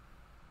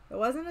 It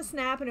wasn't a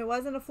snap and it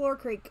wasn't a floor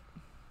creak.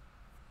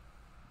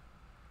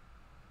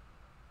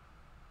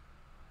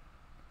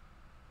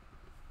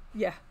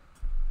 Yeah.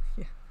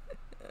 Yeah.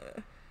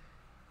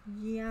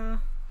 Yeah.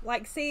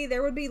 Like, see,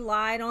 there would be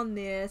light on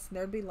this, and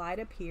there would be light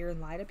up here,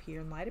 and light up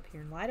here, and light up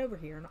here, and light over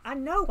here. And I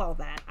know all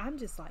that. I'm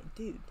just like,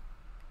 dude.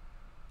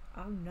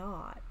 I'm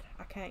not.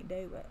 I can't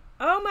do it.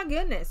 Oh my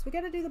goodness. We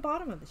got to do the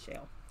bottom of the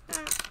shell.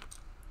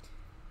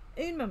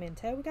 Un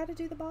momento. We got to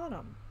do the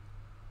bottom.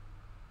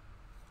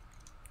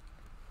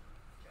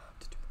 You have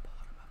to do the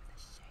bottom of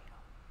the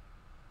shell.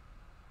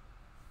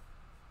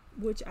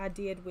 Which I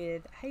did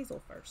with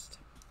Hazel first.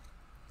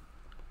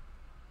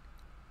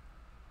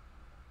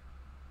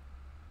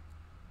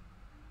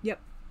 Yep.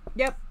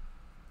 Yep.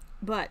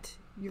 But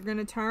you're going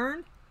to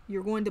turn.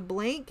 You're going to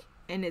blink.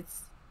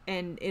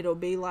 And it'll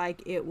be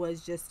like it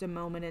was just a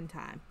moment in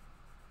time.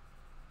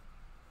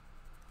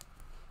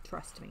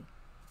 Trust me.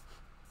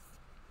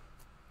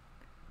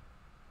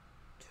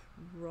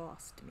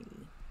 Trust me.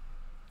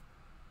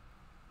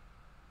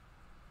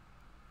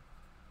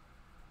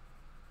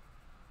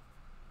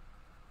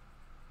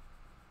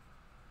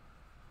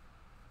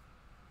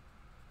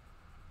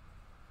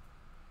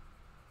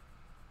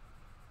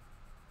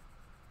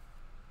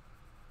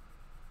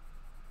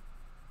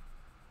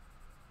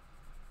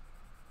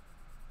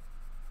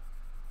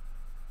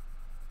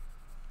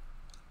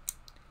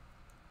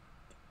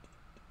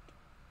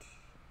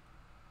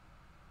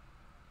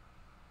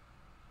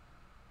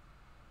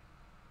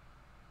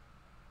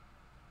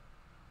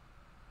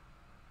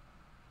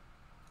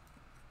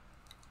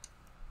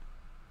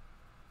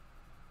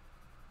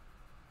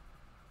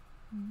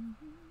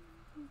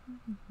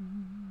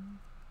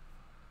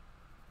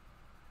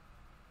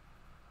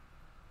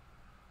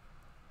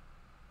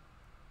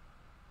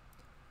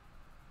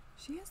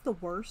 She has the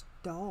worst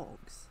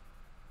dogs.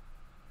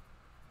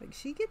 Like,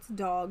 she gets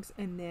dogs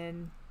and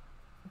then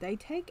they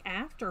take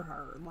after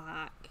her,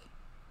 like,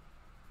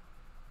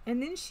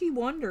 and then she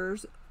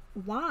wonders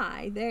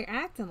why they're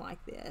acting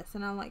like this.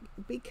 And I'm like,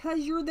 because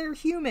you're their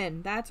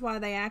human. That's why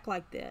they act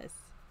like this.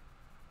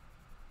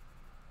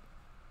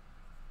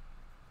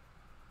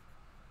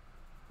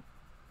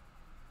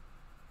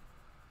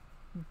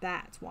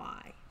 That's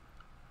why.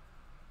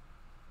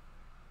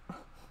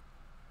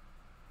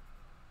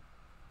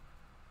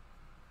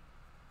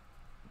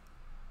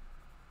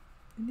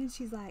 And then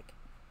she's like,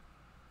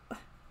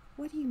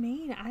 what do you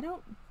mean? I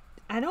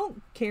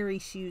don't carry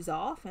shoes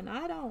off, and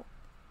I don't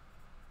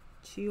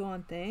chew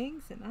on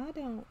things, and I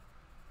don't.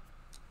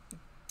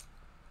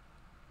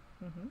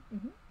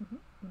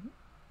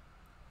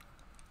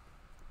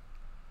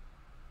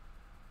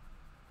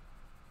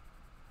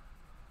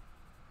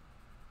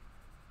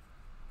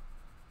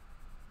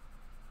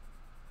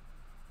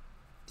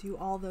 Do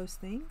all those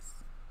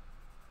things.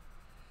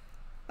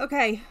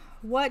 Okay,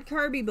 what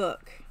Kirby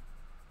book?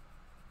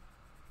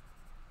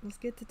 Let's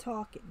get to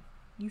talking.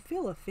 You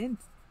feel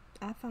offensive.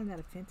 I find that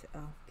offensive.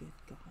 Oh, good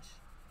gosh.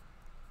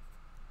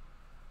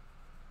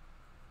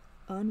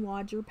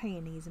 Unwad your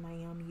panties,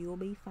 ma'am. You'll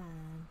be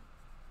fine.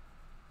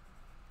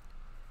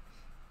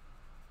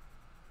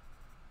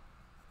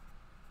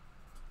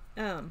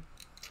 If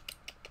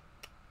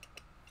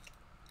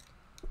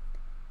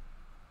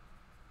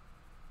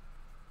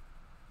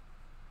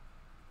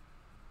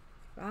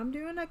I'm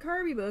doing a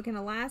Kirby book and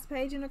a last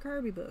page in a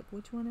Kirby book,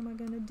 which one am I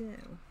going to do?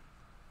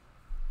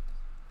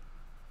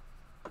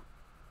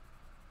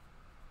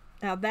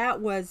 Now that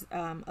was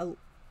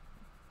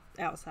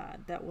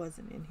outside. That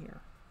wasn't in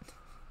here.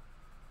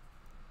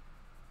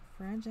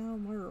 Fragile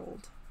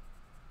World.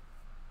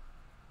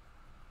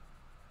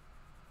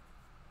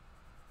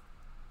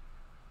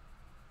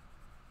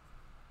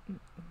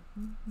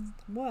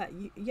 What?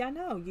 Yeah,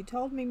 no. You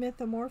told me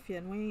Mythomorphia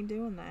and we ain't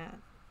doing that.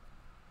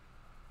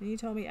 And you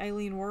told me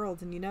Alien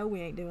Worlds and you know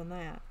we ain't doing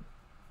that.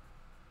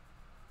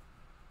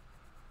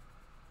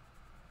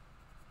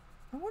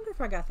 I wonder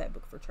if I got that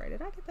book for Trey.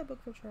 Did I get that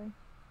book for Trey?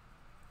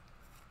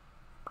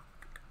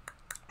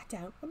 I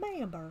don't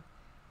remember.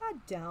 I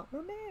don't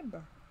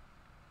remember.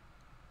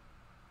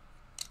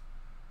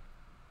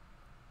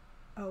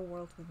 Oh,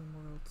 Worlds Within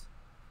Worlds.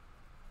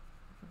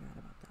 I forgot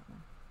about that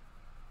one.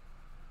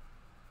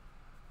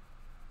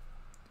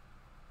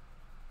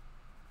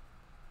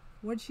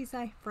 What did she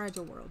say?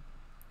 Fragile World.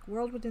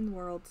 World Within the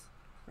Worlds.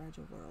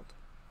 Fragile World.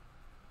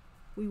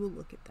 We will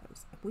look at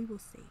those. We will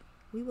see.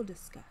 We will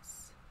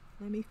discuss.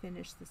 Let me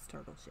finish this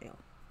turtle shell.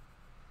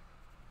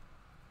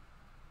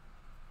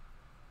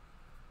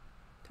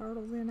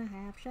 Turtles in a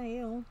half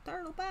shell.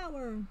 Turtle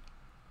power.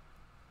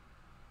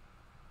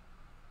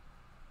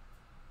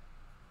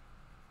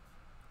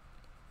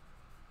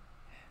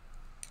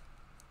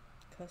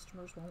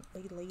 Customers won't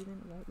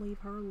leave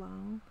her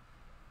alone.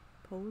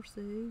 Poor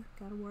Sue.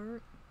 Gotta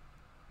work.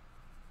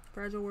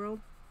 Fragile World.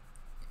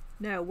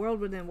 No,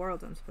 World Within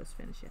Worlds I'm supposed to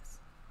finish, yes.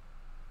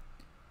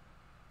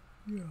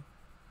 Yeah.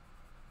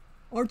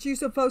 Aren't you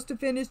supposed to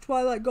finish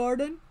Twilight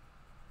Garden?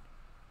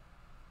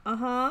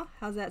 Uh-huh.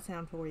 How's that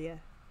sound for you?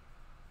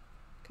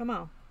 Come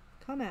on.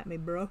 Come at me,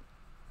 bro.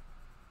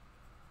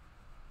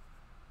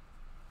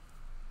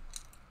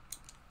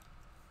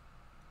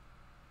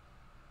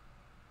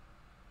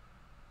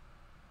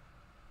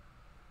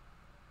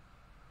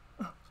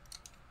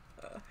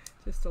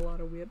 Just a lot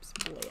of whips.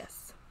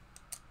 Bless.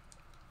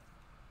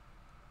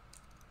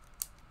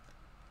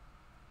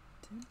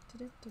 I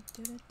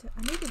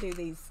need to do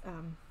these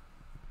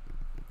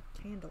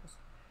candles.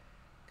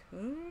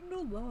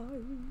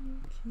 Candlelight,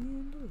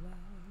 candlelight.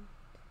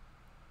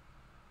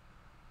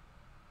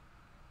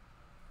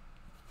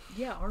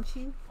 Yeah, aren't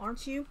you?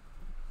 Aren't you?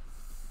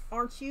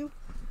 Aren't you?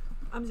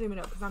 I'm zooming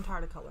up because I'm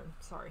tired of coloring.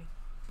 Sorry.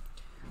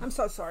 I'm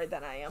so sorry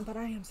that I am, but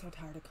I am so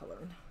tired of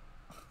coloring.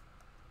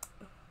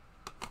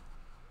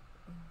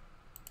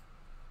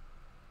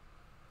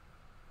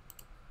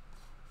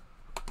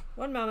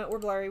 One moment, we're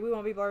blurry. We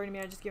won't be blurry in a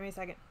minute. Just give me a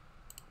second.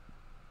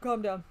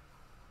 Calm down.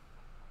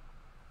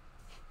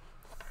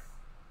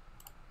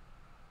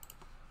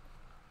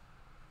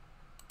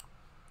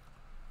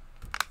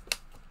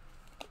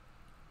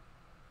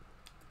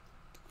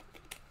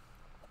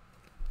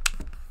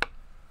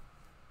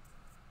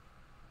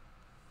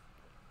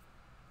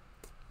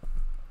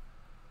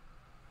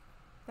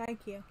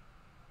 Thank you.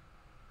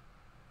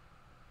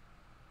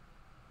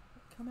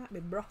 Come at me,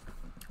 bro.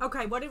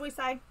 Okay, what did we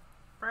say?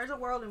 Fragile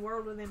World and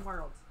World Within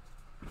Worlds.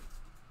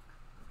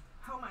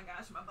 Oh my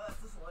gosh, my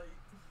butt's asleep.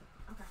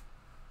 Okay.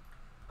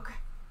 Okay.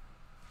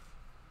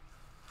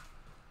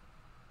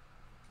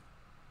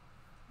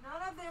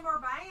 None of them are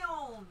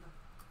bound.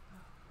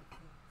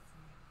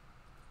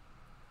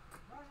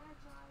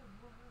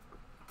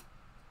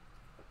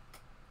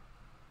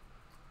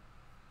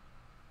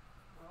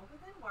 World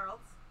Within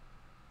Worlds.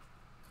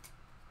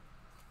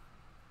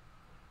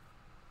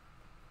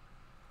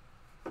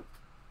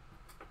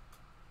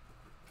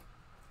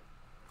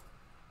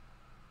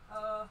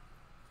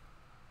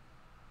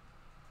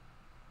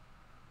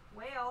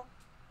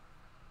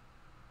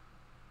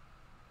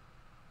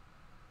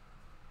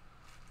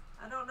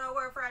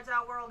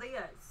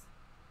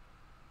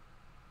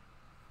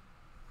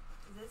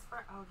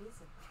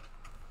 is it?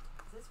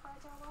 Is this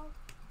Fragile World?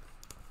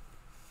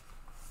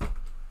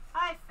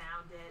 I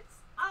found it.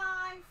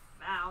 I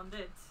found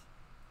it.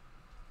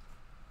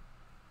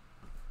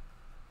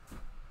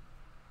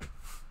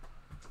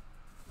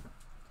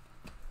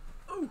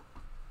 Oh.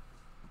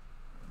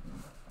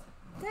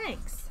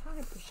 Thanks. I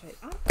appreciate it.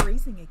 I'm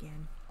freezing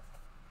again.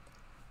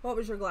 What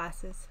was your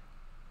glasses?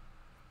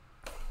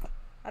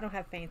 I don't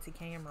have fancy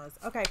cameras.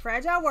 Okay,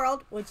 Fragile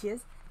World, which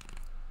is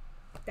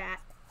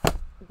that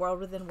World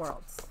Within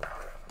Worlds.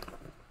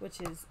 Which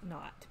is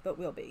not, but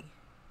will be.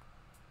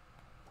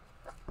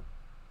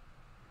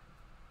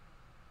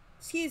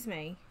 Excuse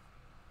me.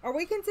 Are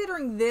we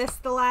considering this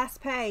the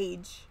last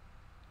page?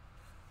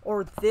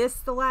 Or this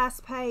the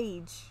last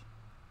page?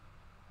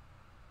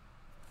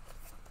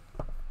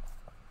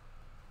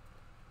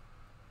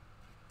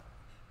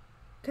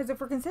 Because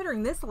if we're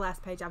considering this the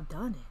last page, I've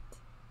done it.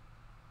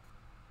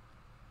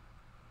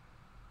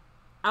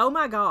 Oh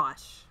my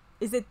gosh.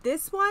 Is it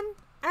this one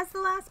as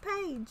the last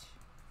page?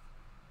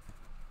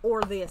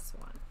 Or this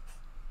one?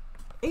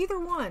 Either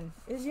one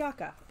is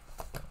yucca.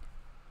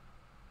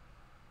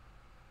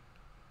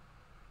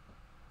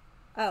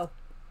 Oh.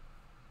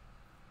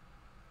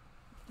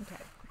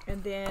 Okay.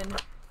 And then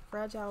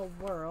Fragile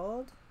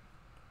World.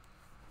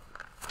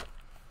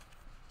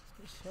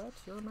 Shut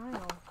your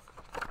mouth.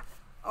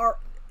 Or...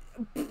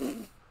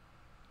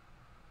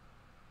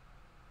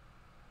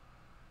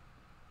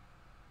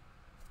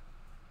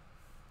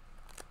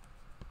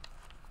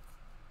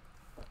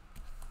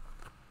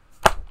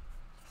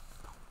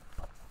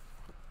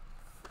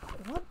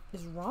 What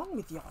is wrong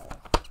with y'all?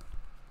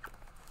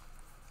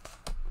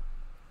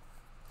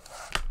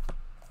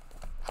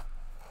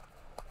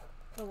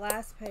 The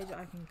last page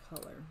I can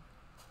color.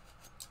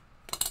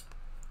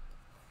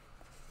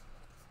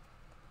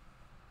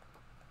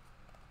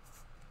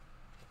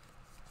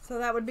 So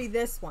that would be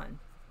this one.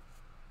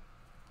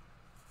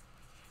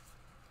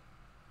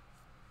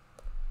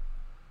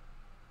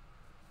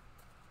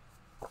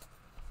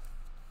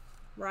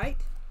 Right?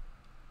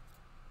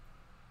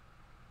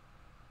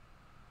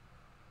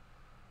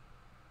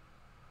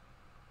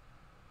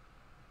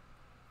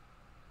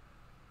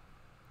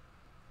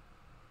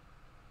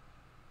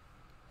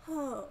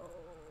 Oh.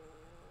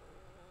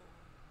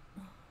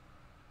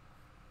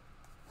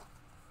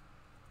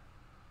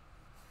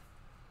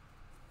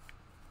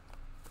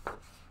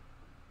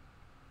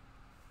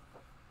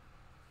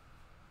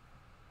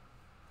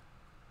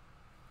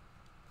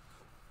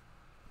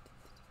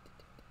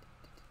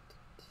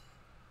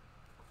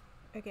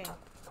 Okay.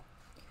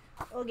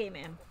 Okay,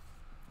 ma'am.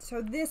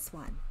 So this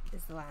one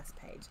is the last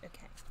page.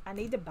 Okay. I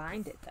need to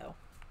bind it, though.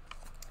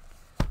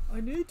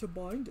 I need to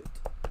bind it.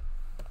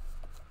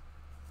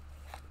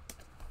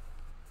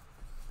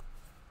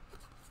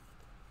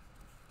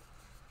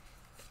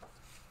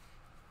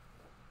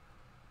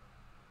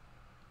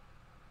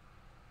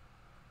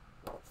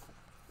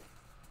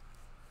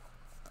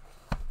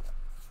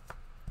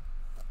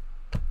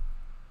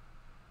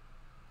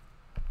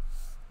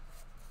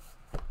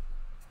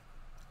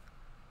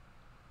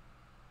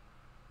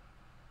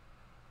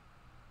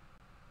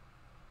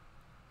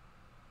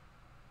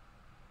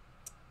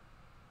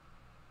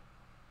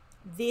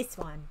 This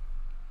one.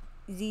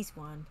 This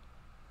one.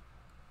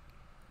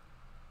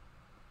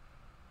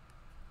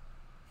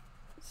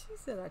 She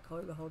said I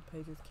colored the whole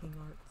page with King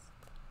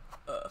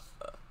Arts.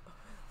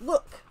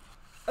 Look!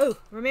 Oh,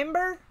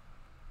 remember?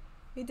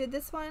 We did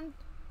this one?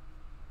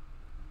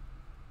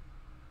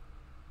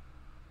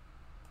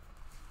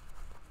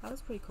 That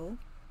was pretty cool.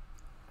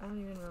 I don't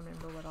even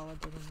remember what all I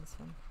did in this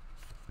one.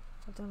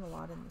 I've done a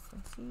lot in this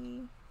one.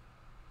 See?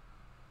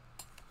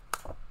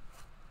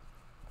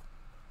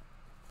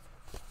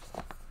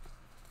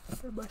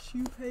 My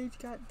shoe page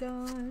got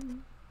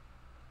done.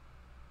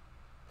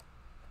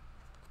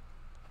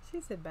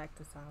 She said back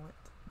to silent.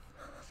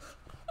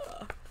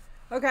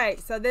 Okay,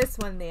 so this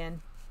one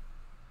then.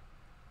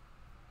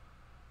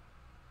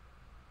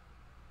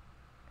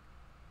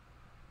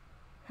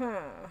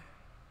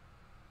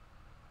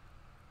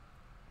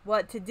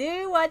 What to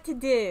do, what to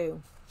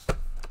do.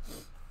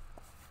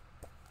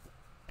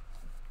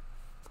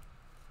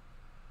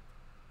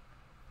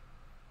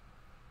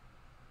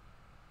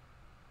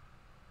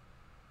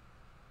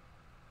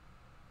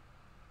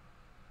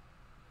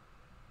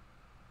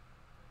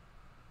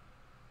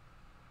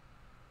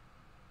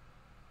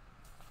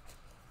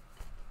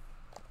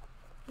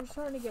 We're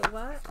starting to get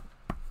what?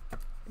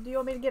 Do you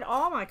want me to get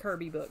all my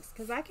Kirby books?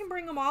 Because I can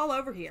bring them all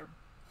over here.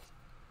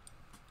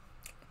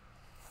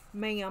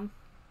 Ma'am,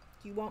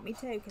 you want me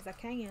to? Because I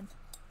can.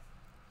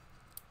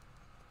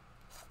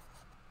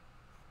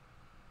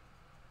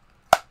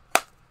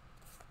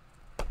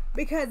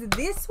 Because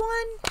this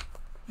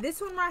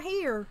one right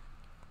here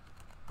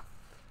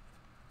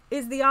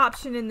is the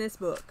option in this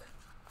book.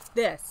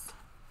 This.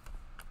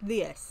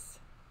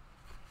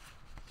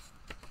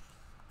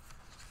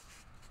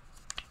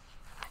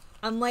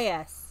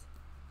 Unless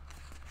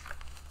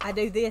I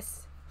do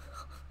this.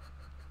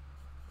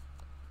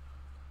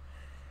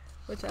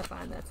 Which I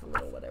find that's a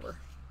little whatever.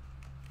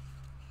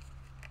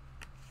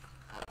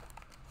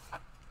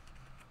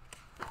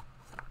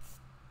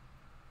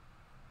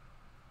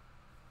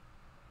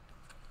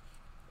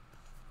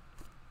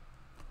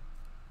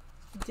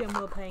 Them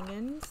little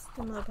penguins.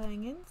 Them little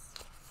penguins.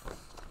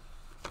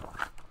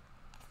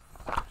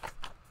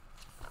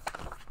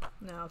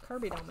 No,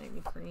 Kirby don't make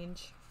me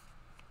cringe.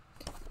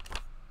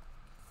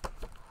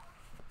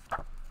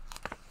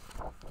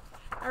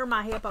 Or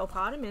my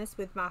hippopotamus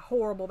with my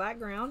horrible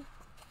background.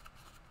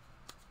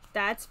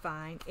 That's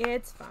fine.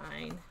 It's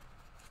fine.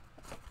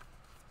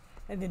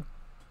 And then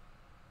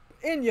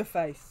in your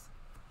face.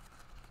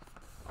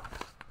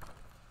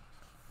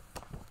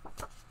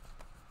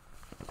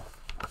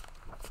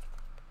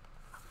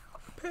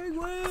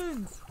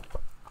 Penguins!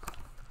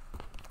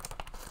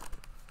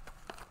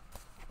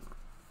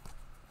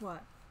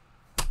 What?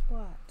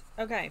 What?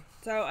 Okay,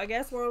 so I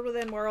guess World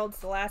Within Worlds,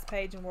 the last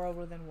page in World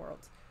Within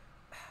Worlds.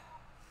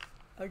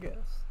 I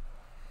guess.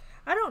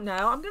 I don't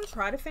know. I'm going to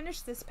try to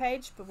finish this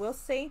page, but we'll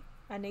see.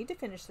 I need to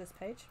finish this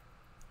page.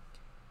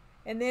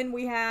 And then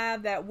we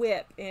have that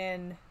whip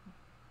in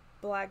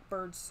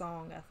Blackbird's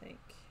Song, I think.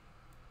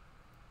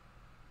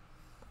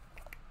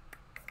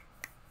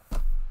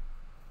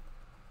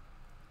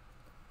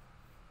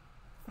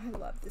 I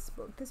love this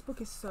book. This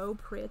book is so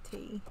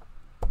pretty.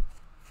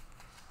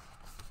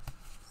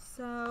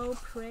 So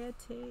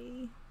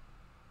pretty.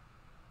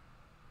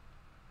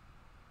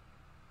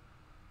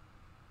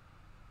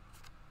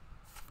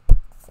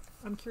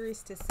 I'm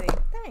curious to see.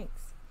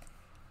 Thanks.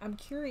 I'm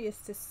curious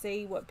to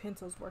see what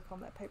pencils work on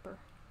that paper.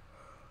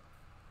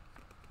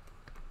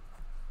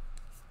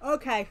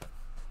 Okay.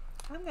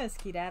 I'm going to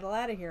skedaddle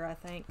out of here, I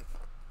think.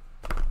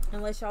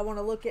 Unless y'all want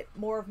to look at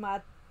more of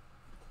my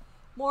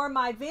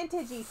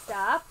vintagey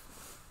stuff.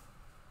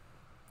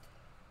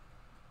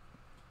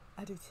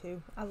 I do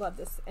too. I love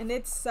this. And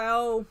it's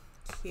so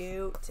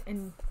cute.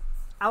 And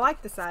I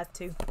like the size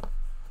too.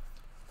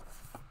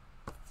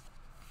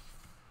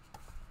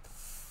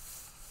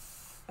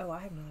 Oh,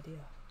 I have no idea.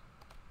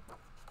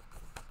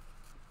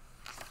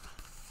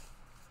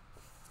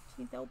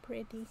 She's so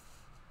pretty.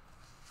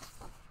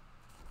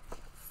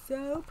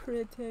 So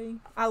pretty.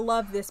 I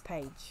love this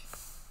page.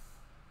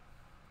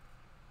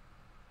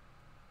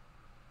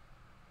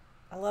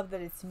 I love that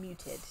it's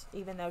muted,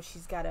 even though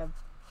she's got a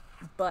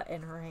butt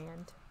in her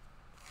hand.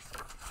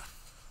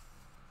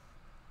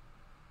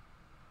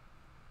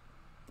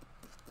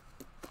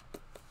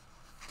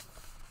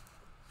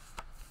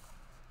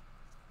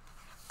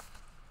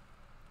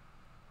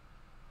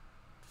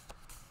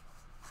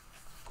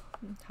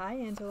 Hi,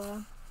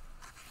 Angela.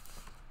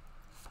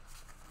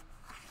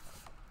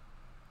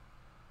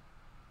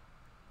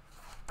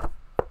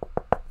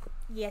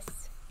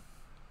 Yes.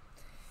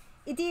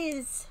 It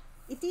is.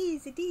 It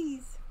is. It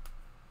is.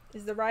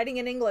 Is the writing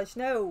in English?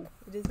 No,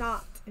 it is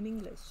not in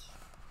English.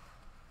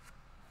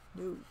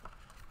 No.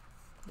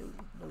 No,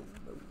 no,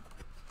 no.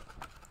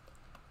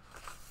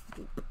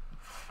 Nope.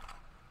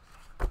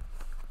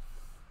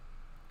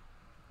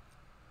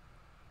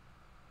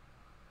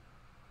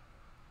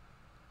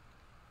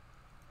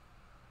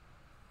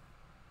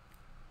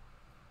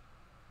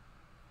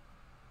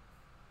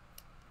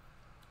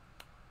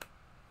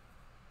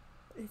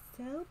 It's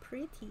so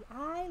pretty.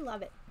 I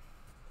love it.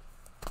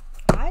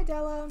 Hi,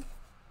 Della.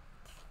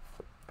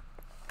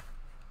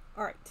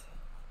 All right.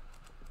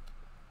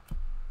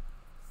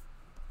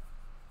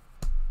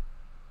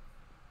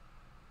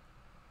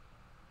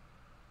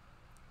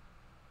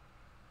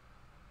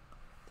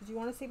 Did you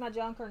want to see my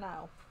junk or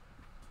no?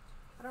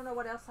 I don't know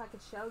what else I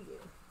could show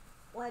you.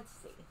 Let's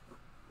see.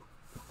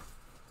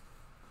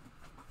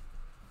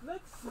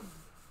 Let's see.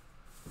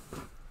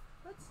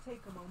 Let's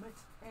take a moment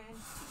and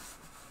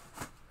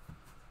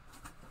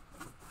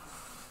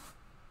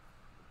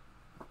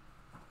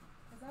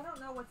I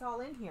don't know what's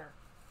all in here.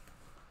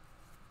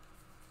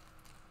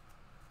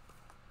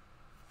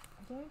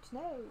 I don't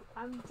know.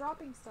 I'm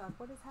dropping stuff.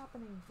 What is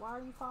happening? Why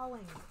are you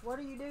falling? What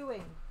are you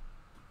doing?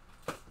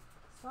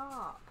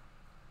 Stop.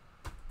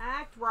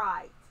 Act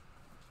right.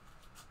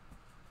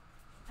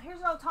 Here's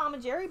an old Tom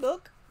and Jerry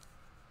book.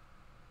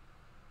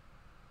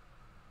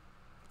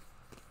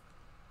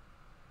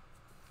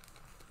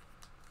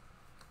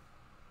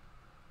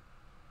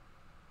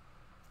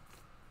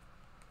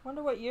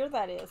 Wonder what year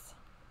that is.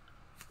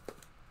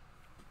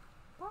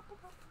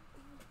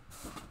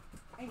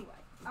 Anyway,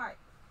 alright.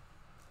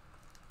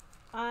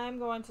 I'm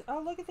going to...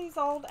 Oh, look at these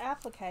old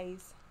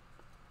appliques.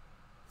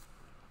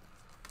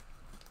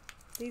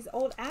 These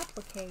old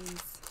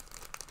appliques.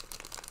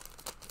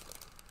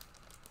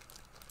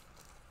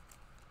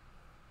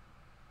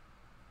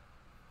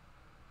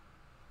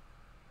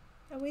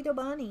 A little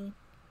bunny.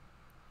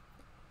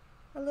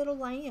 A little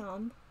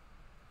lamb.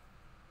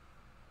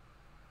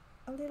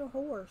 A little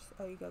horse.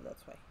 Oh, you go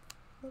that way.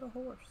 A little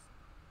horse.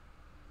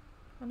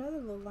 Another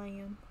little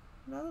lamb.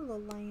 Another little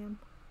lamb.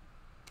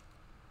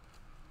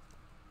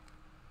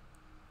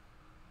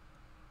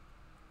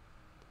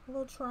 A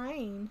little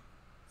train.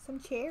 Some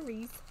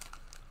cherries.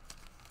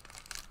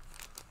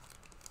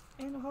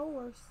 And a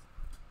horse.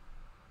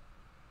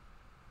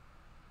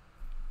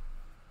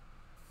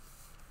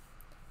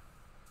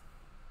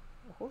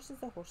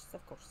 Horses are horses,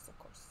 of course, of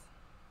course.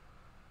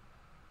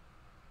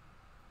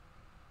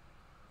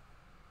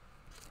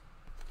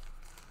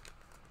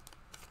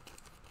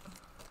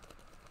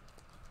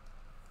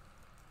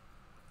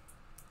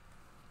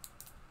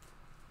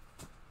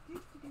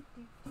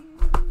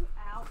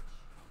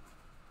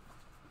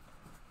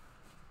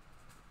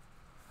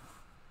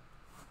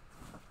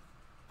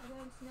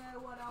 know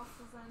what else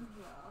is in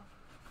here.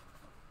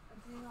 I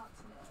do not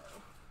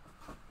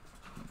know.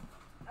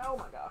 Oh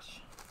my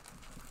gosh.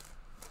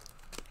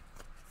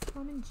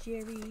 Tom and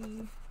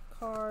Jerry.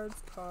 Cards,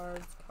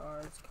 cards,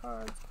 cards,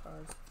 cards,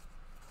 cards,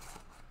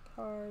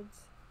 cards.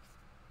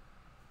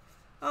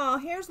 Oh,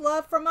 here's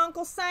love from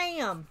Uncle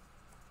Sam.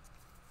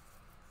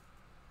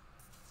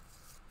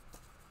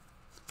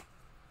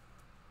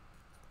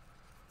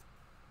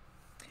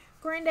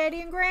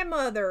 Granddaddy and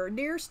Grandmother,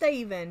 dear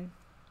Stephen.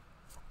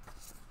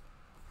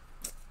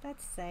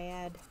 That's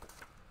sad.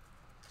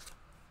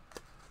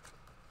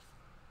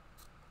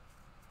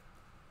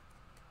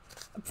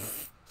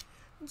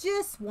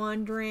 Just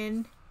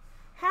wondering,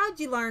 how'd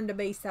you learn to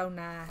be so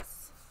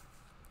nice?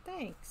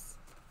 Thanks.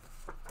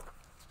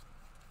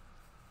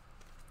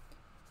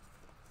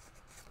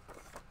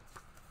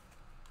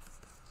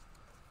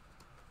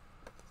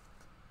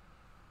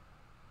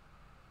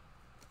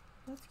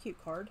 That's a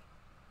cute card.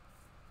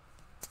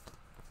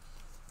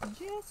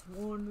 Just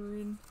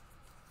wondering,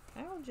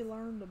 how'd you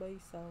learn to be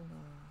so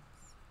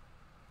nice?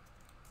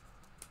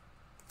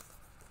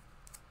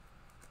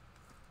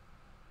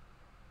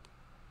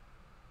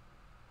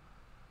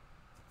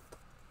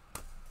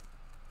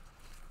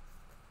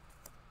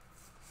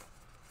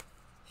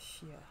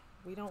 Yeah,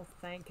 we don't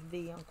thank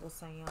thee, Uncle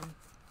Sam.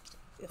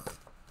 Ugh.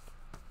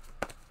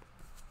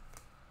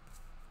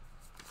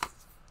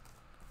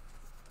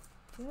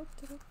 Da,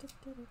 da, da, da,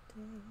 da,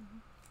 da.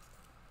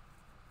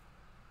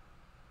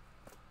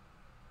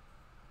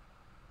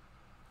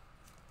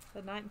 The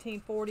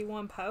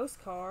 1941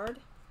 postcard.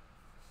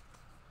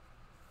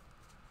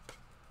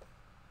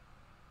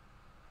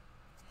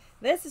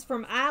 This is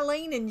from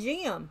Eileen and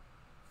Jim.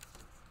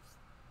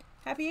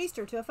 Happy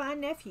Easter to a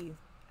fine nephew,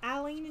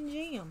 Eileen and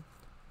Jim.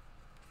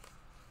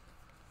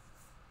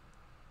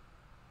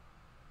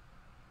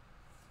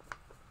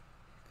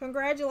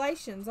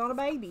 Congratulations on a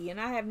baby,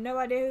 and I have no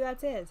idea who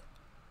that is.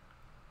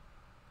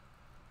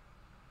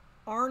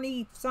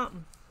 Arnie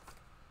something.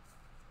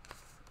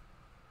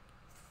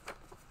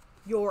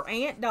 Your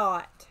Aunt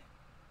Dot.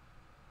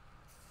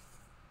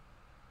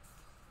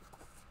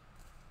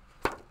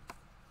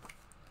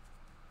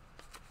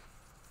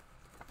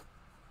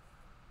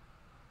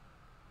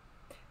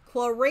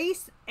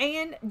 Clarice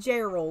and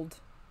Gerald.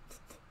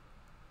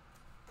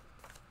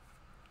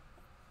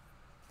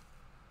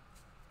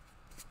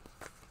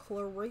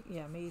 Clarice,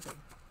 yeah, me either.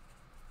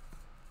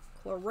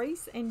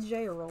 Clarice and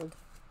Gerald.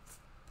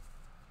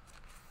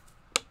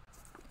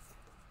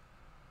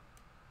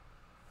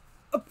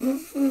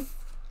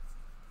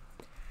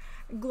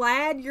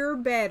 Glad you're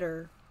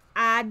better.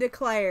 I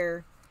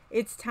declare,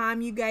 it's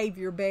time you gave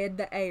your bed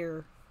the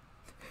air.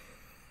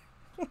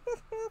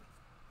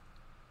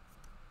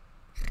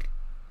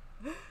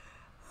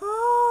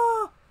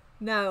 Oh,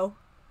 no,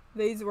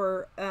 these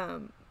were,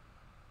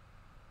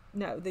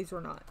 no, these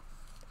were not.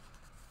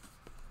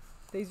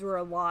 These were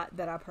a lot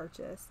that I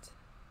purchased.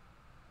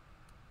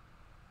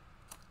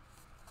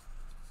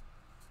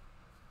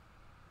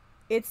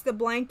 It's the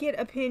blanket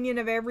opinion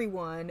of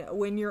everyone.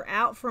 When you're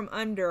out from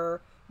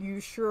under,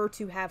 you're sure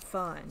to have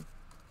fun.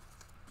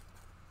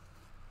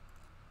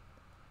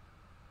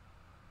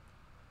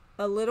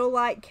 A little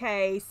like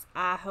Case,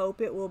 I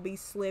hope it will be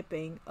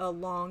slipping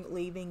along,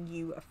 leaving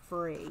you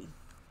free.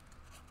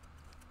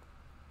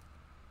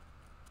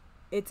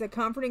 It's a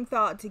comforting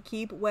thought to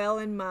keep well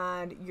in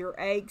mind. Your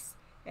aches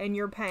and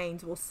your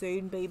pains will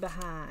soon be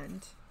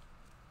behind.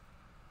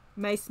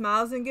 May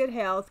smiles and good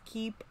health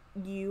keep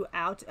you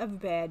out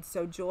of bed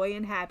so joy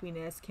and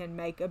happiness can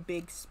make a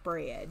big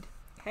spread.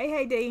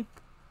 Hey D.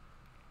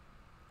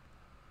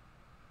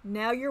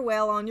 Now you're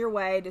well on your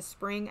way to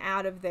spring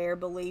out of there.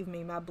 Believe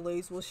me, my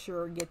blues will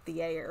sure get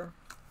the air.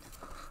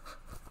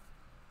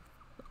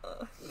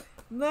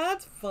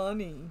 That's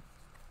funny.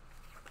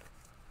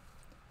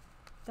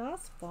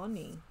 That's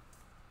funny.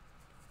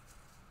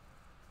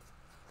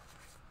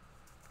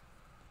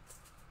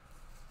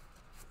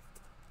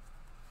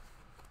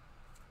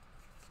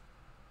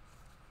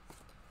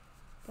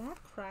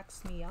 That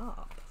cracks me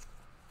up.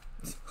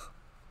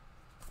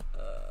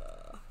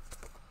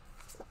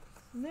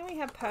 And then we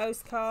have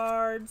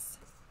postcards.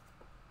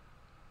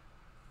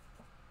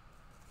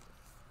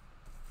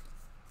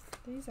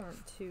 These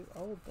aren't too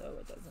old though,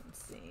 it doesn't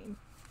seem.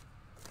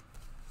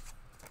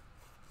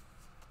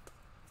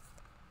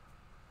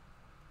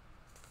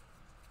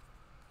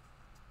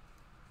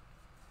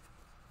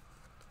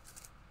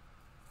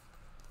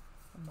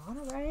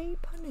 Monterey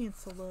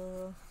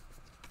Peninsula.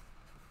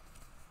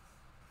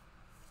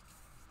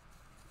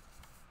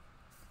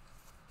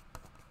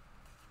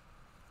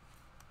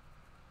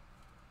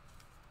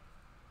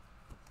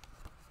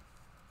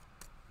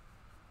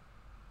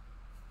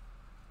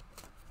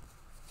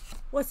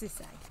 What's this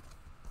say?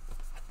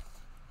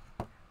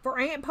 For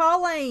Aunt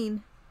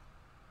Pauline.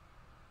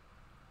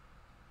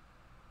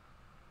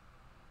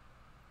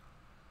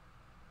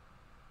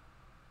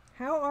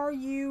 How are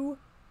you,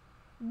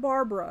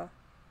 Barbara?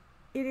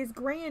 It is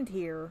grand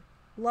here.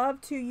 Love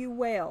to you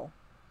well.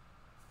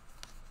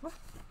 What?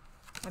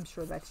 I'm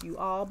sure that's you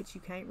all, but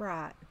you can't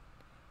write.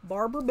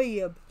 Barbara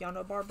Bibb. Y'all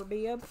know Barbara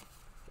Bibb?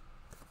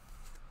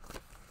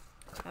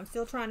 I'm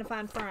still trying to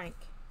find Frank.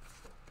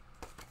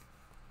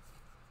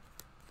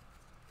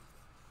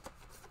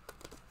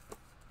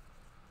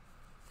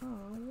 Oh,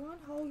 1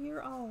 whole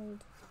year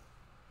old.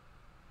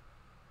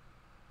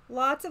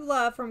 Lots of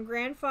love from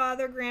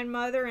grandfather,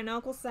 grandmother, and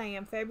Uncle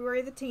Sam.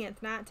 February the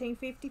 10th,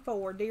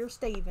 1954. Dear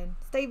Stephen.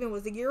 Stephen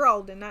was a year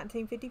old in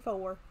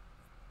 1954.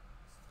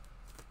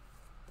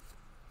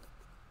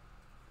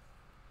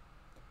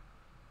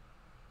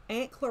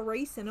 Aunt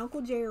Clarice and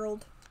Uncle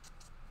Gerald.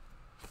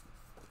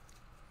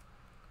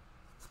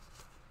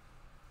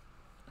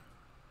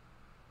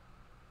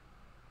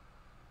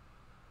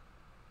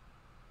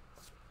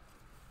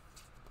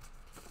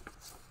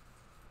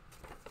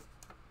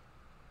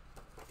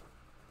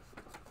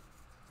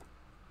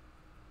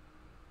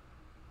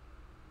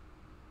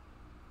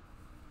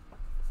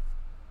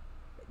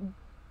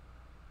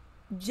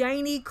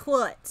 Janie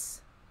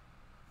Klutz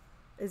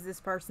is this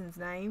person's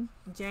name.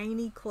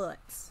 Janie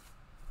Klutz.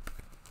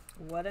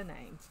 What a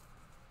name.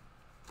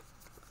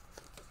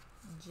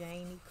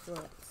 Janie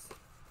Klutz.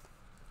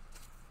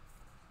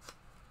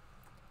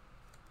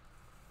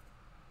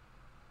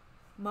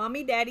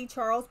 Mommy, Daddy,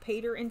 Charles,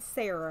 Peter, and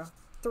Sarah.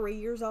 3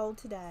 years old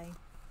today.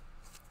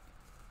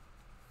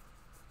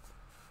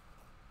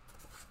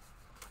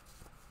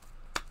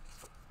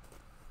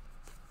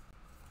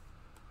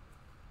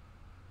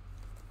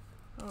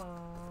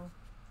 Aww.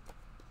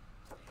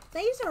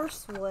 These are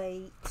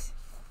sweet.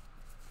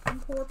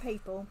 And poor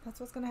people. That's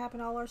what's going to happen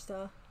to all our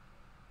stuff.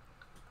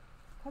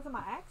 Because of my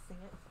accent.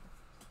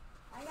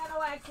 I ain't got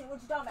no accent.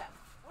 What you talking about?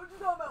 What you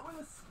talking about,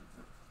 Willis?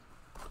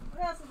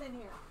 What else is in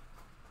here?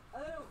 I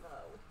don't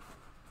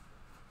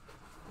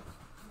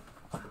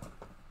know.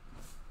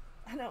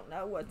 I don't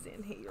know what's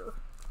in here.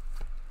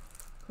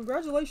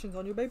 Congratulations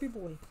on your baby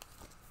boy.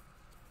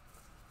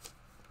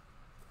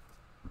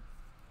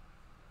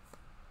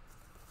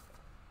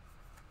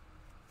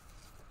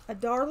 A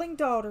darling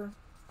daughter.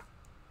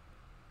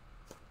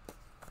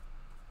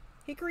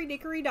 Hickory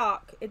dickory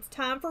dock. It's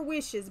time for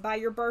wishes by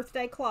your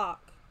birthday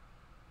clock.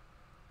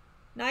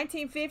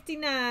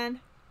 1959.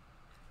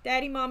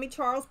 Daddy, Mommy,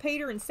 Charles,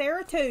 Peter, and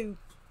Sarah too.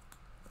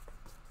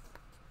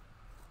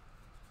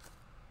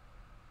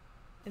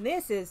 And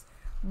this is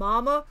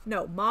Mom,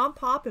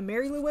 Pop, and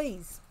Mary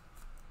Louise.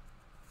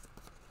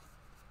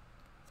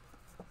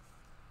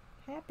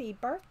 Happy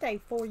birthday,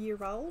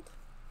 4-year-old.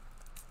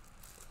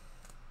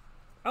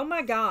 Oh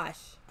my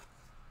gosh.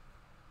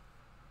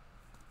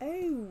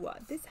 Oh,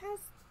 this has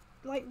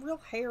like real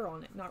hair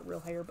on it. Not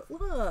real hair, but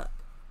look.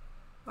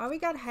 Oh, we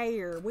got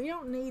hair. We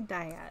don't need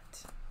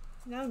that.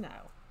 No,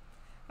 no.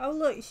 Oh,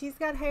 look, she's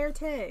got hair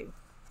too.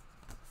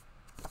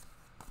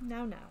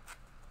 No, no.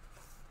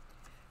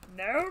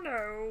 No,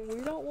 no,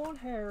 we don't want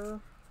hair.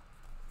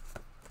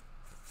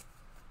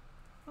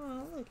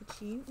 Oh, look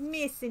at you.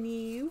 Missing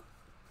you.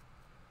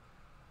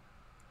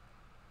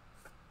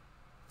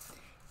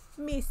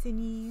 Missing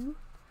you.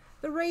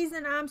 The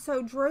reason I'm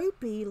so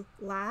droopy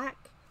like,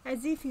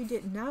 as if you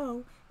didn't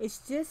know, it's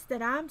just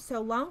that I'm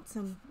so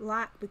lonesome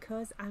like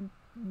because I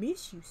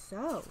miss you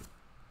so.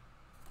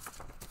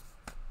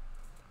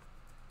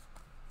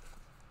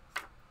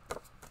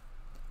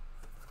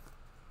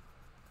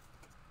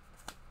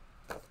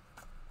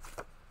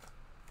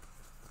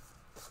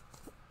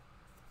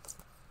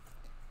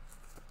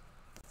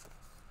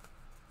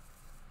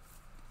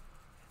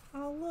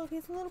 Oh look,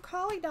 it's a little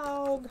collie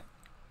dog.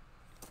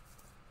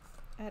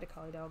 I had a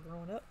collie dog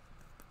growing up.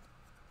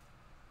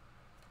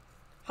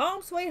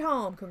 Home sweet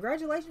home.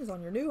 Congratulations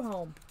on your new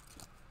home.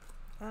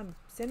 I'm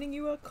sending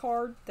you a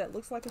card that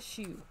looks like a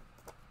shoe.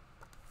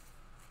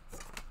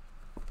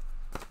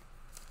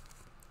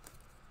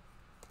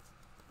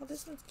 Oh,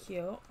 this one's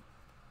cute.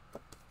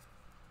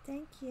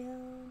 Thank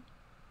you.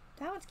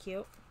 That one's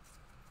cute.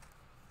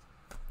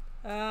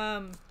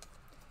 They're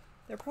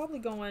probably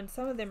going,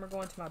 some of them are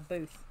going to my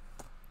booth.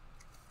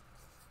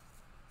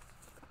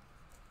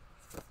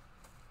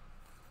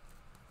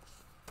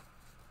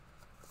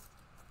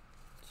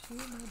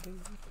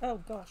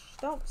 Oh gosh,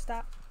 don't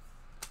stop.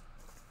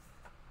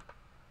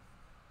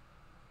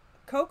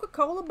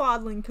 Coca-Cola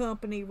Bottling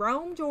Company,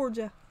 Rome,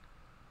 Georgia.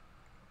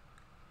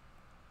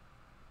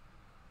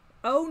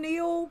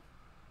 O'Neill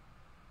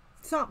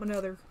something or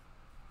other.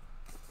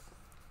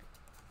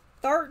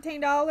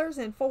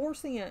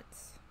 $13.04.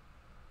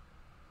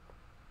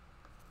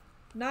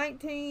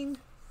 19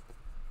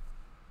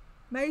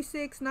 May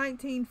 6,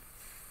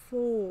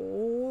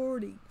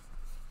 1940.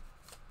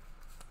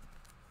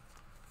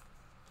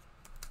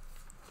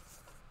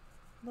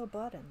 Little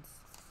buttons.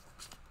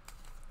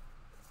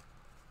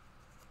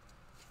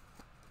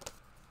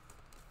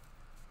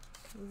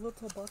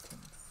 Little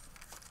buttons.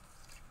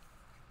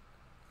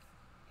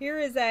 Here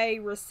is a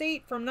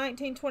receipt from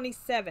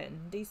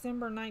 1927.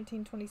 December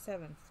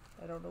 1927.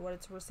 I don't know what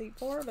it's a receipt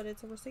for, but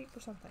it's a receipt for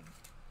something.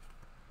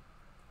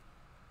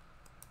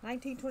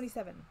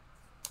 1927.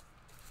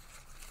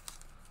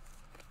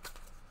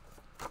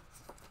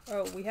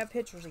 Oh, we have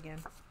pictures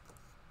again.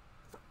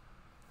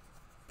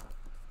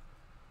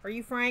 Are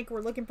you Frank?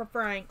 We're looking for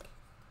Frank.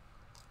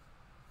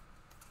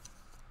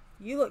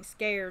 You look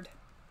scared.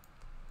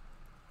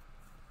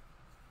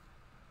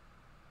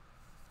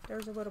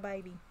 There's a little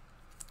baby.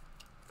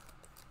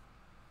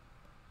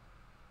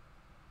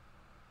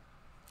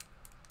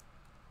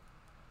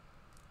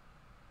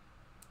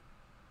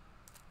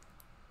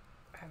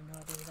 I have no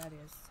idea who that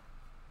is.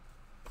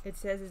 It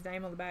says his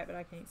name on the back, but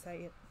I can't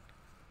say it.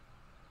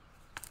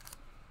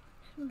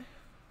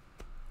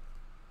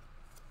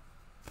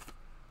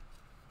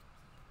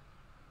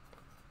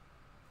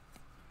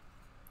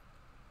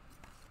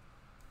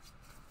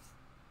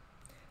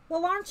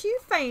 Well, aren't you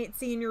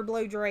fancy in your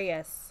blue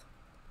dress?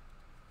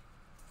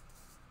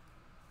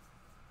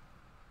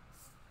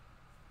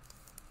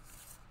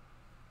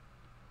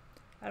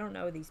 I don't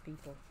know these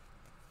people.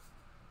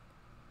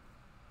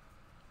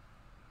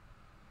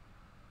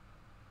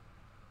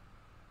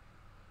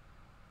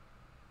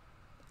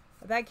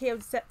 That kid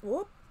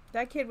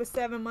was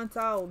 7 months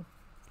old.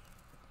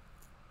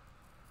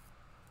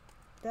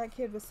 That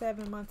kid was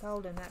 7 months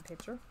old in that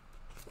picture.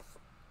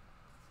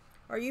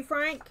 Are you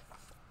Frank?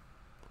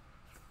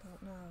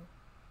 Don't know.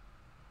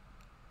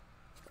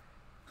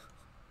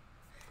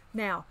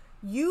 Now,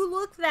 you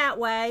look that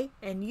way,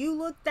 and you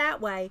look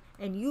that way,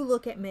 and you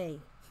look at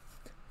me.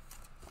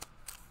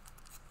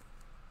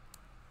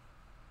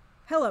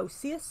 Hello,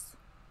 sis.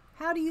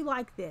 How do you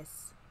like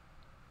this?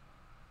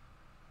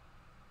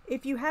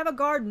 If you have a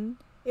garden,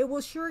 it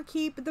will sure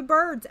keep the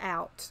birds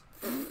out.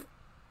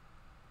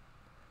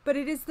 But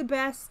it is the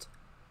best.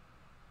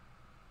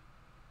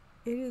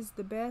 It is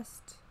the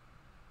best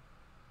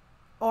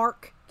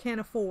Ark can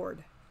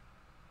afford.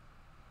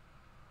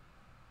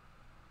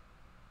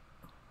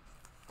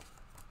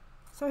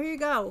 So here you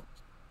go.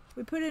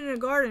 We put it in a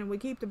garden, we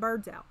keep the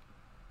birds out.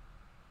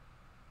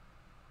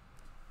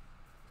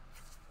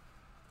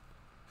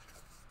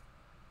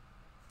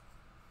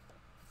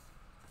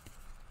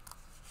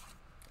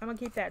 I'm gonna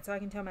keep that so I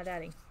can tell my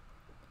daddy.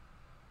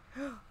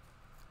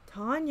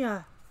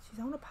 Tanya, she's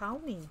on a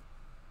pony.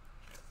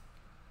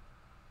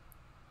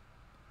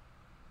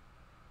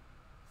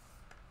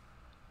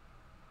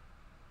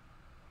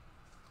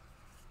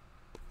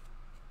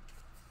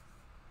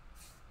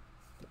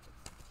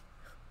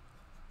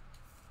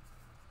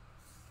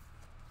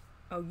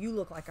 Oh, you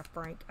look like a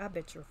Frank. I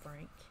bet you're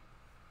Frank.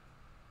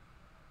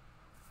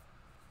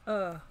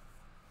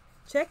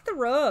 Check the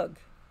rug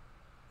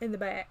in the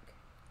back.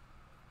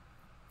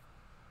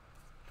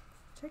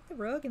 Check the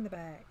rug in the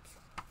back.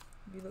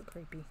 You look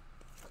creepy.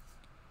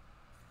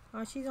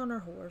 Oh, she's on her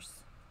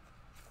horse.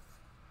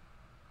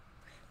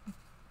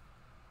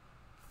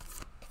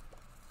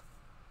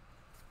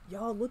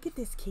 Y'all, look at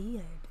this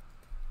kid.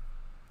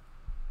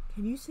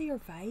 Can you see her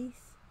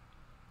face?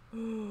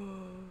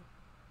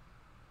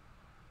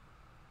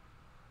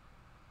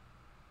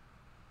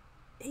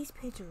 These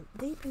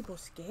people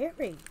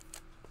scary.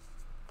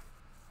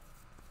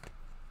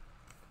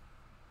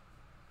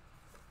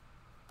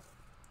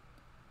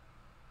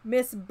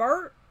 Miss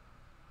Berthy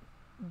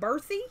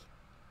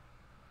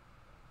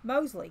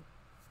Mosley.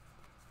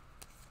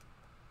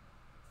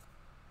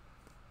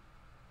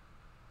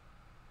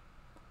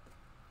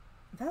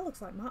 That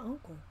looks like my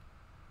uncle.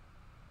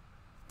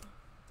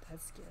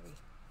 That's scary.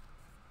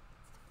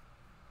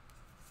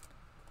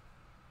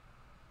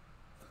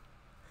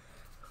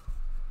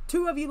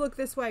 Two of you look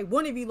this way.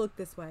 One of you look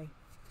this way.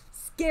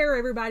 Scare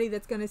everybody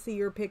that's going to see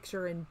your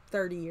picture in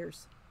 30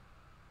 years.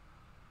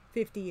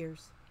 50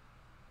 years.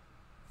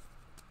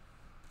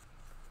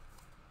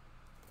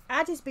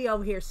 I just be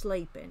over here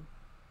sleeping.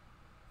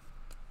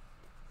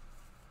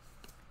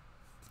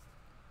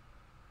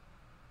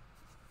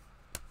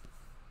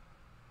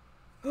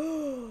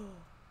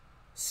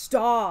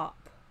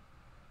 Stop.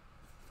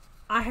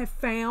 I have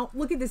found,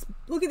 look at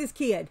this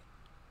kid.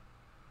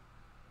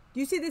 Do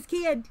you see this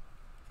kid?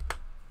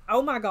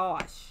 Oh my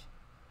gosh.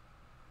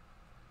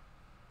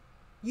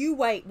 You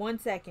wait 1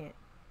 second.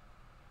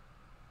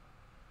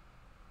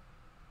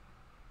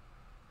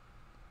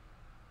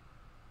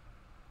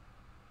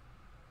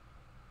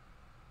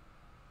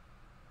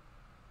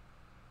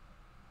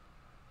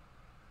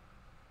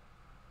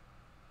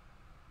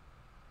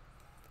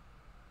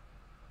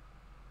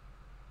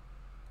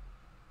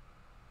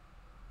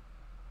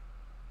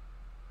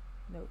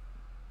 Nope.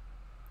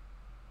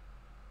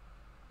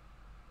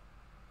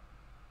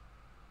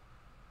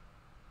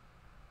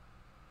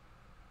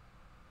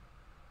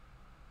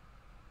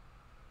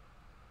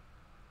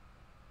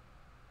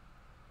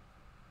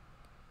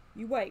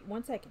 You wait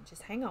 1 second.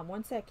 Just hang on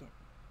 1 second.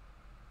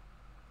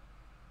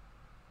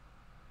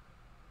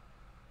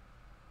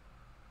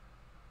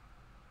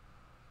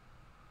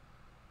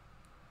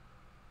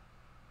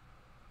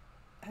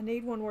 I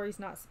need one where he's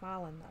not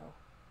smiling though.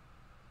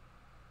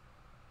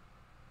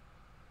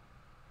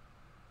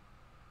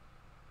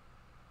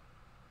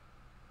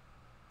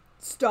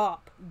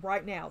 Stop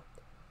right now.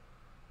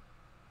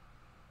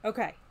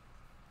 Okay.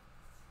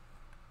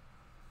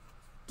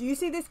 Do you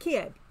see this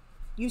kid?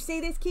 You see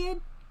this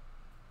kid?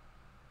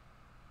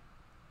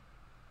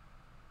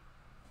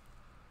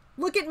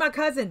 Look at my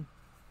cousin.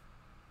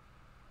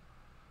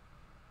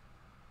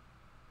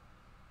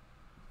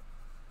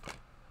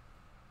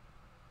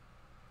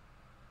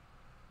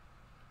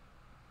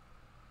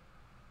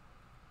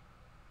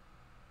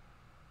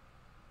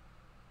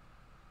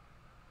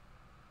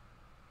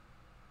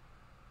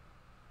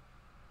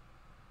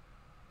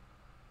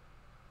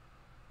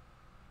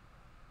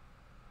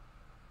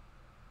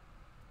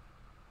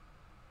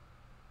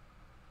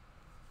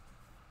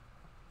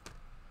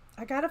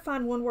 I gotta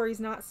find one where he's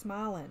not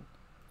smiling.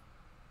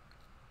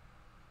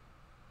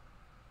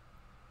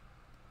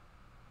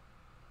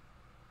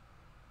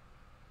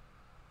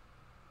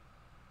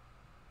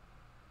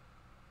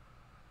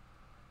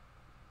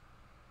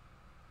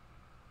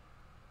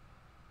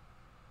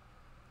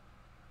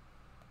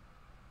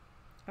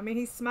 I mean,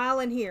 he's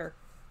smiling here.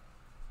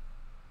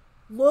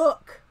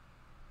 Look.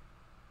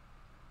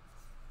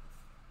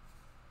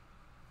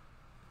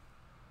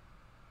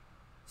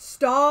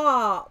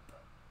 Stop.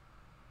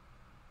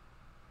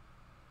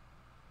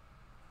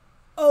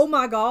 Oh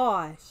my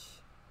gosh.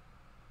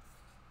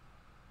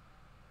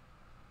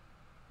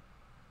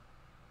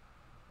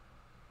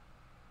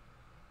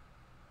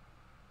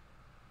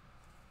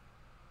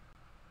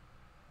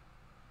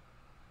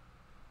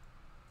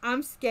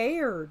 I'm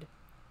scared.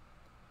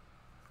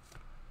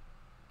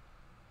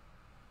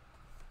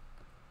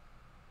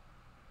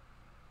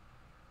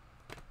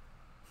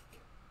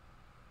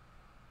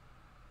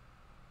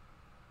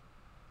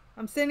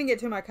 I'm sending it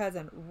to my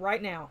cousin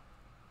right now.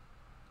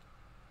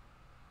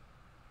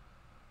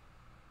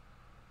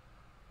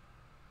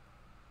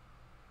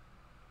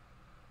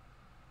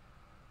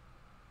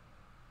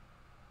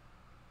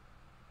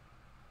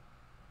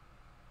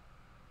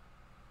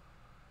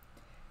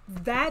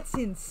 That's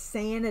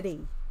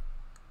insanity.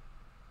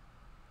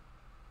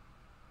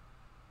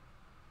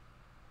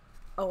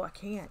 Oh, I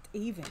can't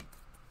even.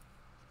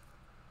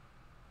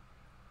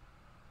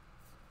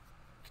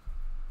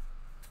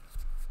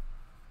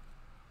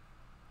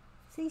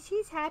 See,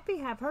 she's happy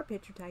to have her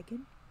picture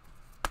taken.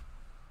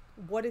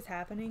 What is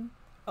happening?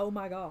 Oh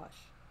my gosh.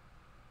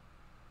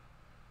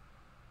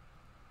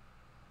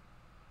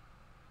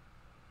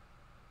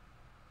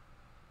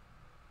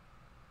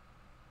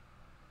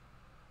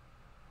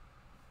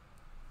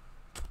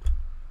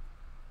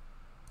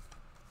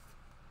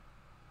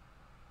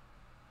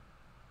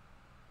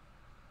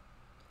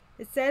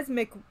 It says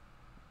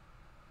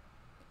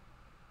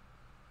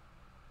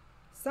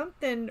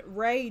something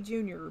Ray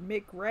Jr.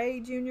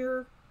 McRae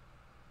Jr.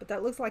 But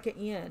that looks like an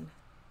N.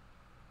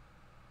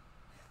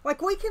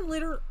 Like we can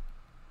literally...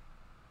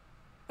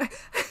 She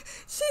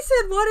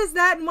said, what is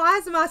that? And why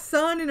is my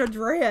son in a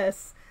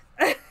dress?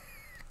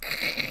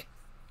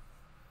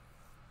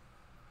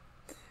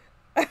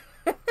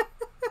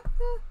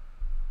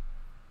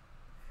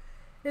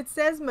 It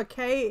says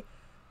McRae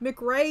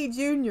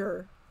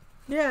Jr.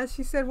 Yeah,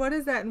 she said, what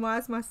is that? And why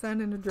is my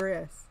son in a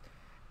dress?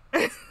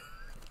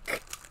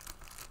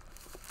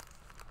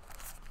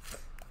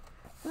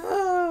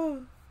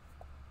 Oh.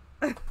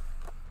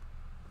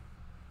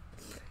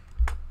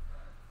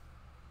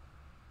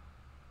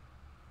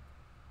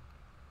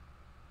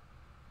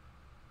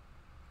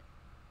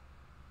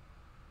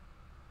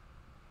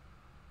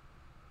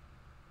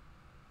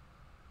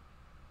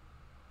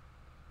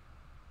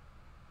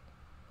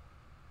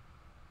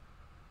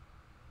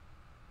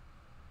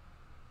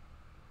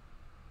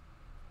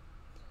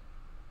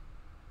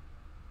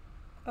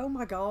 Oh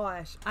my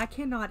gosh, I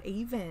cannot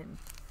even.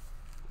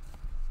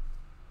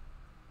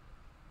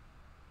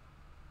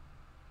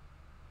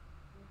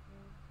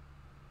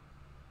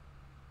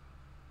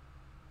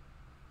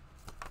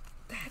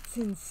 That's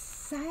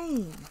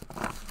insane.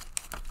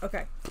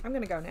 Okay, I'm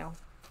gonna go now.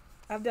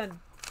 I've done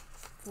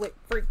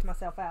freaked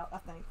myself out, I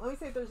think. Let me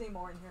see if there's any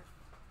more in here.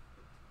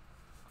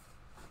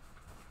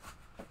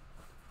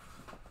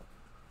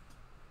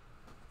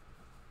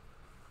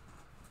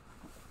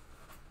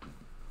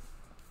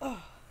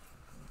 Oh,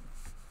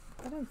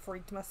 I done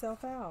freaked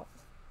myself out.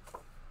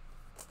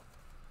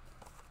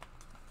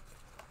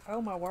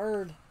 Oh my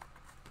word.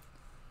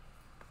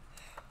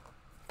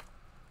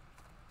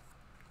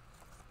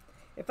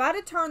 If I'd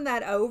have turned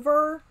that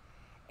over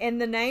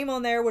and the name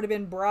on there would have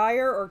been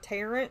Briar or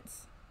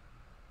Terrence,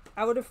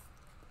 I would have...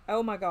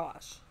 Oh my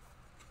gosh.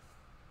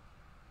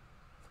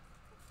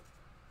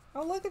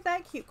 Oh, look at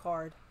that cute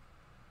card.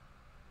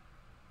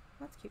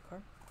 That's a cute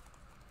card.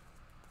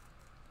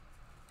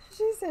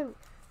 She said,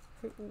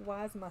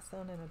 why is my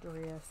son in a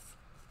dress?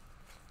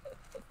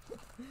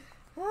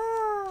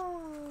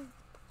 Ah.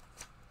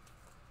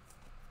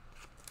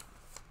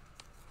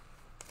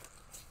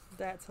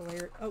 That's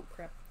hilarious. Oh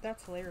crap,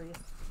 that's hilarious.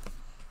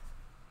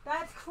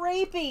 That's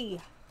creepy.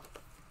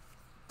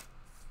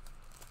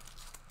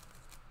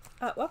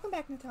 Welcome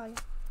back, Natalia.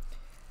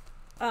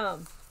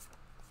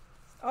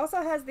 Also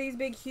has these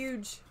big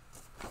huge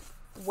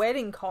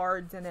wedding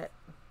cards in it.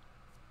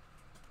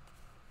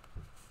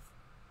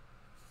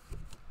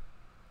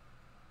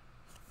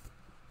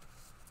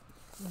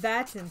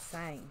 That's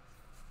insane.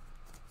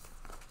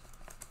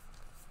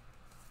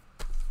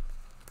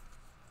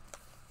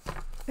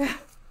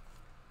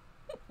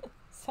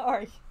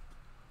 Sorry.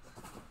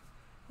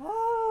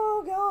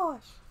 Oh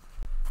gosh.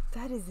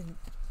 That is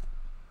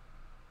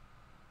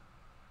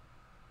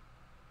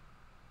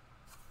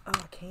Oh,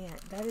 I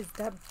can't.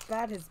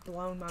 That has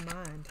blown my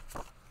mind.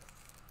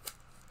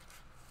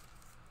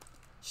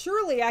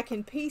 Surely I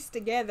can piece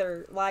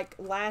together like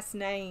last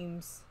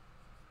names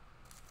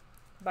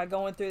by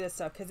going through this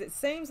stuff, because it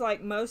seems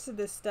like most of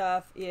this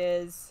stuff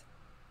is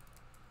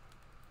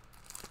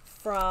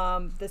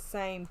from the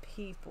same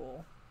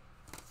people.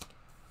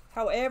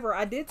 However,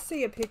 I did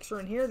see a picture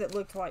in here that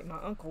looked like my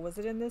uncle. Was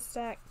it in this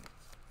stack?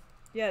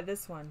 Yeah,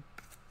 this one.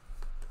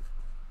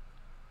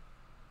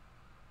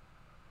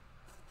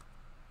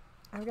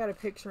 I've got a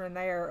picture in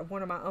there of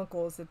one of my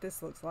uncles that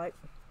this looks like.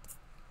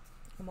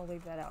 I'm going to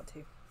leave that out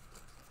too.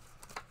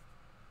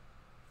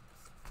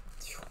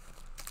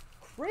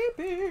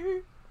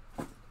 Creepy.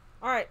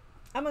 Alright,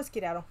 I'm going to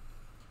skedaddle.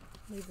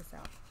 Leave this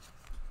out.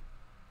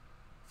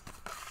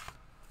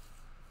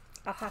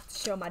 I'll have to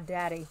show my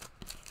daddy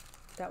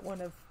that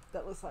one of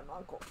that looks like my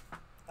uncle.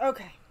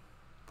 Okay.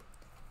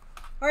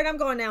 Alright, I'm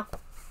going now.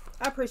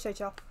 I appreciate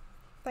y'all.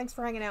 Thanks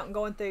for hanging out and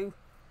going through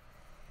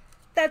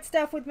that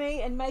stuff with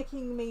me and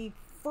making me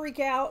freak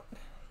out.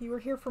 You were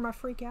here for my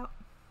freak out.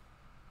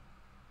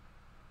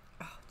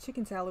 Oh,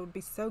 chicken salad would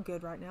be so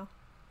good right now.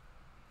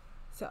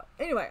 So,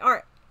 anyway,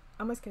 alright.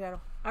 I'm gonna skedaddle.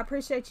 I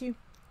appreciate you.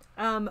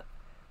 Bo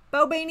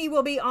Beanie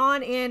will be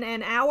on in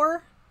an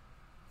hour.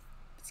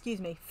 Excuse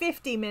me,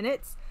 50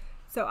 minutes.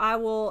 So I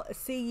will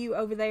see you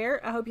over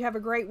there. I hope you have a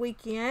great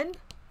weekend.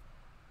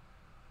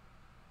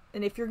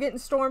 And if you're getting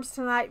storms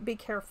tonight, be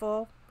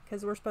careful,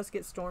 because we're supposed to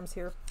get storms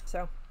here.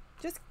 So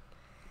just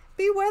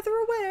be weather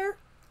aware.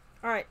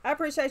 All right. I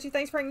appreciate you.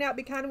 Thanks for hanging out.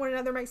 Be kind to one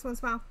another. Make someone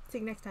smile. See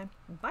you next time.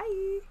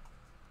 Bye.